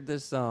them. just heard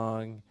this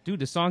song. Dude,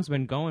 the song's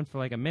been going for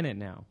like a minute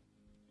now.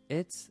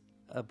 It's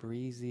a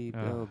breezy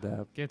Oh. build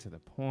up. Get to the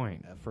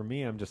point. now. For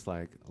me, I'm just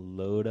like,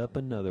 load up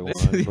another one.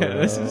 Yeah,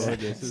 bro. this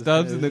is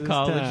Stubbs in the this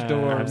college time.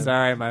 dorm. I'm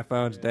sorry, my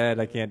phone's dead.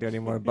 I can't do any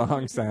more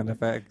bong sound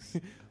effects. So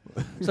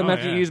I'm Oh, gonna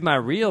have to yeah. use my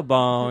real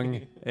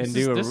bong and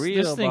do a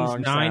real this thing's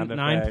bong nine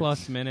sound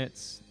plus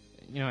minutes.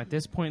 You know, at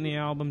this point in the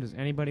album, does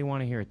anybody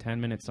want to hear a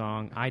 10-minute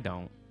song? I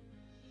don't.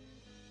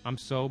 I'm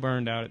so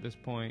burned out at this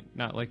point.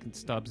 Not like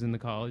Stubbs in the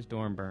college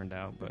dorm burned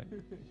out, but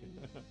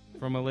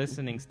from a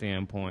listening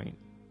standpoint,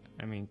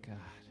 I mean, God,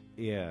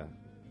 Yeah.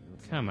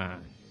 come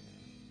on.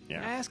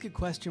 Can I ask a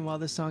question while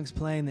this song's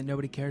playing that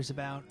nobody cares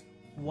about?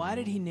 Why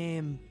did he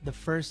name the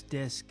first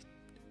disc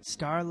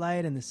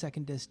Starlight and the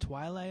second disc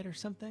Twilight or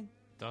something?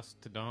 Dusk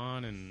to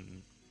Dawn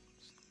and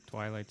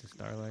Twilight to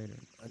Starlight.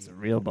 That's a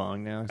real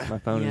bong now. 'Cause my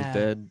phone is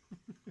dead.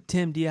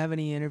 Tim, do you have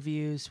any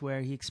interviews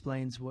where he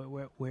explains what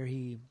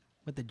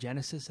the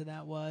genesis of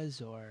that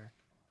was, or?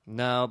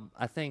 No,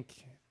 I think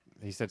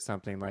he said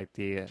something like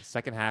the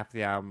second half of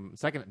the album,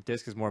 second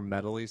disc is more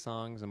metal-y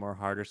songs and more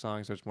harder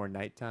songs, so it's more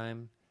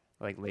nighttime,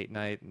 like late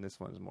night, and this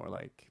one's more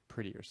like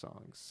prettier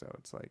songs, so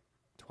it's like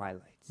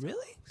Twilight.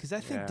 Really? Because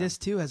I think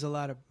disc 2 has a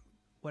lot of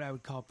what I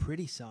would call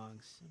pretty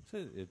songs.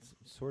 It's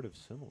sort of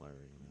similar.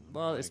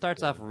 Well, it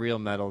starts off real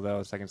metal,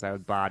 though. Second side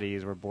with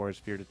Bodies, Where Boars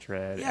Fear to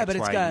Tread. Yeah, but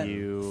it's got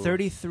XYU.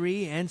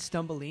 33 and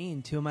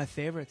Stumbleine. Two of my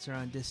favorites are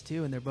on disc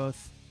 2, and they're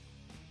both,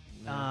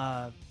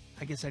 I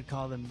guess I'd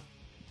call them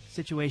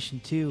Situation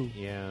 2.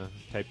 Yeah,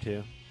 Type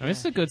 2. I mean,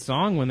 it's a good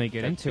song when they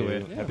get Type into 2,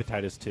 it.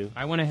 Hepatitis 2.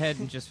 I went ahead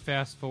and just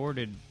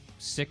fast-forwarded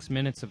 6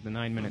 minutes of the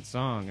 9-minute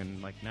song,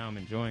 and like now I'm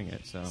enjoying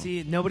it. So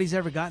See, nobody's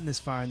ever gotten this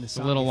far in the it's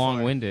song. a little before.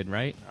 long-winded,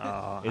 right?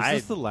 Is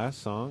this the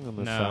last song on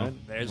the side?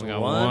 There's We got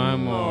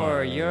one more.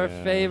 more. Your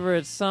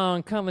favorite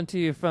song coming to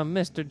you from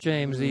Mr.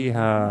 James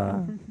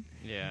Eha.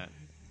 Yeah.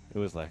 It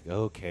was like,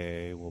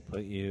 okay, we'll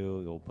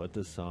put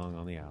this song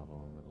on the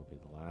album. It'll be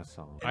the last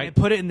song. And they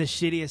put it in the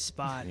shittiest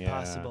spot Yeah.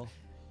 possible.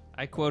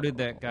 I quoted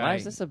that guy. Why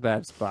is this a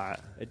bad spot?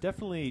 It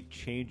definitely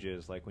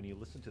changes. Like when you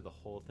listen to the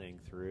whole thing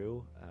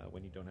through,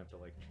 when you don't have to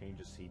like change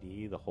a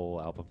CD, the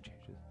whole album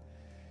changes.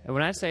 And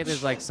when I say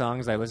there's like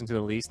songs I listen to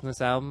the least in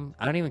this album,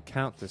 I don't even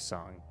count this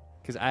song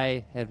because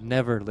I have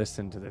never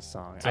listened to this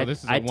song. So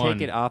this is I a one.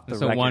 take it off the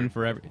It's record. a one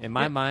for every. In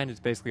my mind, it's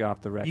basically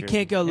off the record. You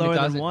can't go And it lower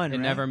than doesn't- 1, It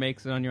right? never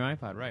makes it on your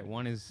iPod, right?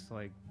 1 is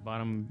like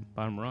bottom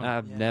rung.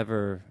 I've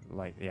never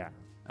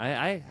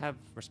I have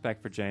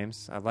respect for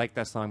James. I like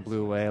that song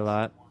 "Blew Away" a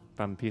lot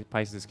from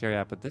Pisces Carry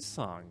Out, but this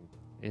song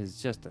is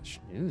just a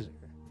snoozer.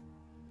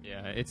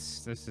 Yeah,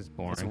 this is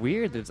boring. It's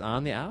weird that it's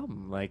on the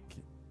album. Like,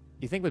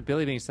 you think with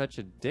Billy being such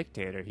a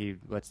dictator, he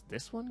lets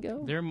this one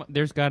go?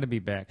 There's got to be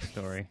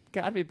backstory.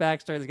 Gotta be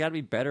backstory. There's gotta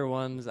be better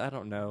ones. I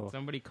don't know.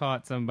 Somebody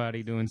caught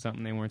somebody doing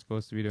something they weren't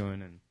supposed to be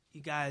doing, and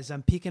You guys,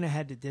 I'm peeking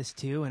ahead to disc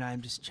 2, and I'm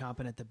just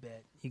chomping at the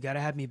bit. You got to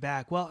have me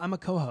back. Well, I'm a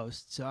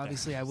co-host, so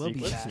obviously I will be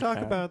Let's back. talk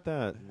about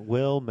that.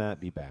 Will Matt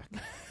be back?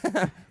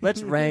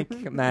 Let's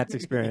rank Matt's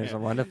experience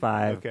on 1 to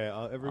 5. Okay,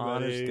 everybody.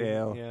 On a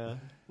scale. Yeah.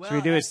 Should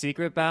we do a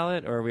secret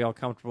ballot, or are we all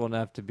comfortable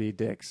enough to be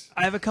dicks?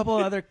 I have a couple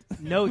other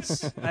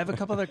notes. I have a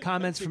couple other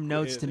comments from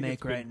notes to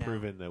make right now.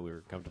 Proven that we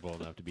were comfortable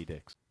enough to be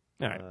dicks.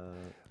 All right.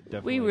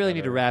 Definitely We really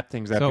need to better. wrap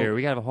things up So- here.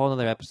 We got a whole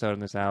other episode on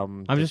this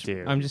album. I'm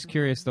to just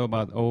curious though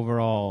about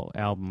overall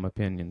album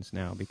opinions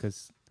now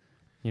because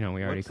we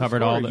already What's the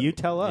covered score? all the. You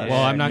tell us.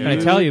 Well, I'm not You going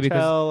to tell you because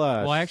tell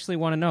us. well, I actually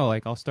want to know.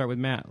 Like, I'll start with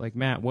Matt. Like,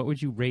 Matt, what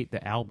would you rate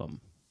the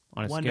album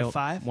on a 1 to scale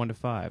 5? 1 to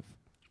 5?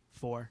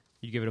 4.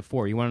 You give it a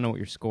 4. You want to know what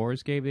your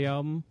scores gave the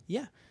album?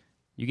 Yeah.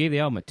 You gave the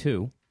album a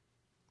 2,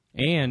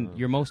 and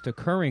your most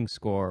occurring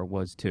score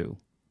was 2.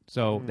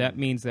 So that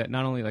means that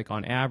not only like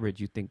on average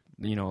you think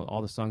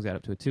all the songs add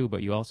up to a 2,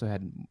 but you also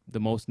had the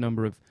most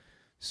number of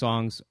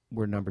songs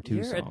were number 2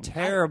 You're songs. a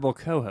terrible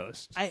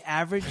co-host. I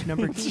averaged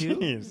number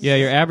 2. Yeah,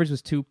 your average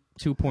was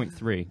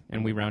 2.3,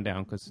 and we round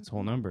down because it's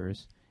whole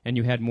numbers. And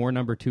you had more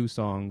number 2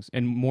 songs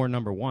and more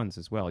number 1s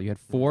as well. You had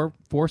four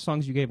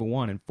songs you gave a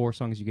 1 and 4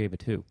 songs you gave a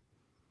 2.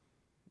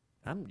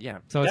 So it's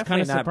definitely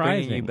kind of not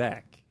bringing surprising. you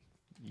back.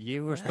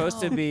 You were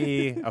supposed to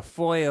be a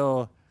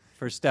foil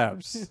for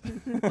Stubbs.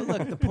 But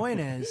look, the point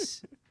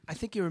is, I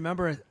think you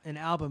remember an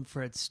album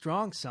for its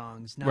strong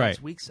songs, not Right.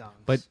 its weak songs.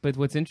 But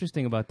what's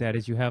interesting about that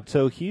is you have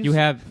So he's you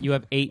have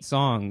 8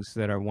 songs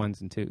that are 1s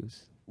and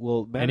 2s.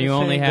 well, Matt And is you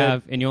only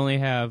saying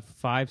have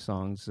 5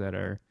 songs that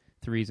are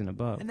 3s and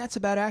above. And that's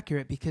about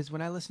accurate because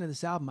when I listen to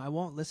this album, I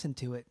won't listen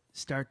to it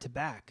start to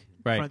back,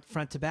 Right.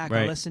 front to back.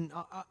 Right.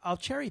 I'll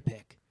cherry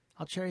pick.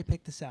 I'll cherry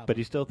pick this album. But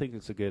you still think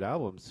it's a good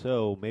album,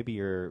 so maybe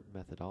your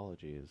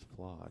methodology is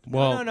flawed.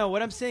 Well, no.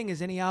 What I'm saying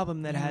is any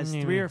album that has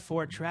 3 or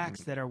 4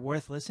 tracks that are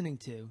worth listening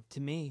to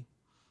me,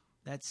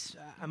 that's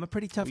I'm a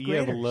pretty tough You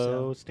grader. have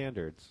low so.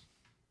 standards.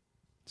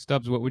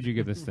 Stubbs, what would you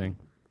give this thing?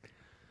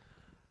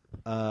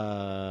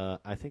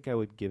 I think I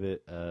would give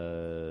it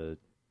a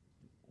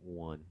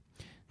 1.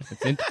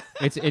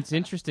 It's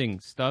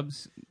interesting.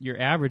 Stubbs, your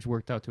average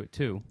worked out to a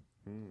 2,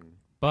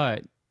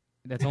 but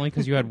that's only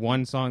because you had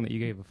one song that you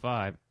gave a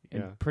 5,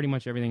 and Yeah. pretty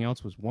much everything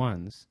else was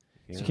 1s.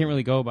 Yeah. So you can't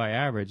really go by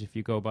average. If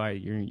you go by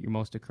your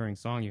most occurring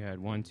song, you had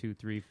 1, 2,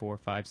 3, 4,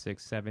 5,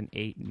 6, 7,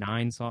 8,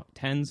 9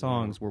 10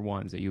 songs were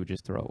 1s that you would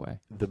just throw away.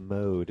 The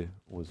mode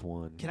was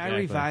 1. Can I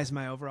Exactly. revise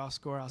my overall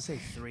score? I'll say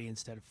 3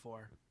 instead of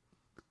 4.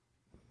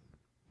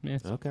 Yeah,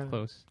 it's Okay.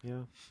 close.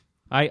 Yeah.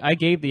 I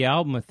gave the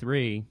album a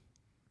 3,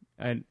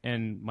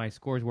 and my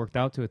scores worked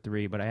out to a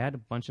 3, but I had a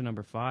bunch of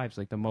number 5s.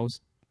 Like the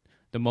most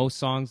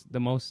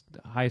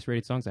highest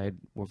rated songs I had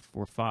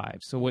were 5.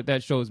 So what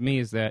that shows me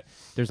is that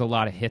there's a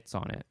lot of hits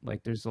on it.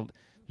 Like there's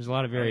There's a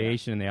lot of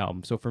variation in the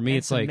album. So for me, And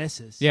it's some like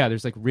misses. yeah,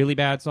 there's like really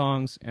bad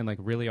songs and like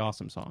really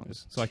awesome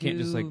songs. So I can't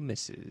just like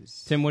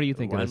misses. Tim, what do you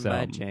think of One this by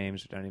album?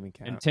 James, don't even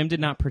count. And Tim did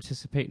not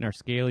participate in our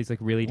scale. He's like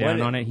really down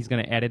What on it. He's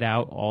going to edit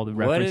out all the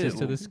references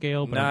to the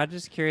scale. But No, I'm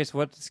just curious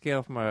what the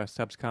scale from our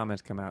Stubbs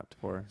comments come out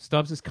for.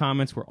 Stubbs'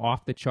 comments were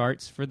off the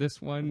charts for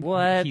this one.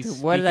 What?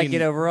 What did I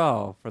get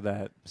overall for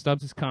that?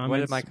 Stubbs' comments. What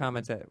did my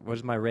comments at? What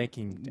does my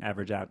ranking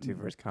average out to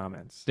for his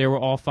comments? They were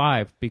all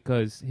 5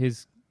 because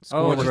his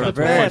score was it's the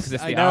reversed.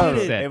 It's I the know.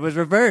 opposite. It was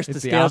reversed.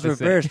 It's the the scale's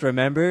opposite. reversed,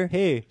 remember?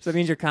 Hey. So that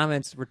means your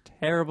comments were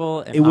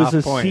terrible and It was a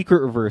off point.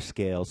 secret reverse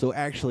scale, so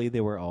actually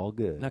they were all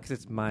good. No, because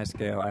it's my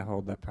scale. I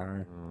hold that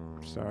power.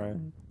 Sorry.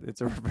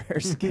 It's a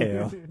reverse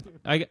scale.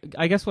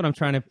 I guess what I'm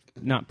trying to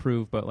not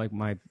prove, but like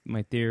my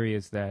theory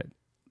is that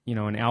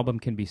an album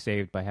can be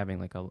saved by having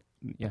like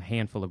a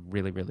handful of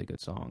really, really good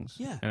songs.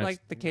 Yeah. And Like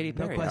the Katy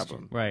No Perry question.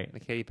 album. right. The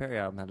Katy Perry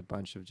album had a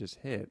bunch of just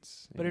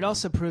hits. But it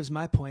also proves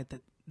my point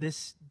that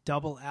this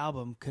double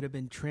album could have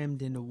been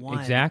trimmed into one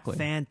Exactly.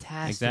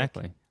 fantastic,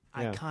 exactly.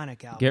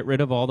 iconic album. Get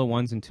rid of all the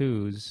 1s and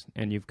 2s,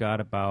 and you've got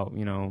about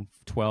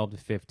 12 to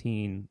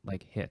 15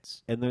 like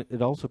hits. And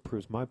it also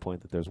proves my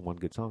point that there's one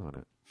good song on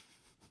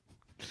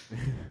it.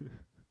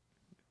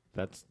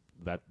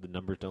 That the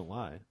numbers don't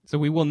lie. So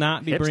we will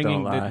not be Hips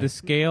bringing don't lie. the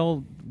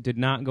scale did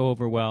not go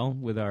over well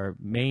with our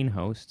main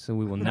host, so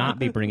we will not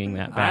be bringing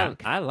that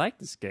back. I like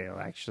the scale,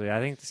 actually.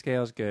 I think the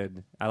scale's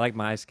good. I like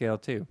my scale,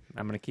 too.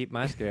 I'm going to keep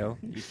my scale.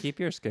 You keep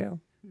your scale.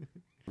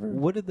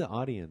 What did the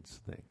audience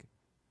think?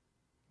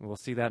 We'll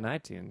see that in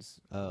iTunes.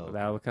 Oh.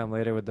 That will come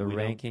later with the We don't-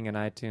 ranking in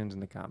iTunes in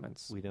the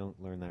comments. We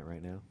don't learn that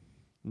right now.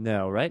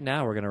 No, right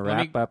now we're going to Let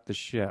me- wrap up the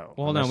show.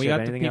 Well, hold Unless on, we you have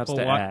got the anything else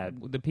people. to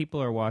add. The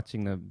people are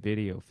watching the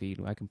video feed.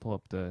 I can pull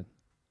up the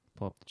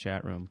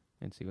chat room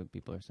and see what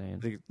people are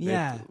saying.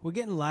 Yeah, we're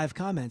getting live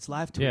comments,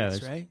 live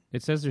tweets, right?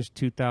 It says there's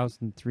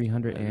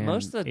 2,380.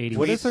 Most of the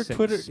What is our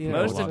Twitter- Most Yeah,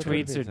 of the well,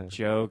 tweets Twitter are is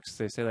jokes.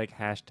 They say like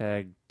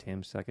hashtag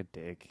Tim suck a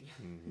dick.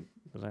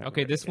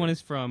 Okay, this one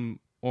is from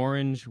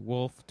Orange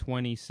Wolf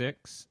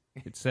 26.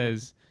 It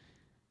says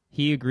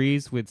he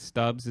agrees with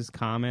Stubbs'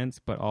 comments,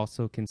 but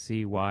also can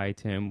see why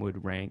Tim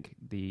would rank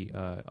the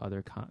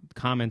other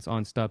comments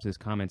on Stubbs'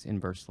 comments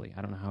inversely.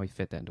 I don't know how he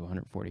fit that into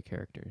 140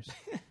 characters.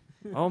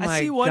 Oh my god! I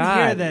see one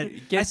here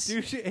that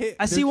Get-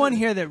 I see one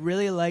here that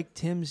really liked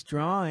Tim's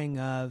drawing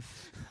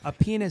of a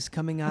penis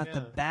coming out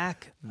the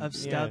back of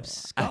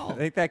Stubbs' I skull.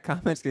 think that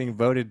comment's getting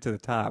voted to the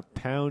top.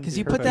 Pound Because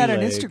you turkey put that on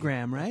leg.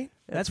 Instagram, right?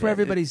 That's where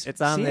everybody's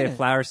It's on seeing the it.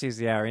 Flower Sees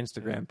the Hour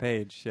Instagram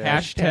page. Yeah.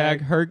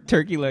 Hashtag her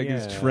turkey leg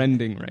is Yeah.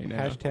 trending right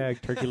now.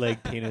 Hashtag turkey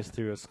leg penis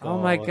through a skull.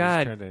 Oh my is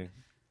God. trending.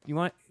 You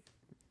want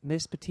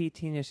Miss Petite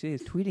Tina? She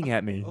is tweeting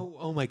at me.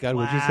 Oh my God!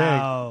 What'd you say?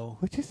 Wow.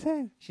 What'd you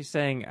say? She's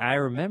saying, "I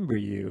remember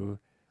you.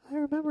 I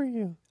remember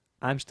you.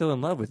 I'm still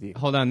in love with you."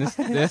 Hold on, this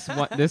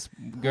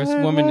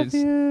woman is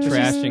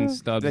trashing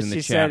Stubbs But in the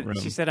she chat said, room.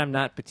 "She said I'm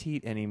not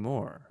petite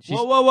anymore."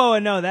 Whoa!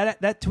 No,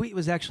 that tweet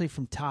was actually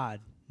from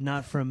Todd,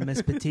 not from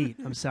Miss Petite.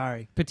 I'm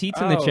sorry. Petite's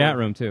in the Oh. chat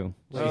room too.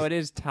 Oh, it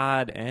is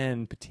Todd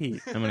and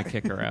Petite. I'm gonna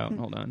kick her out.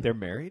 Hold on. They're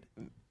married.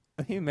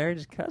 He married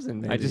his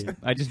cousin. Maybe.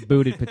 I just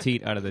booted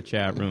Petite out of the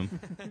chat room.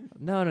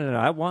 No.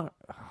 I want.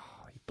 Oh,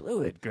 he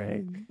blew it,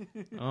 Greg.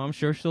 Oh, I'm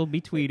sure she'll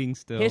be tweeting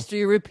still.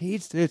 History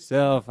repeats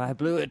itself. I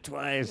blew it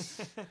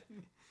twice.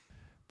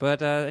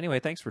 But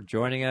anyway, thanks for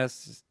joining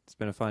us. It's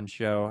been a fun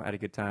show. I had a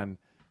good time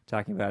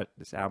talking about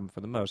this album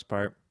for the most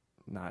part.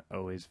 Not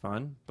always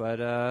fun, but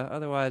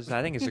otherwise,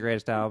 I think it's the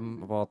greatest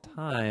album of all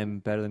time.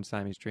 Better than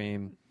Siamese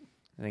Dream.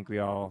 I think we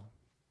all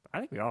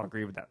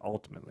agree with that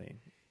ultimately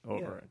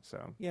over it.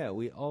 So Yeah,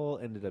 we all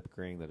ended up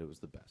agreeing that it was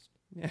the best.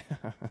 yeah.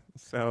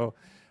 So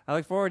I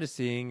look forward to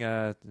seeing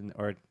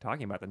or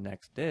talking about the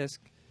next disc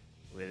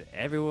with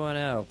everyone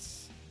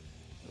else.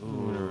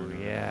 Ooh,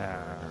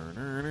 yeah.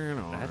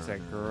 That's a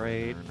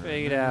great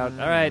fade out.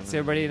 All right, see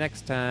everybody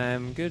next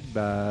time.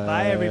 Goodbye.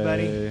 Bye,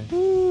 everybody.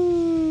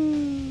 Woo.